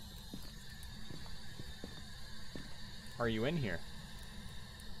 Are you in here?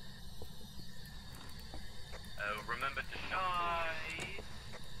 Remember to shine.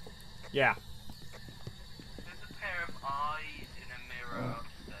 Yeah. There's a pair of eyes in a mirror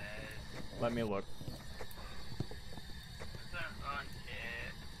upstairs. Let me look. I don't like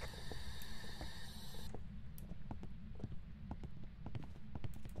it.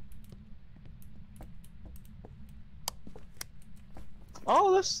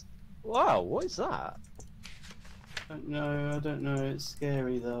 Oh, that's... Wow, what is that? I don't know. It's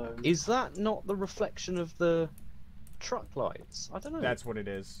scary though. Is that not the reflection of the truck lights? I don't know. That's what it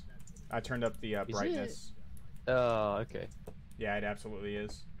is. I turned up the brightness. Oh, okay. Yeah, it absolutely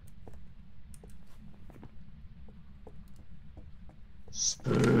is.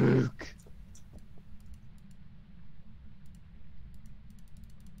 Spook.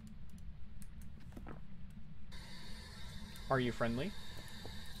 Are you friendly?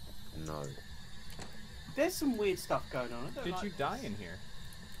 No. There's some weird stuff going on. I don't Did like you die this. in here?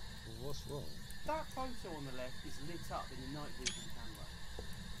 What's wrong? That photo on the left is lit up in the night vision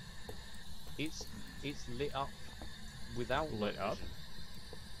camera. It's lit up without Lit night up? vision.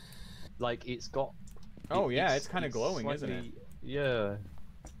 Like it's got. Oh yeah, it's kind of glowing, isn't it? slightly- Yeah.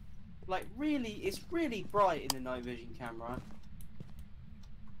 Like really, it's really bright in the night vision camera.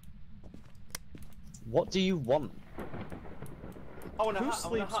 What do you want? I want a Who hut, I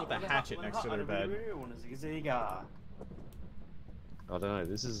want sleeps hut, with a I want hatchet hut, next to I want their a hut, bed? I want a gazebo. I don't know.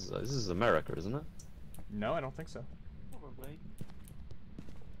 This is America, isn't it? No, I don't think so. Probably.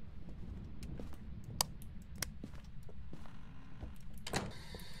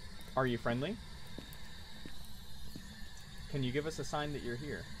 Are you friendly? Can you give us a sign that you're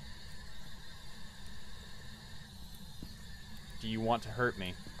here? Do you want to hurt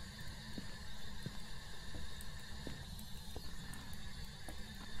me?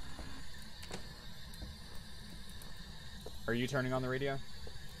 Are you turning on the radio?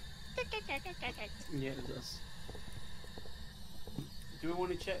 Yeah, it does. Do we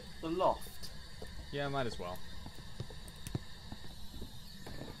want to check the loft? Yeah, might as well.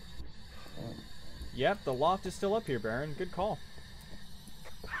 Yep, the loft is still up here, Baron. Good call.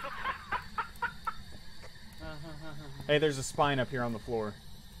 Hey, there's a spine up here on the floor.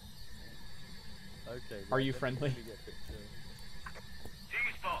 Okay. Are you friendly? Fuse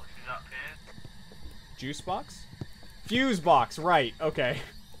box is up here. Juice box? Fuse box, right, okay.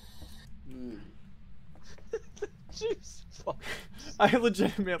 Hmm. Juice box. I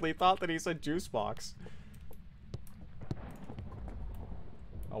legitimately thought that he said juice box.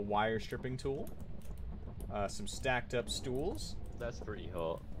 A wire stripping tool. Some stacked up stools. That's pretty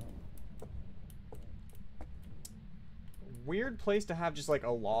hot. Weird place to have just like a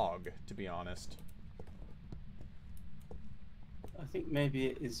log, to be honest. I think maybe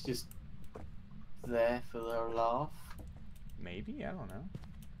it is just there for their laugh. Maybe, I don't know.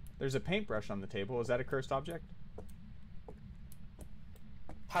 There's a paintbrush on the table. Is that a cursed object?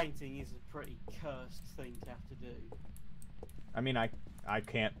 Painting is a pretty cursed thing to have to do. I mean, I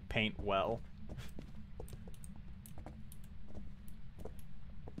can't paint well.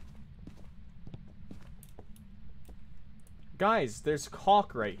 Guys, there's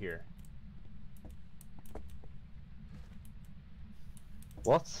caulk right here.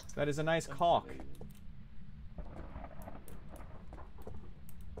 What? That is a nice caulk.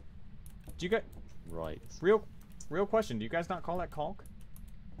 Do you get Right. real question? Do you guys not call that caulk?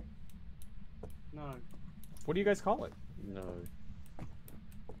 No. What do you guys call it? No.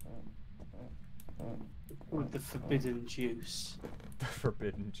 With the forbidden juice. The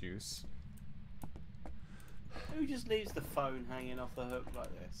forbidden juice. Who just leaves the phone hanging off the hook like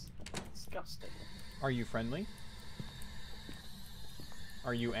this? Disgusting. Are you friendly?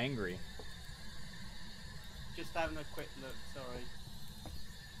 Are you angry? Just having a quick look, sorry.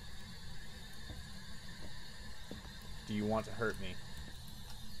 Do you want to hurt me?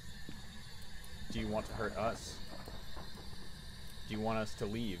 Do you want to hurt us? Do you want us to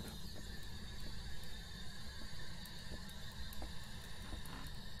leave?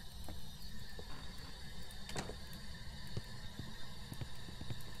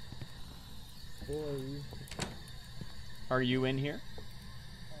 boys. Are you in here?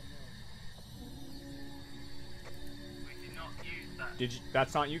 We did not use that. Did you?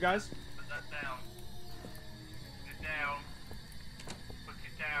 That's not you guys? Put that down. Put it down. Put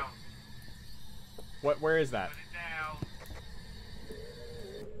it down. What? Where is that? Put it down.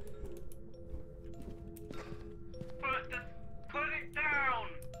 Put it down.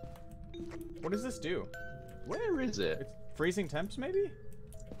 What does this do? Where is it? It's freezing temps, maybe?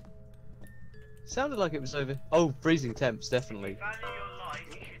 Sounded like it was over. Oh, freezing temps, definitely. Value your life.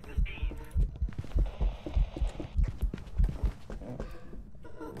 You should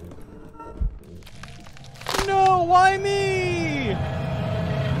leave. No, why me?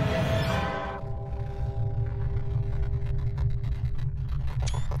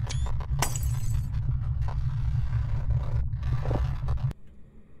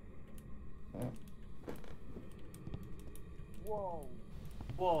 Whoa,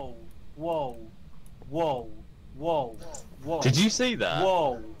 whoa, whoa, whoa, whoa, whoa. Did you see that?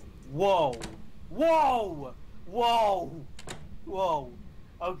 Whoa, whoa, whoa, whoa, whoa.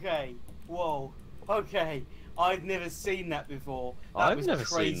 Okay, whoa, okay. I've never seen that before. That I've was never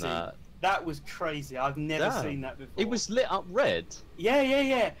crazy. seen that. That was crazy. I've never Damn. seen that before. It was lit up red. Yeah, yeah,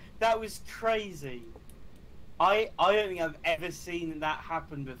 yeah. That was crazy. I don't think I've ever seen that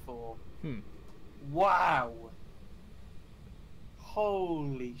happen before. Hmm. Wow.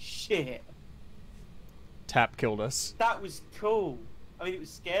 Holy shit. Tap killed us. That was cool. I mean, it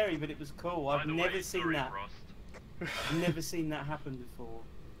was scary, but it was cool. By I've the never way, seen sorry, that. Frost. I've never seen that happen before.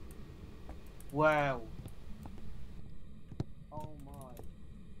 Wow. Oh my.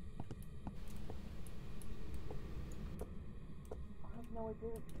 I have no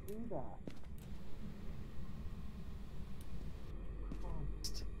idea to do that.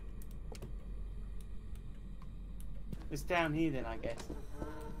 Christ. It's down here then, I guess.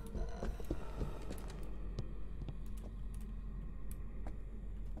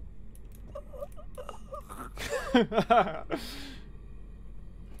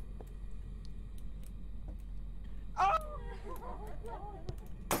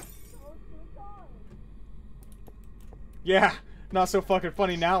 Yeah, not so fucking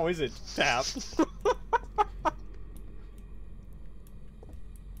funny now, is it, Tap?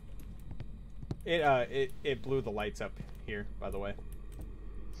 It blew the lights up here, by the way.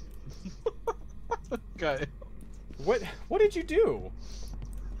 Okay. What did you do?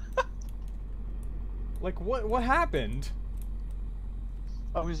 Like, what happened?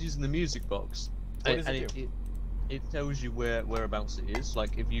 I was using the music box. What does and it do? It tells you whereabouts it is,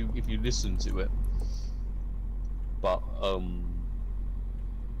 like if you listen to it. But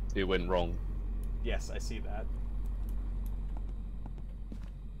it went wrong. Yes, I see that.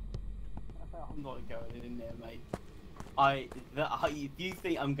 I'm not going in there, mate. If you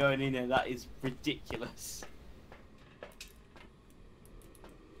think I'm going in there, that is ridiculous.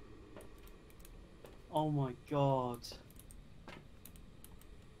 Oh my god.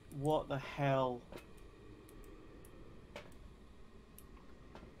 What the hell?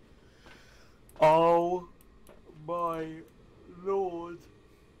 Oh my lord.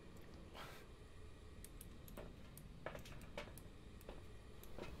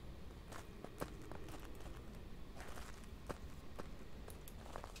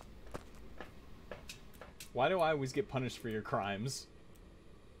 Why do I always get punished for your crimes?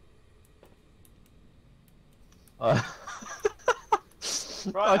 Right,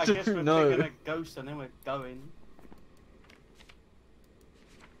 I guess don't we're know. picking a ghost and then we're going.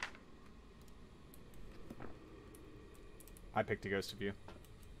 I picked a ghost of you.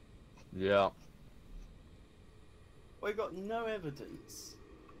 Yeah. We got no evidence.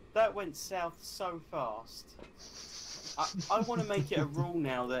 That went south so fast. I want to make it a rule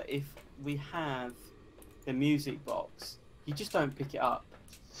now that if we have the music box, you just don't pick it up.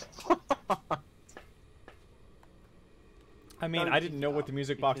 I mean, Don't I pick didn't it know what up, the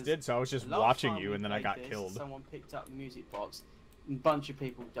music box because did, so I was just last watching time you, we and then I played got this, killed. Someone picked up the music box, and a bunch of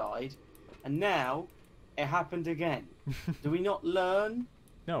people died, and now it happened again. Do we not learn? Do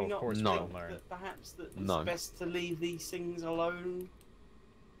No, we of not course we No. think don't learn. that perhaps that it's No. best to leave these things alone?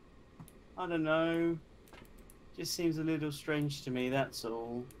 I don't know. Just seems a little strange to me, that's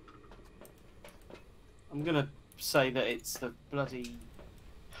all. I'm gonna say that it's the bloody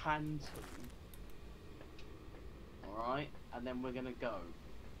Phantom. Alright, and then we're gonna go.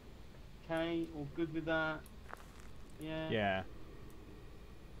 Okay, all good with that? Yeah? Yeah.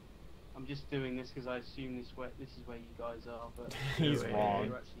 I'm just doing this because I assume this is where you guys are, but He's Anyway. wrong.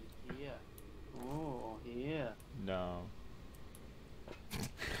 you're actually here. Oh, here. No.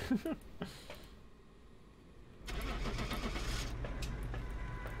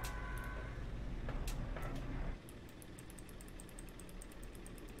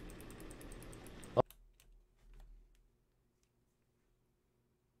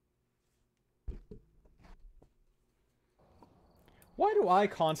 Why do I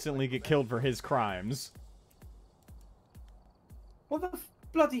constantly get killed for his crimes? What the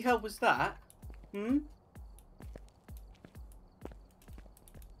bloody hell was that? Hmm?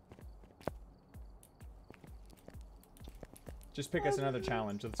 Just pick us another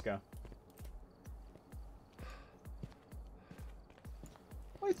challenge. Let's go.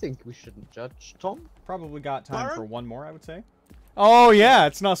 I think we shouldn't judge, Tom. Probably got time Byron? for one more, I would say. Oh, yeah.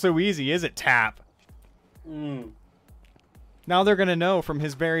 It's not so easy, is it, Tap? Hmm. Now they're going to know from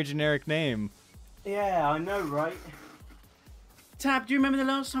his very generic name. Yeah, I know, right? Tab, do you remember the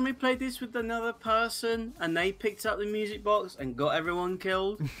last time we played this with another person and they picked up the music box and got everyone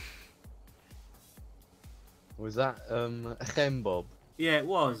killed? Was that Bob? Yeah, it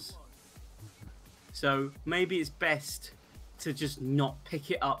was. So maybe it's best to just not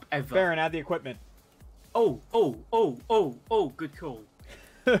pick it up ever. Baron, add the equipment. Oh, good call.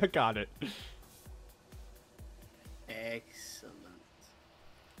 Got it. Excellent.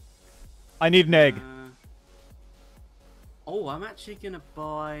 I need an egg. Oh, I'm actually going to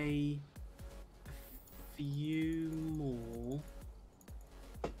buy a few more.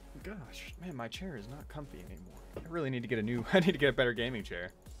 Gosh, man, my chair is not comfy anymore. I really need to get a new... I need to get a better gaming chair.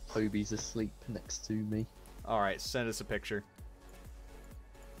 Toby's asleep next to me. Alright, send us a picture.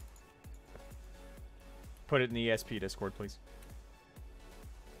 Put it in the ESP Discord, please.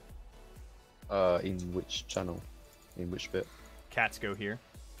 In which channel? In which bit? Cats go here.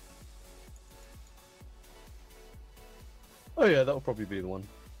 Oh yeah, that'll probably be the one.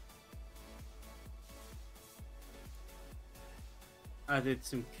 Added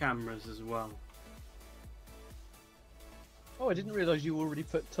some cameras as well. Oh, I didn't realise you already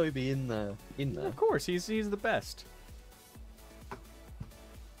put Toby in there. Of course, he's the best.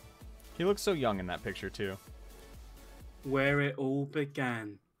 He looks so young in that picture, too. Where it all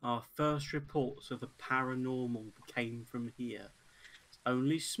began. Our first reports of the paranormal came from here. It's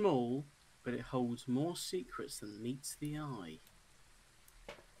only small, but it holds more secrets than meets the eye.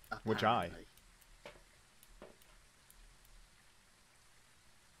 Which eye? Apparently.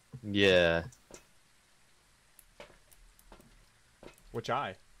 Yeah. Which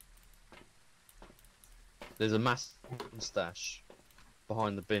eye? There's a massive stash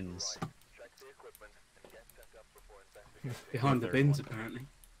behind the bins. Behind the bins, apparently.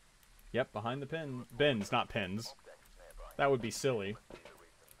 Yep, behind the bins, not pins. That would be silly.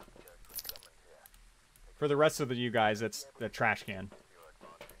 For the rest of you guys, it's the trash can.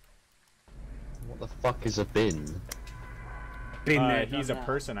 What the fuck is a bin? Been there, He's a done that.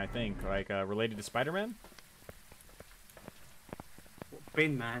 person, I think, like related to Spider-Man.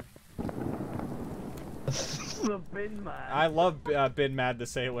 Bin man. The bin man. I love Bin Mad the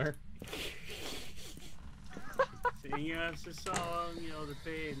Sailor. Sing us a song, you're the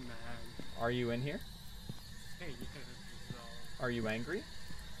bin man. Are you in here? Sing us a song. Are you angry?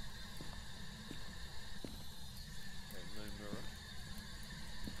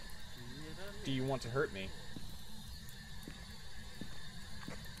 Do you want to hurt me?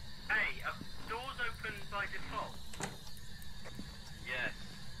 Hey, are doors open by default? Yes,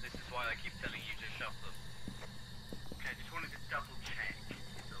 this is why I keep telling you to shut them. Okay, just wanted to double check.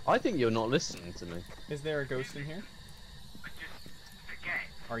 I think you're not listening to me. Is there a ghost in here? I just forget.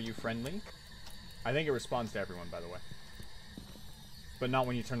 Are you friendly? I think it responds to everyone, by the way. But not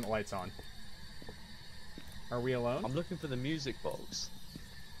when you turn the lights on. Are we alone? I'm looking for the music box.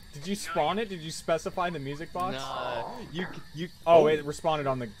 Did you spawn it? Did you specify the music box? No, you. Oh, it responded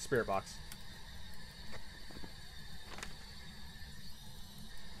on the spirit box.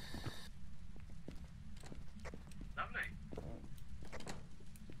 Lovely.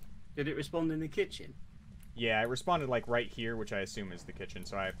 Did it respond in the kitchen? Yeah, it responded like right here, which I assume is the kitchen,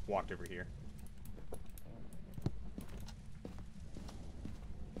 so I walked over here.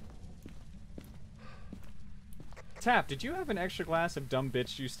 Tap, did you have an extra glass of dumb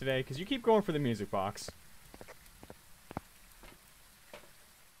bitch juice today? Because you keep going for the music box.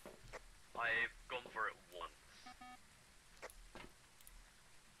 I've gone for it once.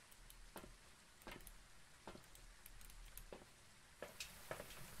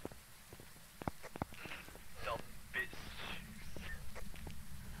 Dumb bitch.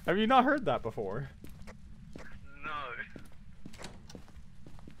 Have you not heard that before? No.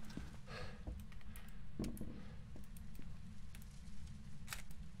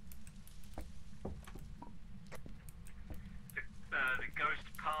 The ghost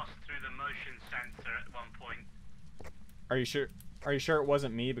passed through the motion sensor at one point. Are you sure? Are you sure it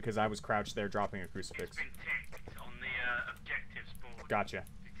wasn't me because I was crouched there dropping a crucifix? It's been ticked on the objectives board. Gotcha.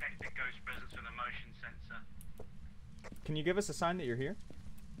 Detected ghost presence from the motion sensor. Can you give us a sign that you're here?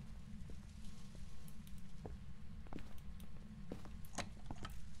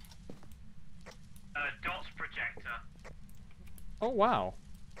 Dots projector. Oh, wow.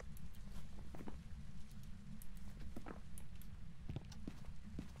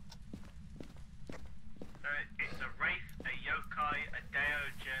 It's a wraith, a yokai, a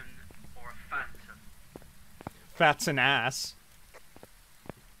daogen, or a phantom. Fat's an ass.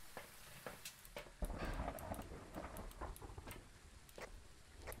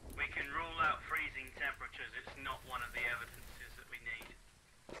 We can rule out freezing temperatures. It's not one of the evidences that we need.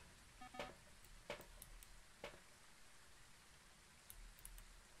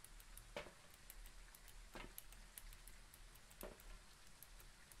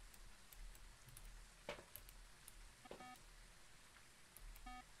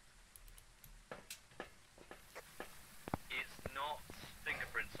 It's not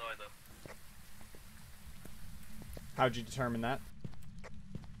fingerprints either. How'd you determine that?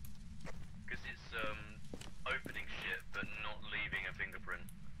 Because it's opening shit but not leaving a fingerprint.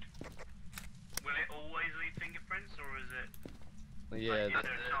 Will it always leave fingerprints, or is it? Yeah, Like, is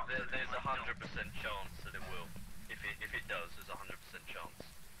there a chance that it There's a might not? 100% chance that it will. If it does, there's a 100% chance.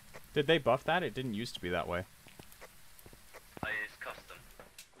 Did they buff that? It didn't used to be that way. It's custom.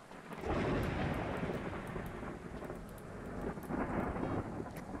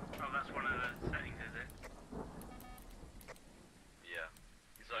 Oh, that's one of the settings, is it? Yeah.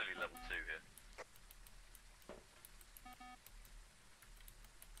 It's only level 2 here.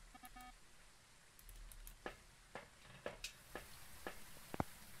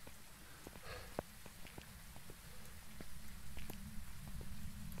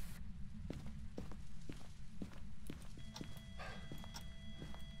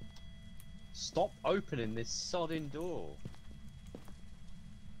 Stop opening this sodding door.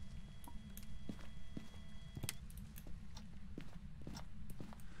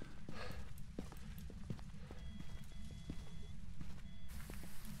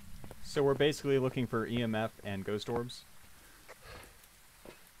 So we're basically looking for EMF and ghost orbs.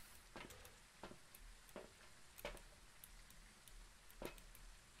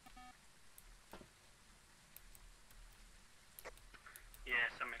 Yeah,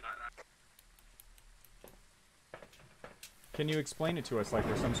 something like that. Can you explain it to us like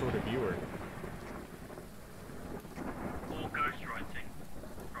we're some sort of viewer? Or ghostwriting.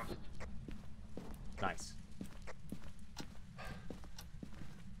 Frost. Nice.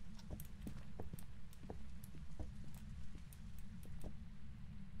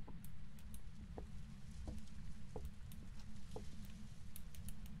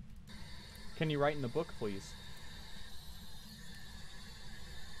 Can you write in the book, please?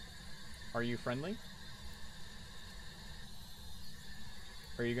 Are you friendly?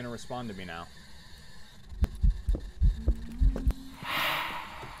 Are you gonna respond to me now?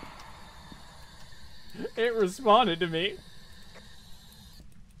 It responded to me.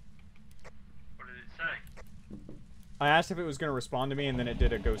 What did it say? I asked if it was gonna respond to me, and then it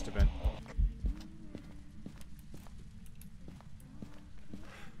did a ghost event.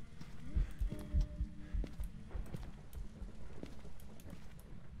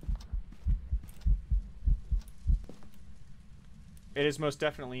 It is most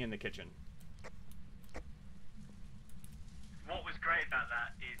definitely in the kitchen. What was great about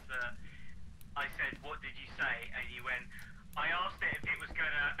that is that I said, "What did you say?" And you went, "I asked it if it was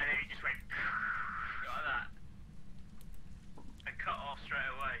gonna," and then he just went like that, and cut off straight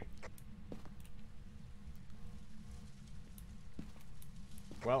away.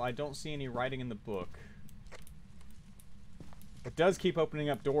 Well, I don't see any writing in the book. It does keep opening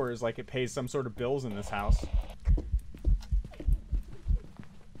up doors like it pays some sort of bills in this house.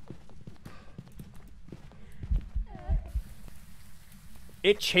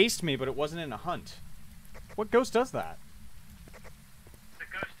 It chased me, but it wasn't in a hunt. What ghost does that? It's a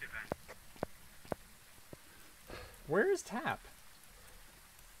ghost event. Where is Tap?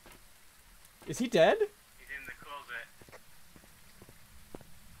 Is he dead? He's in the closet.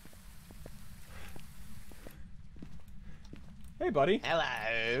 Hey, buddy.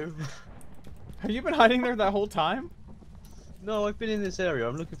 Hello. Have you been hiding there that whole time? No, I've been in this area.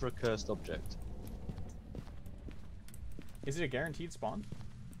 I'm looking for a cursed object. Is it a guaranteed spawn?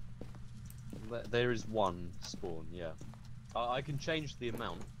 There is one spawn, yeah. I can change the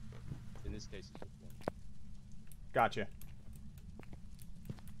amount. In this case, it's just one. Gotcha.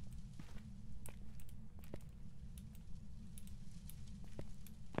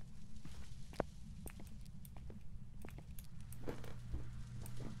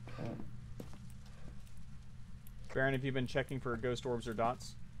 Baron, have you been checking for ghost orbs or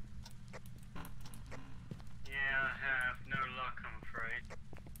dots? Yeah, I have. No luck, I'm afraid.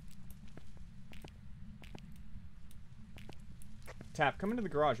 Tap, come into the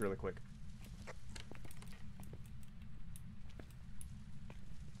garage really quick.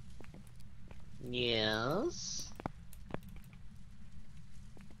 Yes.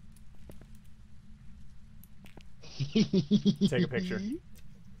 Take a picture.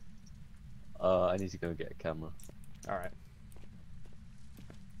 I need to go get a camera. Alright.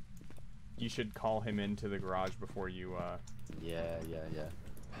 You should call him into the garage before you, Yeah.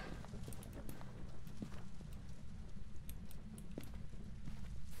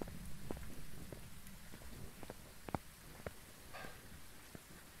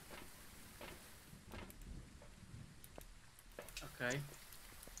 Okay.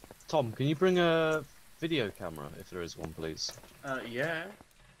 Tom, can you bring a video camera if there is one, please? Yeah.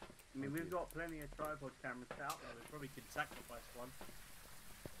 I mean, we've got plenty of tripod cameras out there. We probably could sacrifice one.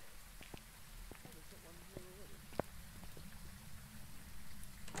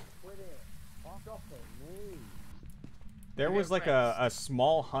 There was like a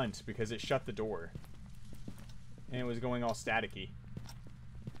small hunt because it shut the door. And it was going all staticky.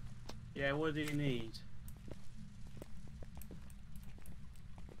 Yeah, what do you need?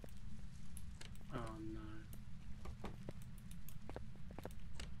 Oh no.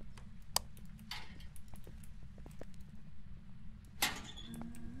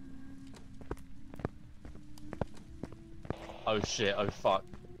 Oh shit, oh fuck.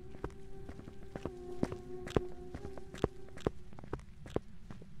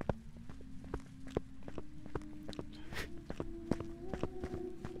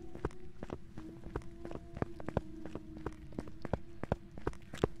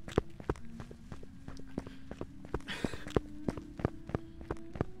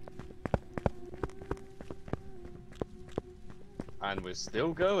 And we're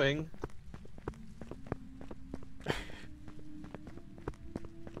still going.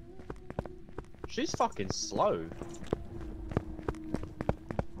 She's fucking slow.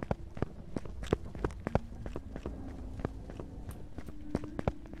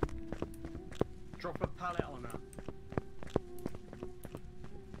 Drop a pallet on her.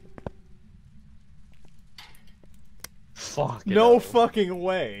 Fuck. No fucking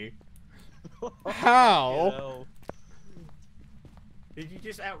way. How? Did you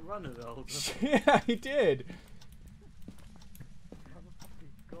just outrun her the whole time? Yeah, he did.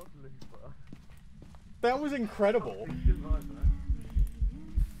 That was incredible.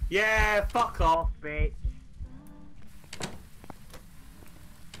 Yeah, fuck off, bitch.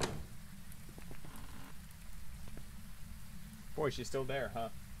 Boy, she's still there, huh?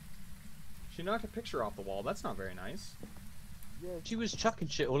 She knocked a picture off the wall. That's not very nice. Yeah, she was chucking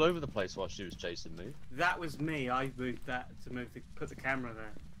shit all over the place while she was chasing me. That was me. I moved that to put the camera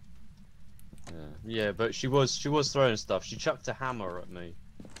there. Yeah, but she was throwing stuff. She chucked a hammer at me.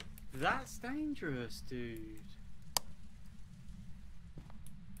 That's dangerous, dude.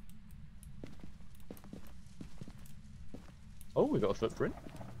 Oh, we got a footprint.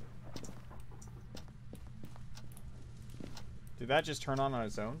 Did that just turn on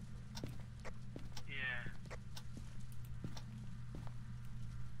its own? Yeah.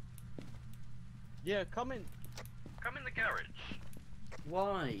 Yeah, come in. Come in the garage.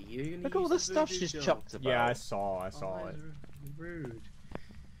 Why? You're gonna Look at all use the stuff voodoo she's doll? chucked about. Yeah, I saw it. Oh, rude.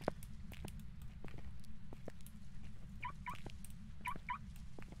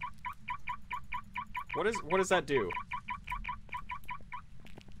 What does that do?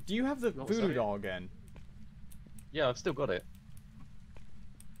 Do you have the Not voodoo so. doll again? Yeah, I've still got it.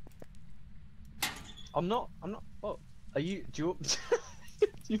 I'm not. Oh, are you? Do you?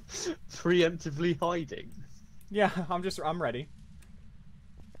 You preemptively hiding? Yeah, I'm ready.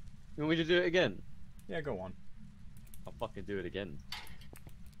 You want me to do it again? Yeah, go on. I'll fucking do it again.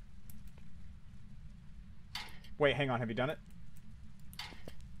 Wait, hang on. Have you done it?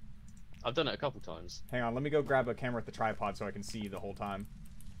 I've done it a couple times. Hang on. Let me go grab a camera with the tripod so I can see the whole time.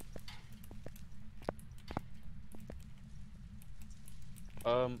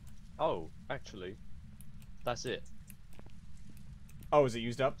 Oh, actually, that's it. Oh, is it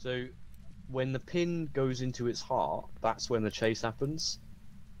used up? So, when the pin goes into its heart, that's when the chase happens.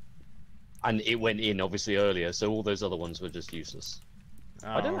 And it went in, obviously, earlier, so all those other ones were just useless. Oh,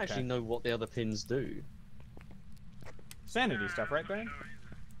 I don't okay. actually know what the other pins do. Sanity stuff, right, Ben?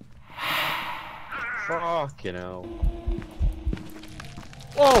 Fucking hell.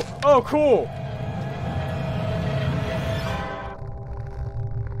 Oh! Oh, cool!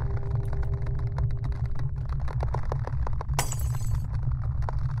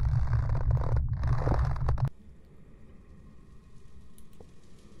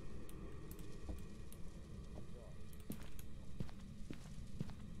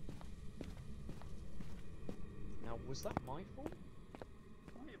 Now, was that my fault?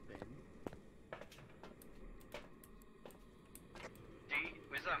 Might have been.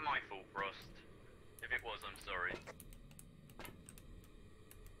 Was that my fault, Frost?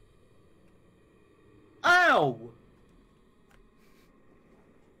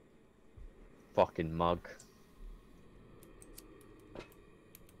 Fucking mug.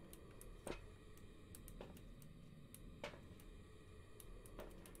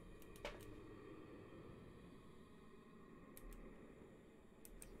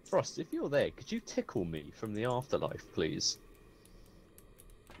 Frost, if you're there, could you tickle me from the afterlife, please?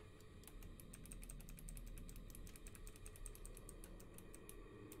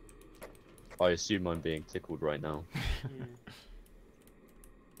 I assume I'm being tickled right now. Yeah.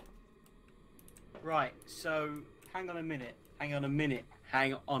 Right, so hang on a minute,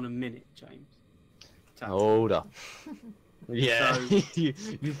 James. Tap. Hold up. Yeah, So-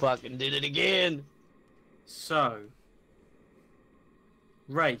 you fucking did it again. So,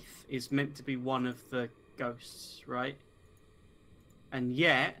 Wraith is meant to be one of the ghosts, right? And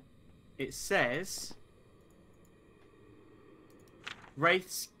yet, it says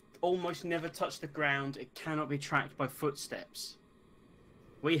Wraiths almost never touch the ground. It cannot be tracked by footsteps.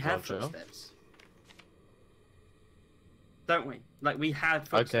 We have Roger. footsteps, don't we? Like we had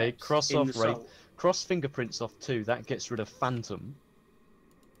footsteps. Okay, cross in off the Wraith. soul. Cross fingerprints off 2. That gets rid of Phantom.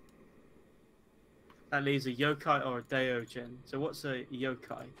 That leaves a yokai or a deogen. So what's a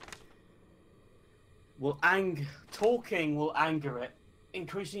yokai? Talking will anger it,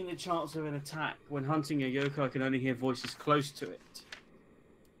 increasing the chance of an attack. When hunting, a yokai can only hear voices close to it.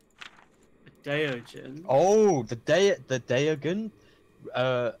 A deogen. Oh, the Daegon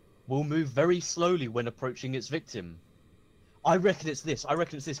will move very slowly when approaching its victim. I reckon it's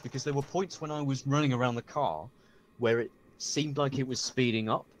this because there were points when I was running around the car where it seemed like it was speeding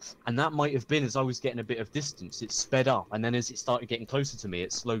up, and that might have been as I was getting a bit of distance, it sped up, and then as it started getting closer to me,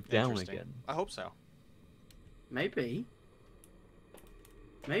 it slowed down Interesting. again. I hope so. Maybe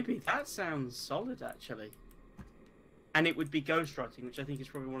that sounds solid actually. And it would be ghostwriting, which I think is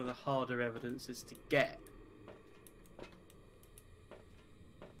probably one of the harder evidences to get.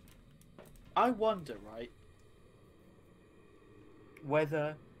 I wonder, right,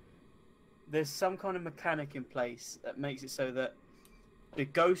 whether there's some kind of mechanic in place that makes it so that the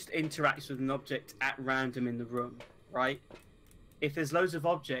ghost interacts with an object at random in the room, right? If there's loads of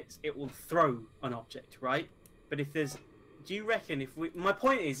objects, it will throw an object, right? But if there's... My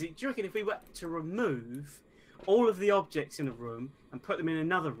point is, do you reckon if we were to remove all of the objects in a room and put them in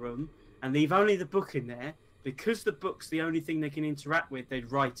another room and leave only the book in there, because the book's the only thing they can interact with,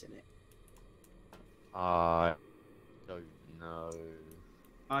 they'd write in it? I don't know.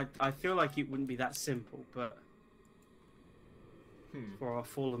 I feel like it wouldn't be that simple, but for our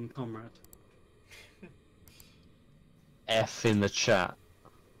fallen comrade. F in the chat.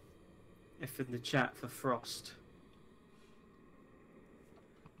 F in the chat for Frost.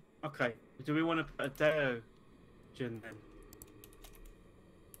 Okay, do we want to put a deogen then?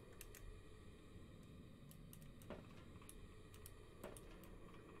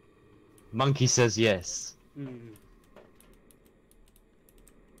 Monkey says yes.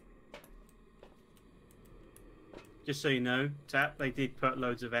 Just so you know, Tap, they did put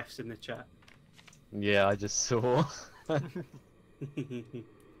loads of Fs in the chat. Yeah, I just saw.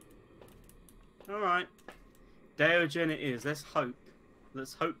 Alright. Deogen it is. Let's hope.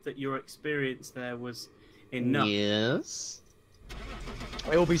 Let's hope that your experience there was enough. Yes.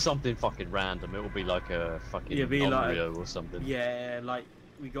 It'll be something fucking random. It'll be like a fucking Yeah, be like- Onryo or something. Yeah, like,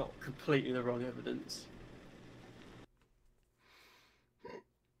 we got completely the wrong evidence.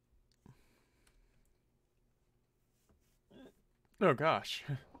 Oh gosh.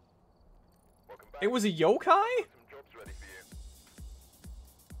 Welcome back. It was a yokai? Some jobs ready for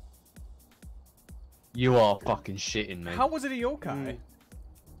you. You are fucking shitting me. How was it a yokai?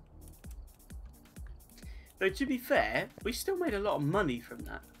 Though, to be fair, we still made a lot of money from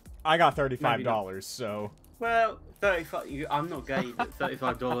that. I got Maybe $35, not. so... Well, 35. I'm not gay, but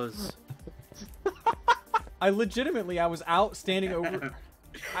 $35. I was out standing over...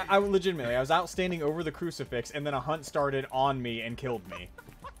 I was out standing over the crucifix, and then a hunt started on me and killed me.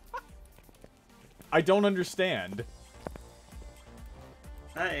 I don't understand.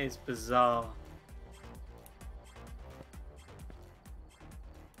 That is bizarre.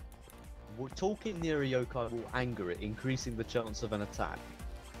 Talking near a yokai will anger it, increasing the chance of an attack.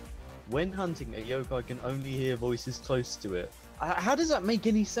 When hunting, a yokai can only hear voices close to it. How does that make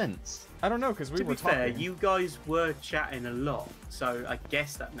any sense? I don't know, because we To were be fair, talking. you guys were chatting a lot, so I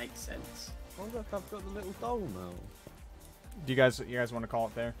guess that makes sense. Oh look, I've got the little doll now. Do you guys want to call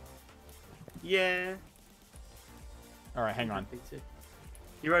it there? Yeah. Alright, hang on. Happy to.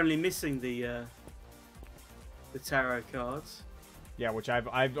 You're only missing the tarot cards. Yeah, which I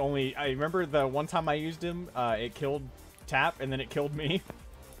remember the one time I used him, it killed Tap, and then it killed me.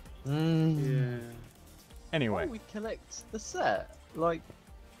 Yeah. Anyway. Why we collect the set? Like,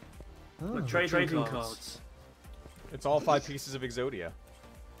 Like trading cards. It's all 5 pieces of Exodia.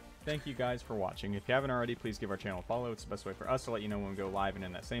 Thank you guys for watching. If you haven't already, please give our channel a follow. It's the best way for us to let you know when we go live. And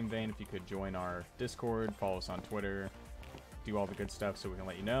in that same vein, if you could join our Discord, follow us on Twitter, do all the good stuff so we can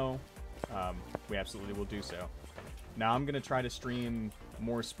let you know, we absolutely will do so. Now I'm going to try to stream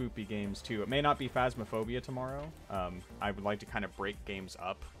more spoopy games too. It may not be Phasmophobia tomorrow. I would like to kind of break games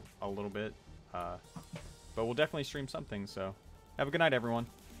up a little bit. But we'll definitely stream something, so have a good night, everyone.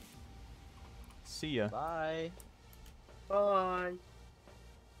 See ya. Bye. Bye.